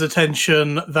it raises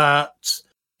attention that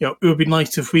it would be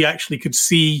nice if we actually could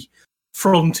see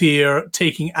Frontier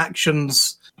taking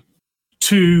actions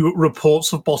to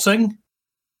reports of botting.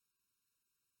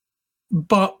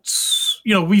 But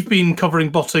we've been covering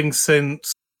botting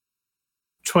since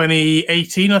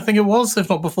 2018, I think it was, if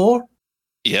not before.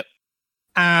 Yep.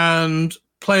 And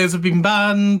players have been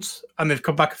banned, and they've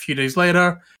come back a few days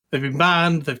later. They've been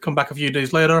banned, they've come back a few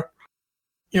days later.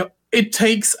 It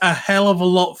takes a hell of a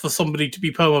lot for somebody to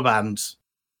be permabanned.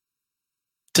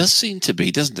 Does seem to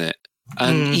be, doesn't it?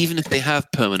 And even if they have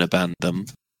permanent banned them,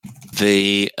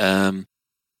 we don't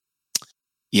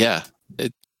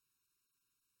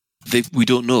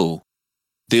know.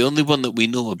 The only one that we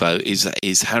know about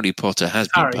is Harry Potter has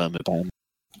been permabanned.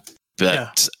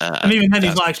 But and even then,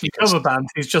 he's not actually cover banned.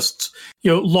 He's just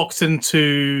locked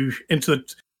into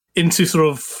sort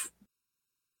of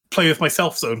play with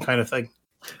myself zone kind of thing.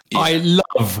 Yeah. I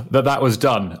love that was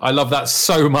done. I love that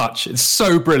so much. It's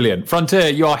so brilliant. Frontier,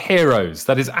 you are heroes.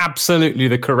 That is absolutely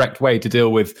the correct way to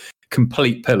deal with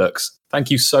complete pillocks.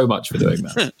 Thank you so much for doing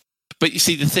that. But you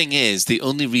see, the thing is, the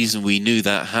only reason we knew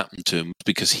that happened to him was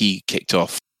because he kicked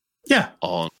off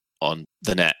on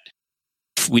the net.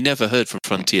 We never heard from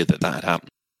Frontier that had happened.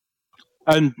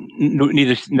 And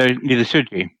neither should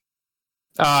you.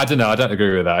 I don't know. I don't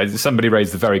agree with that. Somebody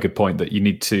raised a very good point that you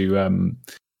need to...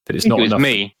 that it's not enough.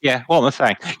 Me. Yeah, what am I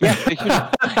saying? Yes, they should.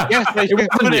 Yes, they should.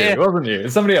 It wasn't you.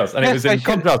 It's somebody else. And it was in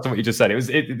contrast to what you just said. It was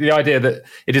the idea that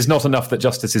it is not enough that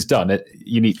justice is done.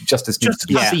 Justice needs to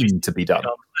be seen to be done.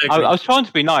 I was trying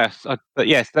to be nice, but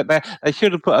yes, they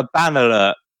should have put a ban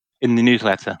alert in the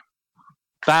newsletter.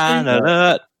 Ban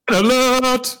alert!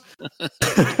 Alert!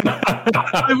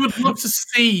 I would love to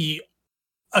see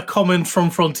a comment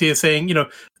from Frontier saying,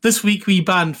 this week we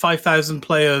banned 5,000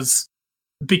 players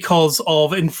because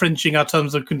of infringing our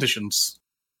terms and conditions.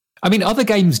 I mean, other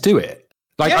games do it.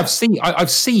 Like I've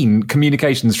seen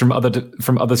communications from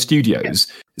other studios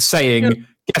saying,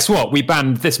 "Guess what? We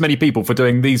banned this many people for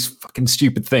doing these fucking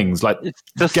stupid things." Like,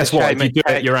 guess what? If you do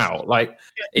it, you're out. Like,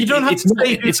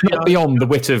 it's not beyond the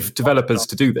wit of developers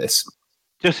to do this.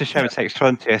 Just a shame it takes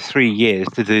Frontier 3 years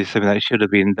to do something that should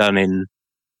have been done in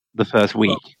the first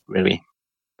week. Really,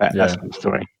 but that's another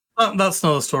story. That's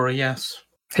another story. Yes.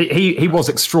 He was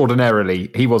an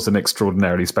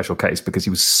extraordinarily special case because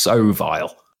he was so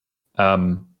vile.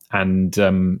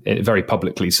 Very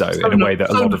publicly so in a way that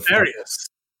a lot nefarious.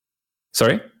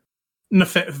 Sorry,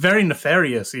 very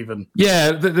nefarious, even.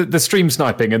 Yeah, the stream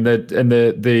sniping and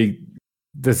the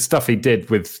stuff he did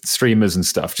with streamers and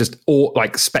stuff, just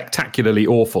spectacularly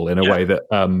awful in a way that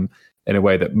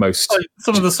most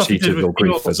some of the stuff he did with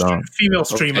female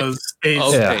streamers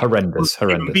is horrendous.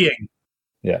 Being.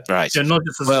 Yeah, right. Yeah, not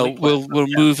just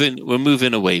we're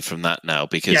moving away from that now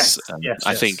because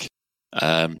I think.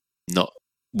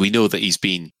 We know that he's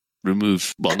been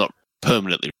removed. Well, not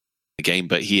permanently from the game,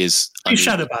 but he's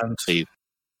shadow banned.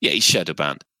 Yeah, he's shadow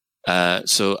banned.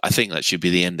 So I think that should be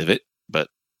the end of it. But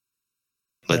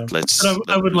let's.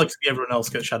 I would like to see everyone else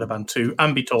get shadow banned too,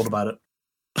 and be told about it.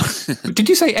 Did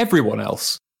you say everyone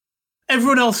else?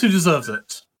 Everyone else who deserves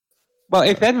it. Well,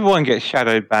 if everyone gets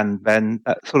shadow banned, then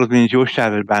that sort of means you're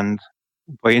shadow banned.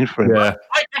 Way in for it. Yeah.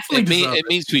 I definitely it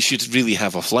means we should really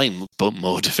have offline bump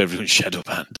mode if everyone's shadow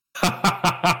banned.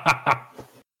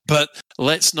 But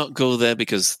let's not go there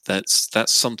because that's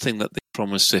something that they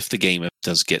promise if the game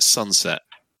does get sunset.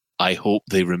 I hope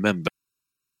they remember.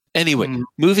 Anyway,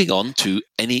 moving on to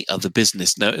any other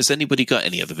business. Now, has anybody got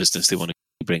any other business they want to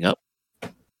bring up?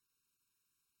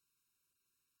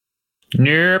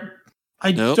 Nope.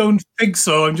 I don't think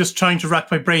so. I'm just trying to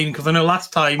rack my brain because I know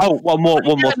last time. Oh, one more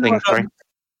thing. Sorry.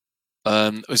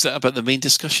 Was that about the main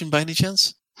discussion by any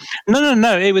chance?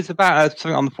 No. It was about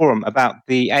something on the forum about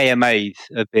the AMAs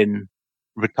have been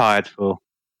retired for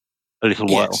a little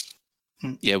while.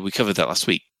 Yeah, we covered that last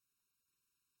week.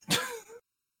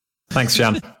 Thanks,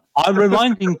 Jan. I'm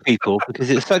reminding people because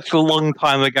it's such a long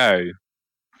time ago.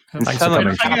 And so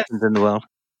much happened in the world.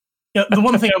 Yeah, the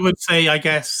one thing I would say, I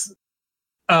guess,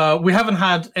 we haven't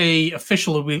had a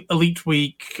official Elite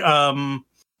Week, not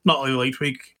Elite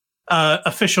Week,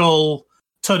 official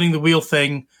turning the wheel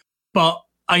thing, but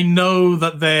I know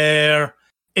that they're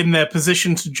in their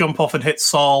position to jump off and hit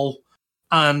Sol,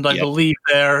 and I believe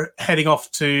they're heading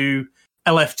off to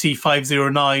LFT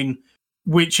 509,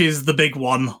 which is the big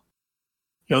one.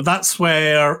 You know, that's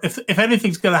where, if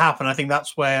anything's going to happen, I think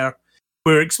that's where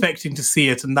we're expecting to see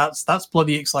it, and that's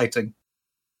bloody exciting.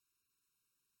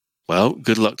 Well,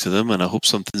 good luck to them, and I hope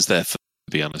something's there for them,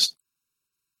 to be honest.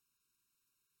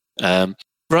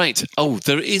 Right. Oh,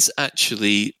 there is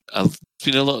actually there's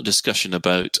been a lot of discussion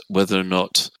about whether or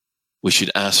not we should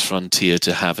ask Frontier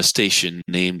to have a station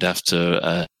named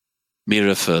after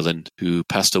Mira Furlan, who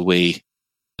passed away.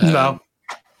 No.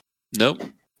 I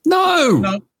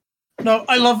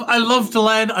love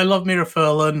Delenn. I love Mira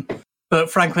Furlan,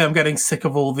 but frankly, I'm getting sick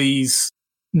of all these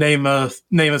name a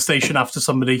station after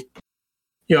somebody.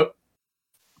 Yep.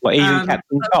 What, even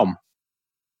Captain Tom?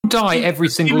 Die every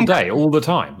single day, all the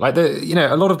time. Like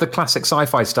a lot of the classic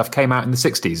sci-fi stuff came out in the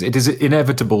 60s. It is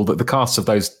inevitable that the casts of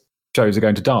those shows are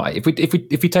going to die. If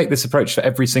we take this approach for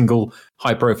every single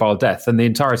high-profile death, then the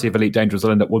entirety of Elite Dangerous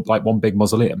will end up with like one big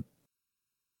mausoleum.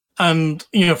 And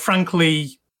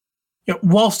frankly,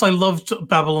 whilst I loved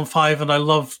Babylon 5 and I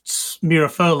loved Mira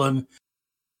Furlan,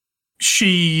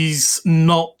 she's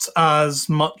not as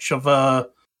much of a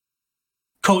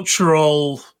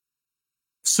cultural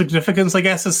significance, I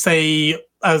guess, as say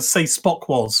Spock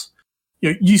was.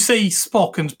 You say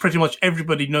Spock and pretty much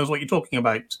everybody knows what you're talking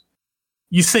about.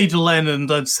 You say Delenn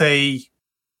and I'd say,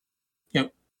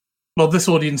 well, this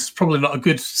audience is probably not a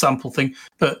good sample thing,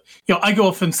 but I go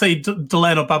off and say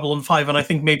Delenn or Babylon 5 and I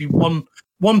think maybe one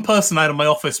person out of my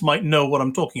office might know what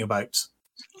I'm talking about.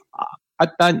 I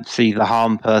don't see the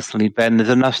harm personally, Ben. There's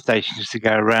enough stations to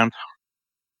go around.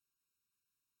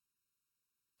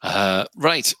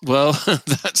 Right. Well,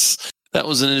 that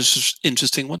was an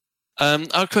interesting one.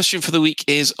 Our question for the week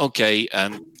is: okay,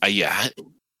 are you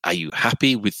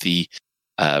happy with the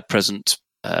present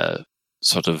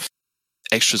sort of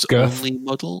extras only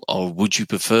model, or would you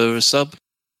prefer a sub,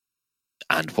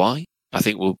 and why? I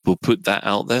think we'll put that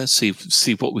out there. See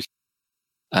what we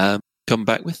come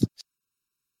back with.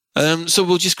 So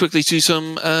we'll just quickly do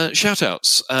some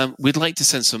shout-outs. We'd like to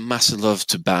send some massive love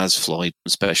to Baz Floyd from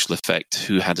Special Effect,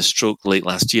 who had a stroke late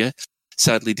last year.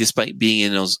 Sadly, despite being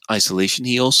in isolation,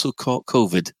 he also caught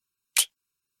COVID.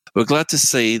 We're glad to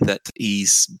say that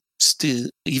he's still,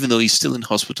 even though he's still in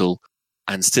hospital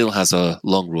and still has a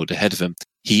long road ahead of him.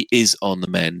 He is on the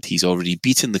mend. He's already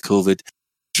beaten the COVID,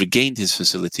 regained his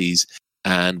facilities,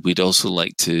 and we'd also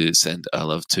like to send our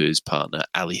love to his partner,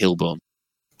 Ali Hilborn,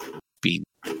 been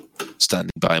standing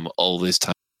by him all this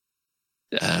time.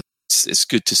 It's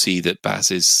good to see that Baz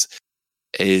is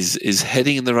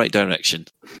heading in the right direction.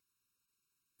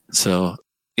 So,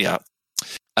 yeah.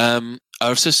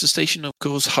 Our sister station, of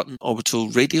course, Hutton Orbital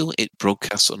Radio. It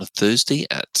broadcasts on a Thursday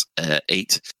at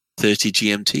 8:30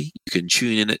 GMT. You can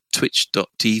tune in at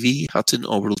twitch.tv, Hutton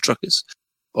Orbital Truckers,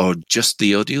 or just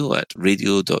the audio at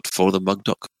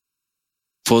radio.forthemug.com.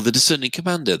 For the discerning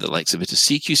commander that likes a bit of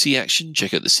CQC action,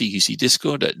 check out the CQC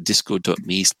Discord at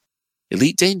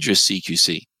discord.me/Elite Dangerous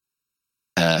CQC.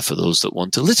 For those that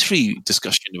want a literary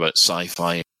discussion about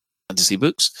sci-fi and fantasy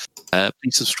books,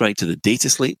 please subscribe to the Data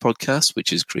Slate podcast,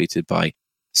 which is created by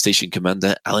Station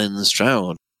Commander Alan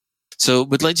Stroud. So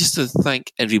we'd like just to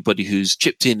thank everybody who's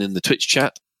chipped in the Twitch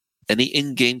chat. Any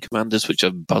in-game commanders which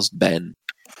have buzzed Ben?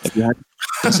 Have you had?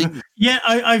 Yeah,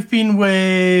 I've been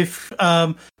with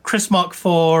Chris Mark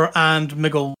IV and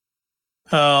Miggle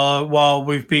while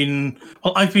we've been...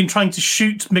 Well, I've been trying to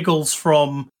shoot Miggles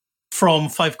from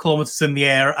 5 kilometers in the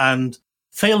air and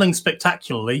failing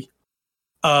spectacularly.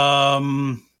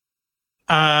 And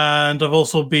I've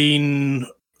also been,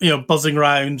 buzzing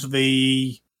around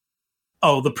the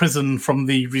prison from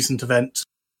the recent event.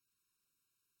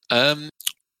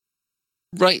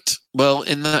 Right. Well,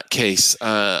 in that case,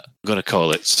 I'm going to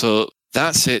call it. So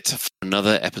that's it for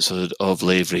another episode of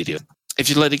Lave Radio. If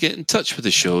you'd like to get in touch with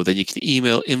the show, then you can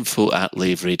email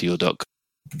info@laveradio.com.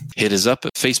 Hit us up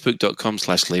at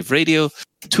facebook.com/laveradio,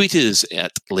 tweet us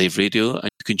at Lave Radio, and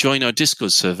you can join our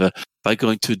Discord server by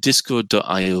going to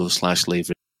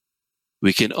discord.io/laveradio.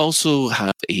 We also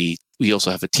have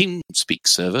a TeamSpeak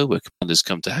server where commanders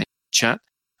come to hang and chat,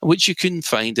 which you can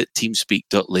find at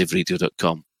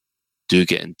teamspeak.laveradio.com. Do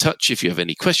get in touch if you have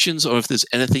any questions or if there's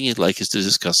anything you'd like us to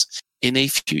discuss in a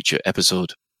future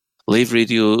episode. Lave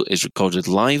Radio is recorded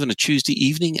live on a Tuesday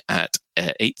evening at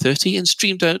 8:30 and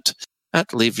streamed out at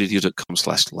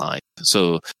laveradio.com/live.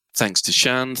 So thanks to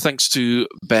Shan, thanks to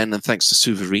Ben, and thanks to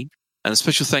Suverine. And a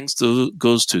special thanks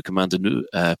goes to Commander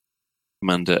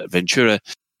Ventura,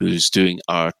 who's doing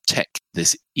our tech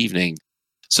this evening.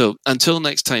 So until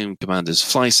next time, Commanders,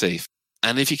 fly safe.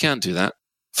 And if you can't do that,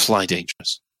 fly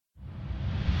dangerous.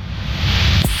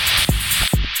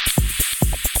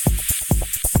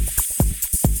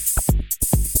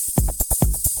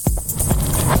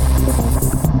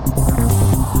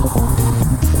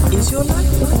 Is your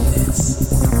life like this?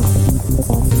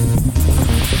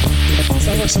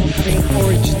 Sounds like someone having an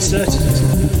orange inserted.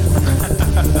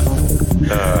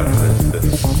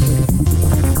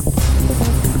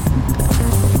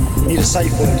 Need a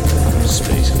safe word.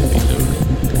 Space can be loaded.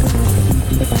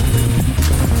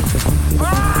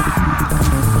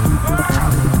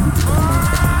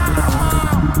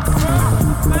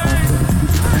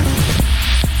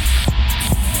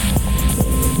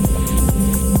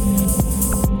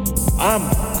 I'm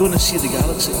gonna see the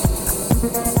galaxy.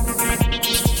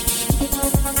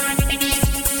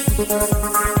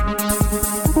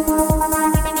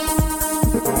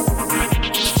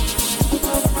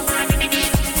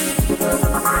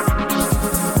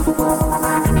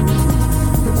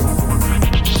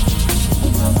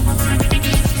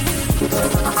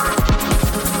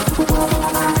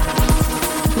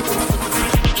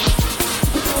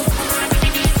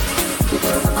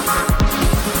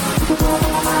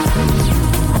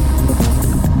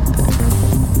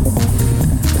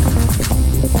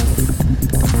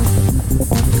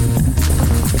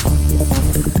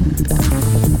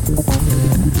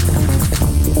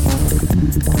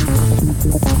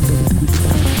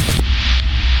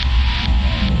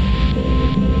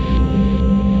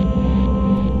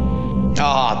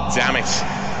 Damn it.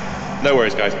 No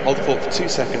worries, guys. Hold the fort for 2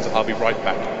 seconds. I'll be right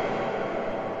back.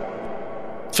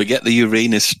 Forget the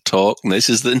Uranus talk. This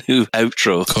is the new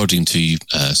outro. According to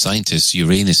scientists,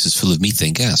 Uranus is full of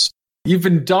methane gas. You've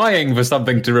been dying for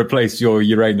something to replace your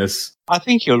Uranus. I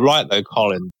think you're right, though,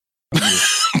 Colin.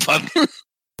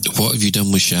 What have you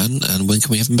done with Shan, and when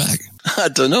can we have him back? I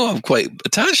don't know. I'm quite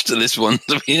attached to this one,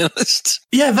 to be honest.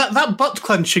 Yeah, that butt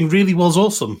clenching really was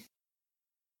awesome.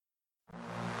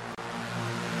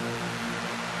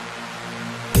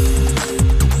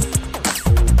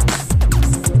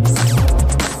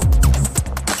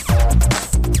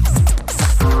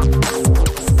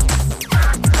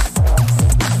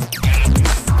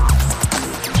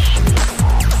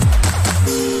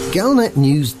 Galnet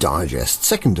News Digest,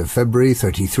 2nd of February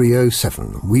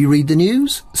 3307. We read the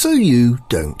news, so you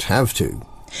don't have to.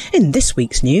 In this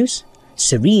week's news,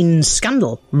 Serene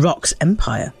scandal rocks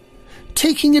empire.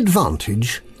 Taking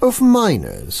advantage of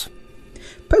miners.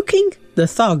 Poking the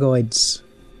Thargoids.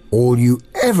 All you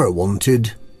ever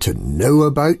wanted to know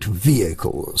about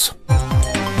vehicles.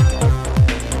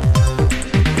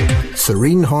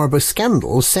 Serene Harbour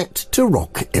scandal set to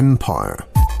rock empire.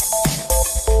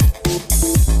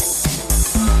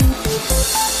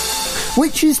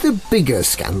 Which is the bigger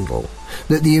scandal?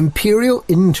 That the Imperial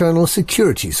Internal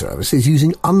Security Service is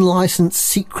using unlicensed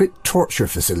secret torture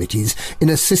facilities in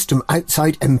a system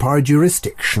outside Empire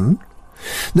jurisdiction?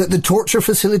 That the torture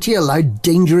facility allowed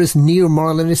dangerous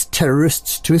neo-Marlinist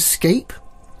terrorists to escape?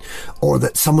 Or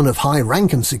that someone of high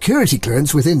rank and security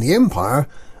clearance within the Empire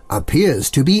appears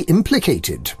to be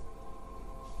implicated?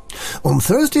 On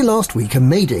Thursday last week, a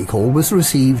Mayday call was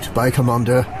received by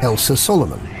Commander Elsa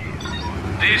Solomon.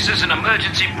 This is an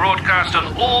emergency broadcast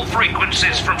on all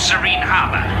frequencies from Serene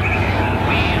Harbour.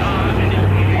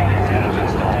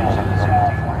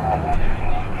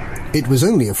 It was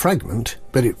only a fragment,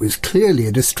 but it was clearly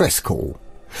a distress call.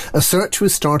 A search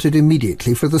was started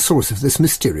immediately for the source of this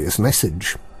mysterious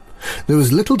message. There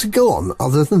was little to go on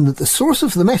other than that the source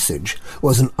of the message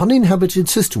was an uninhabited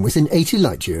system within 80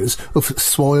 light-years of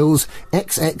Swoyles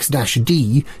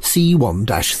XX-D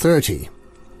C1-30.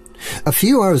 A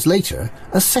few hours later,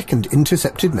 a second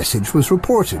intercepted message was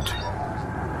reported.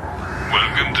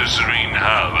 Welcome to Serene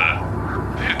Harbour.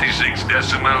 56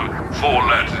 decimal, 4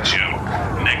 latitude.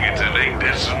 Negative 8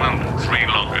 decimal, 3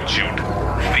 longitude.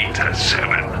 Theta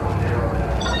 7.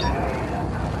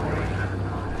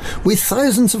 With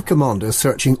thousands of commanders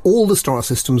searching all the star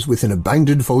systems within a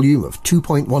bounded volume of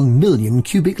 2.1 million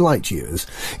cubic light-years,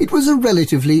 it was a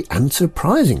relatively and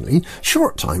surprisingly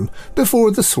short time before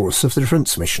the source of the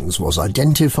transmissions was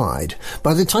identified.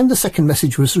 By the time the second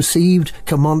message was received,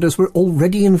 commanders were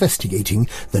already investigating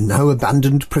the now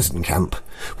abandoned prison camp,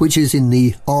 which is in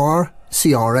the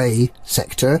RCRA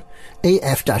sector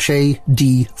AF-A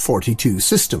D42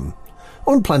 system,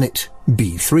 on planet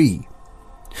B3.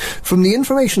 From the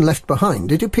information left behind,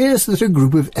 it appears that a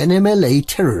group of NMLA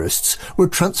terrorists were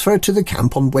transferred to the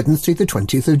camp on Wednesday the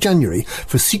 20th of January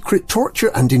for secret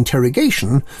torture and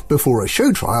interrogation before a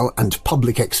show trial and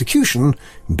public execution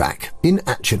back in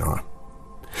Achenar.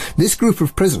 This group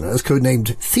of prisoners,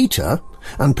 codenamed Theta,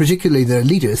 and particularly their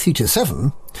leader Theta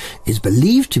 7, is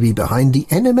believed to be behind the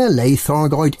NMLA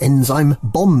Thargoid enzyme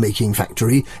bomb-making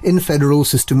factory in Federal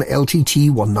System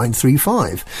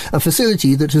LTT-1935, a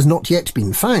facility that has not yet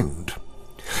been found.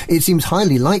 It seems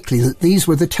highly likely that these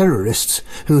were the terrorists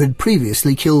who had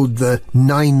previously killed the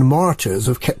 9 martyrs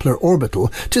of Kepler Orbital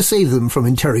to save them from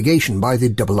interrogation by the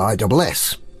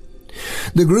IISS.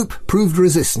 The group proved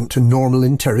resistant to normal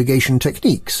interrogation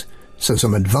techniques, so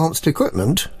some advanced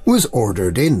equipment was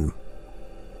ordered in.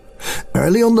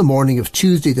 Early on the morning of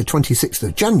Tuesday the 26th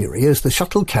of January, as the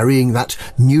shuttle carrying that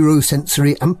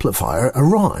neurosensory amplifier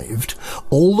arrived,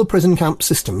 all the prison camp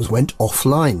systems went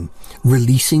offline,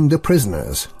 releasing the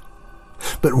prisoners.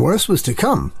 But worse was to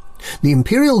come. The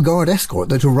Imperial Guard escort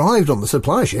that arrived on the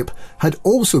supply ship had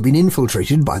also been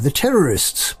infiltrated by the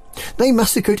terrorists. They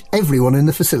massacred everyone in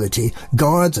the facility,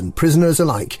 guards and prisoners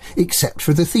alike, except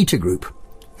for the Theta group,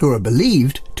 who are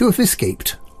believed to have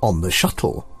escaped on the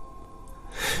shuttle.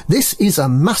 This is a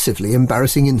massively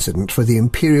embarrassing incident for the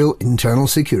Imperial Internal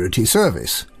Security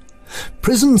Service.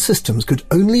 Prison systems could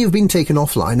only have been taken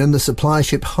offline and the supply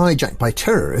ship hijacked by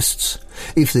terrorists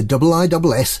if the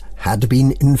IISS had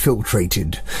been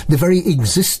infiltrated. The very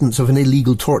existence of an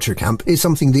illegal torture camp is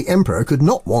something the Emperor could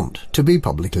not want to be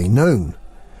publicly known.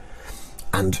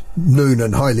 And known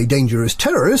and highly dangerous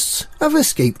terrorists have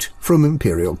escaped from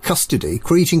Imperial custody,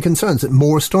 creating concerns that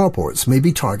more starports may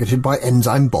be targeted by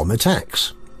enzyme bomb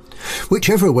attacks.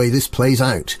 Whichever way this plays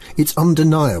out, it's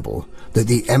undeniable that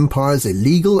the Empire's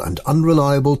illegal and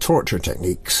unreliable torture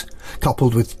techniques,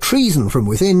 coupled with treason from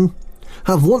within,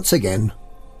 have once again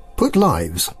put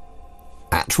lives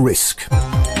at risk.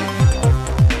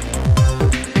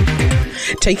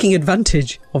 Taking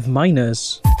advantage of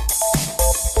miners.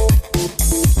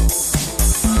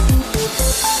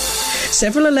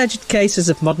 Several alleged cases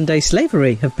of modern-day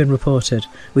slavery have been reported,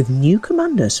 with new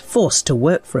commanders forced to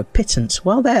work for a pittance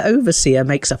while their overseer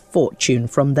makes a fortune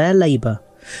from their labour.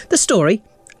 The story,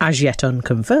 as yet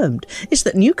unconfirmed, is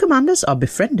that new commanders are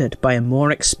befriended by a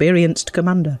more experienced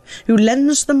commander, who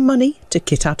lends them money to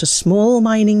kit out a small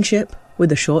mining ship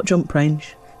with a short jump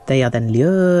range. They are then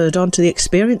lured onto the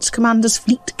experienced commander's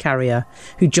fleet carrier,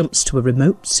 who jumps to a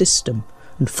remote system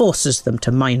and forces them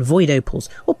to mine void opals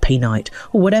or painite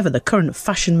or whatever the current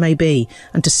fashion may be,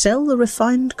 and to sell the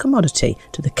refined commodity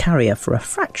to the carrier for a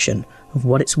fraction of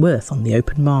what it's worth on the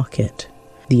open market.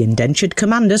 The indentured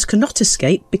commanders cannot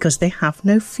escape because they have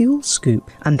no fuel scoop,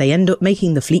 and they end up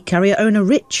making the fleet carrier owner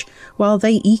rich, while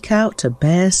they eke out a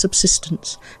bare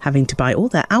subsistence, having to buy all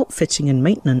their outfitting and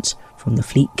maintenance from the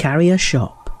fleet carrier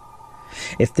shop.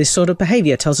 If this sort of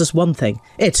behaviour tells us one thing,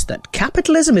 it's that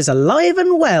capitalism is alive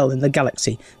and well in the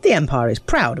galaxy. The Empire is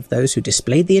proud of those who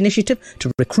displayed the initiative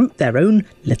to recruit their own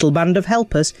little band of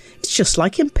helpers. It's just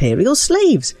like imperial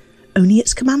slaves, only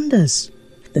it's commanders.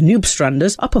 The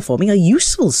Noobstranders are performing a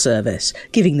useful service,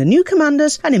 giving the new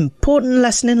commanders an important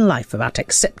lesson in life about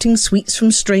accepting sweets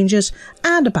from strangers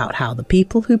and about how the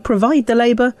people who provide the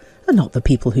labour are not the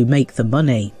people who make the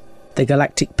money. The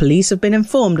Galactic Police have been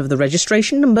informed of the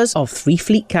registration numbers of 3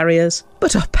 fleet carriers,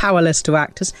 but are powerless to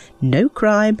act as no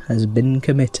crime has been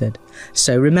committed.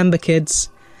 So remember, kids,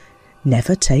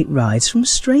 never take rides from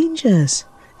strangers,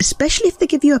 especially if they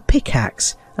give you a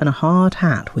pickaxe and a hard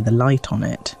hat with a light on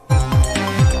it.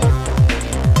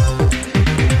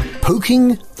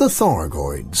 Poking the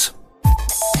Thargoids.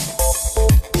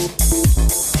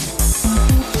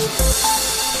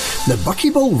 The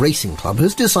Buckyball Racing Club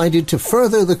has decided to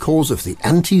further the cause of the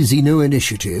Anti-Xeno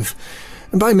Initiative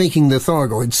by making the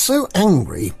Thargoids so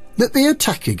angry that they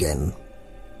attack again.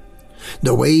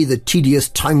 The way the tedious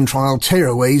time trial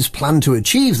tearaways plan to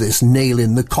achieve this nail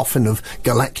in the coffin of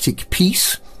galactic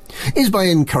peace is by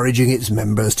encouraging its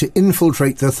members to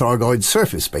infiltrate the Thargoid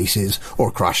surface bases, or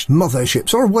crashed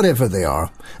motherships, or whatever they are,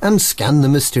 and scan the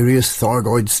mysterious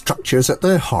Thargoid structures at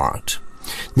their heart.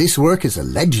 This work is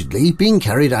allegedly being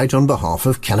carried out on behalf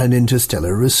of Canon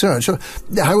Interstellar Research.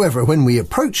 However, when we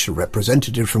approached a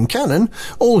representative from Canon,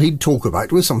 all he'd talk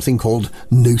about was something called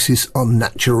Gnosis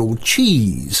Unnatural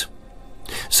Cheese.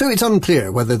 So it's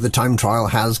unclear whether the time trial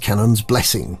has Canon's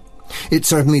blessing. It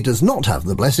certainly does not have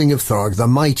the blessing of Tharg the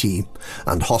Mighty,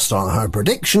 and hostile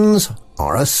predictions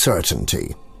are a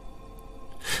certainty.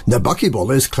 The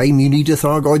Buckyballers claim you need a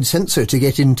Thargoid sensor to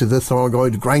get into the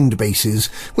Thargoid ground bases,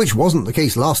 which wasn't the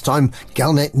case last time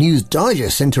Galnet News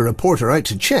Digest sent a reporter out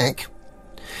to check.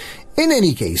 In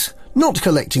any case, not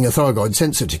collecting a Thargoid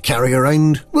sensor to carry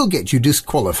around will get you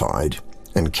disqualified,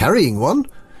 and carrying one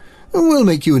will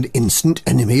make you an instant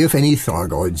enemy of any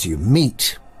Thargoids you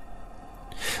meet.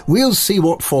 We'll see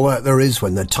what fallout there is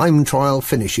when the time trial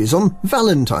finishes on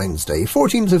Valentine's Day,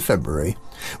 14th of February.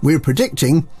 We're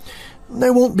predicting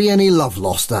there won't be any love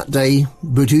lost that day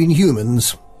between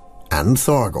humans and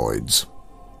Thargoids.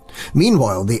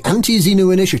 Meanwhile, the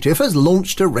Anti-Xeno Initiative has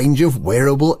launched a range of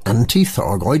wearable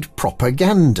anti-Thargoid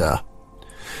propaganda,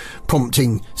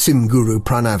 prompting Simguru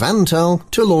Pranav Antal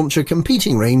to launch a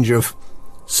competing range of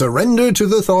 "Surrender to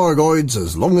the Thargoids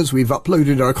as long as we've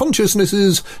uploaded our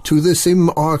consciousnesses to the Sim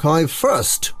archive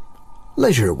first"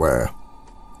 leisure wear.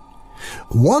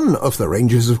 One of the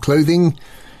ranges of clothing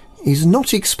is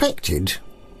not expected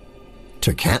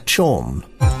to catch on.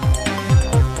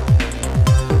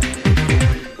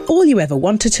 All you ever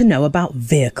wanted to know about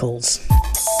vehicles.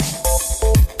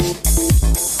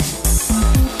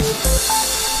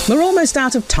 We're almost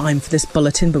out of time for this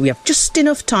bulletin, but we have just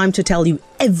enough time to tell you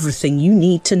everything you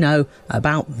need to know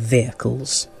about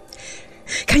vehicles.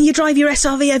 Can you drive your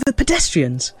SRV over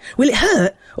pedestrians? Will it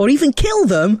hurt or even kill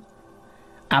them?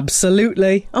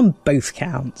 Absolutely, on both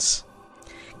counts.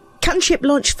 Can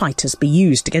ship-launched fighters be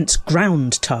used against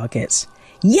ground targets?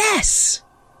 Yes!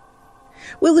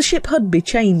 Will the ship HUD be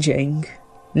changing?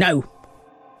 No.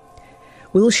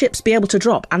 Will ships be able to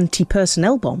drop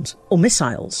anti-personnel bombs or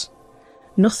missiles?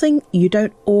 Nothing you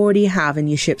don't already have in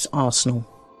your ship's arsenal.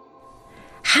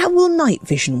 How will night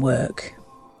vision work?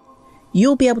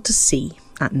 You'll be able to see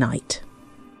at night.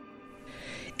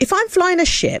 If I'm flying a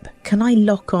ship, can I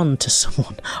lock on to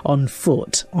someone on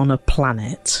foot on a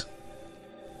planet?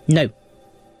 No.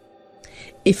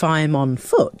 If I'm on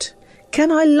foot,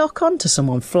 can I lock on to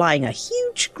someone flying a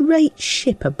huge, great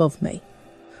ship above me?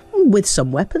 With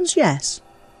some weapons, yes.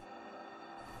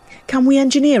 Can we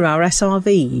engineer our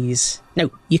SRVs?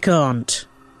 No, you can't.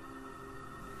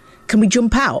 Can we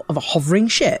jump out of a hovering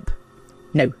ship?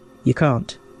 No, you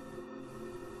can't.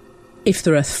 If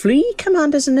there are 3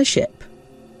 commanders in a ship,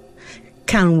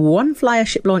 can one fly a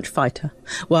ship-launched fighter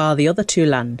while the other 2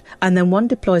 land, and then one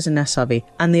deploys an SRV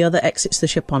and the other exits the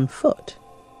ship on foot?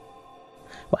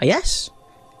 Why, yes,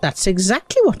 that's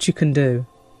exactly what you can do.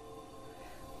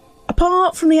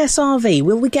 Apart from the SRV,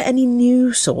 will we get any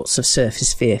new sorts of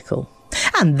surface vehicle?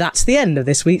 And that's the end of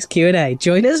this week's Q&A.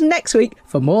 Join us next week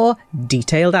for more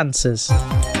detailed answers.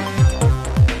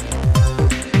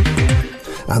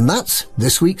 And that's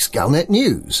this week's Galnet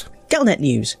News. Galnet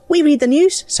News. We read the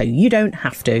news so you don't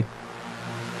have to.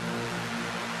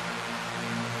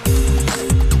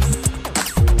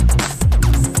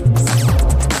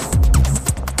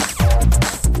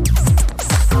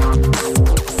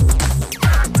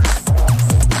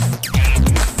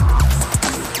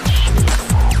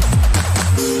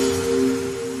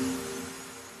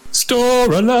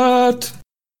 Store alert!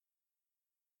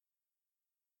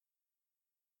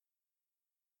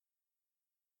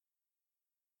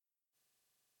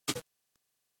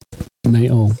 Night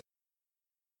all.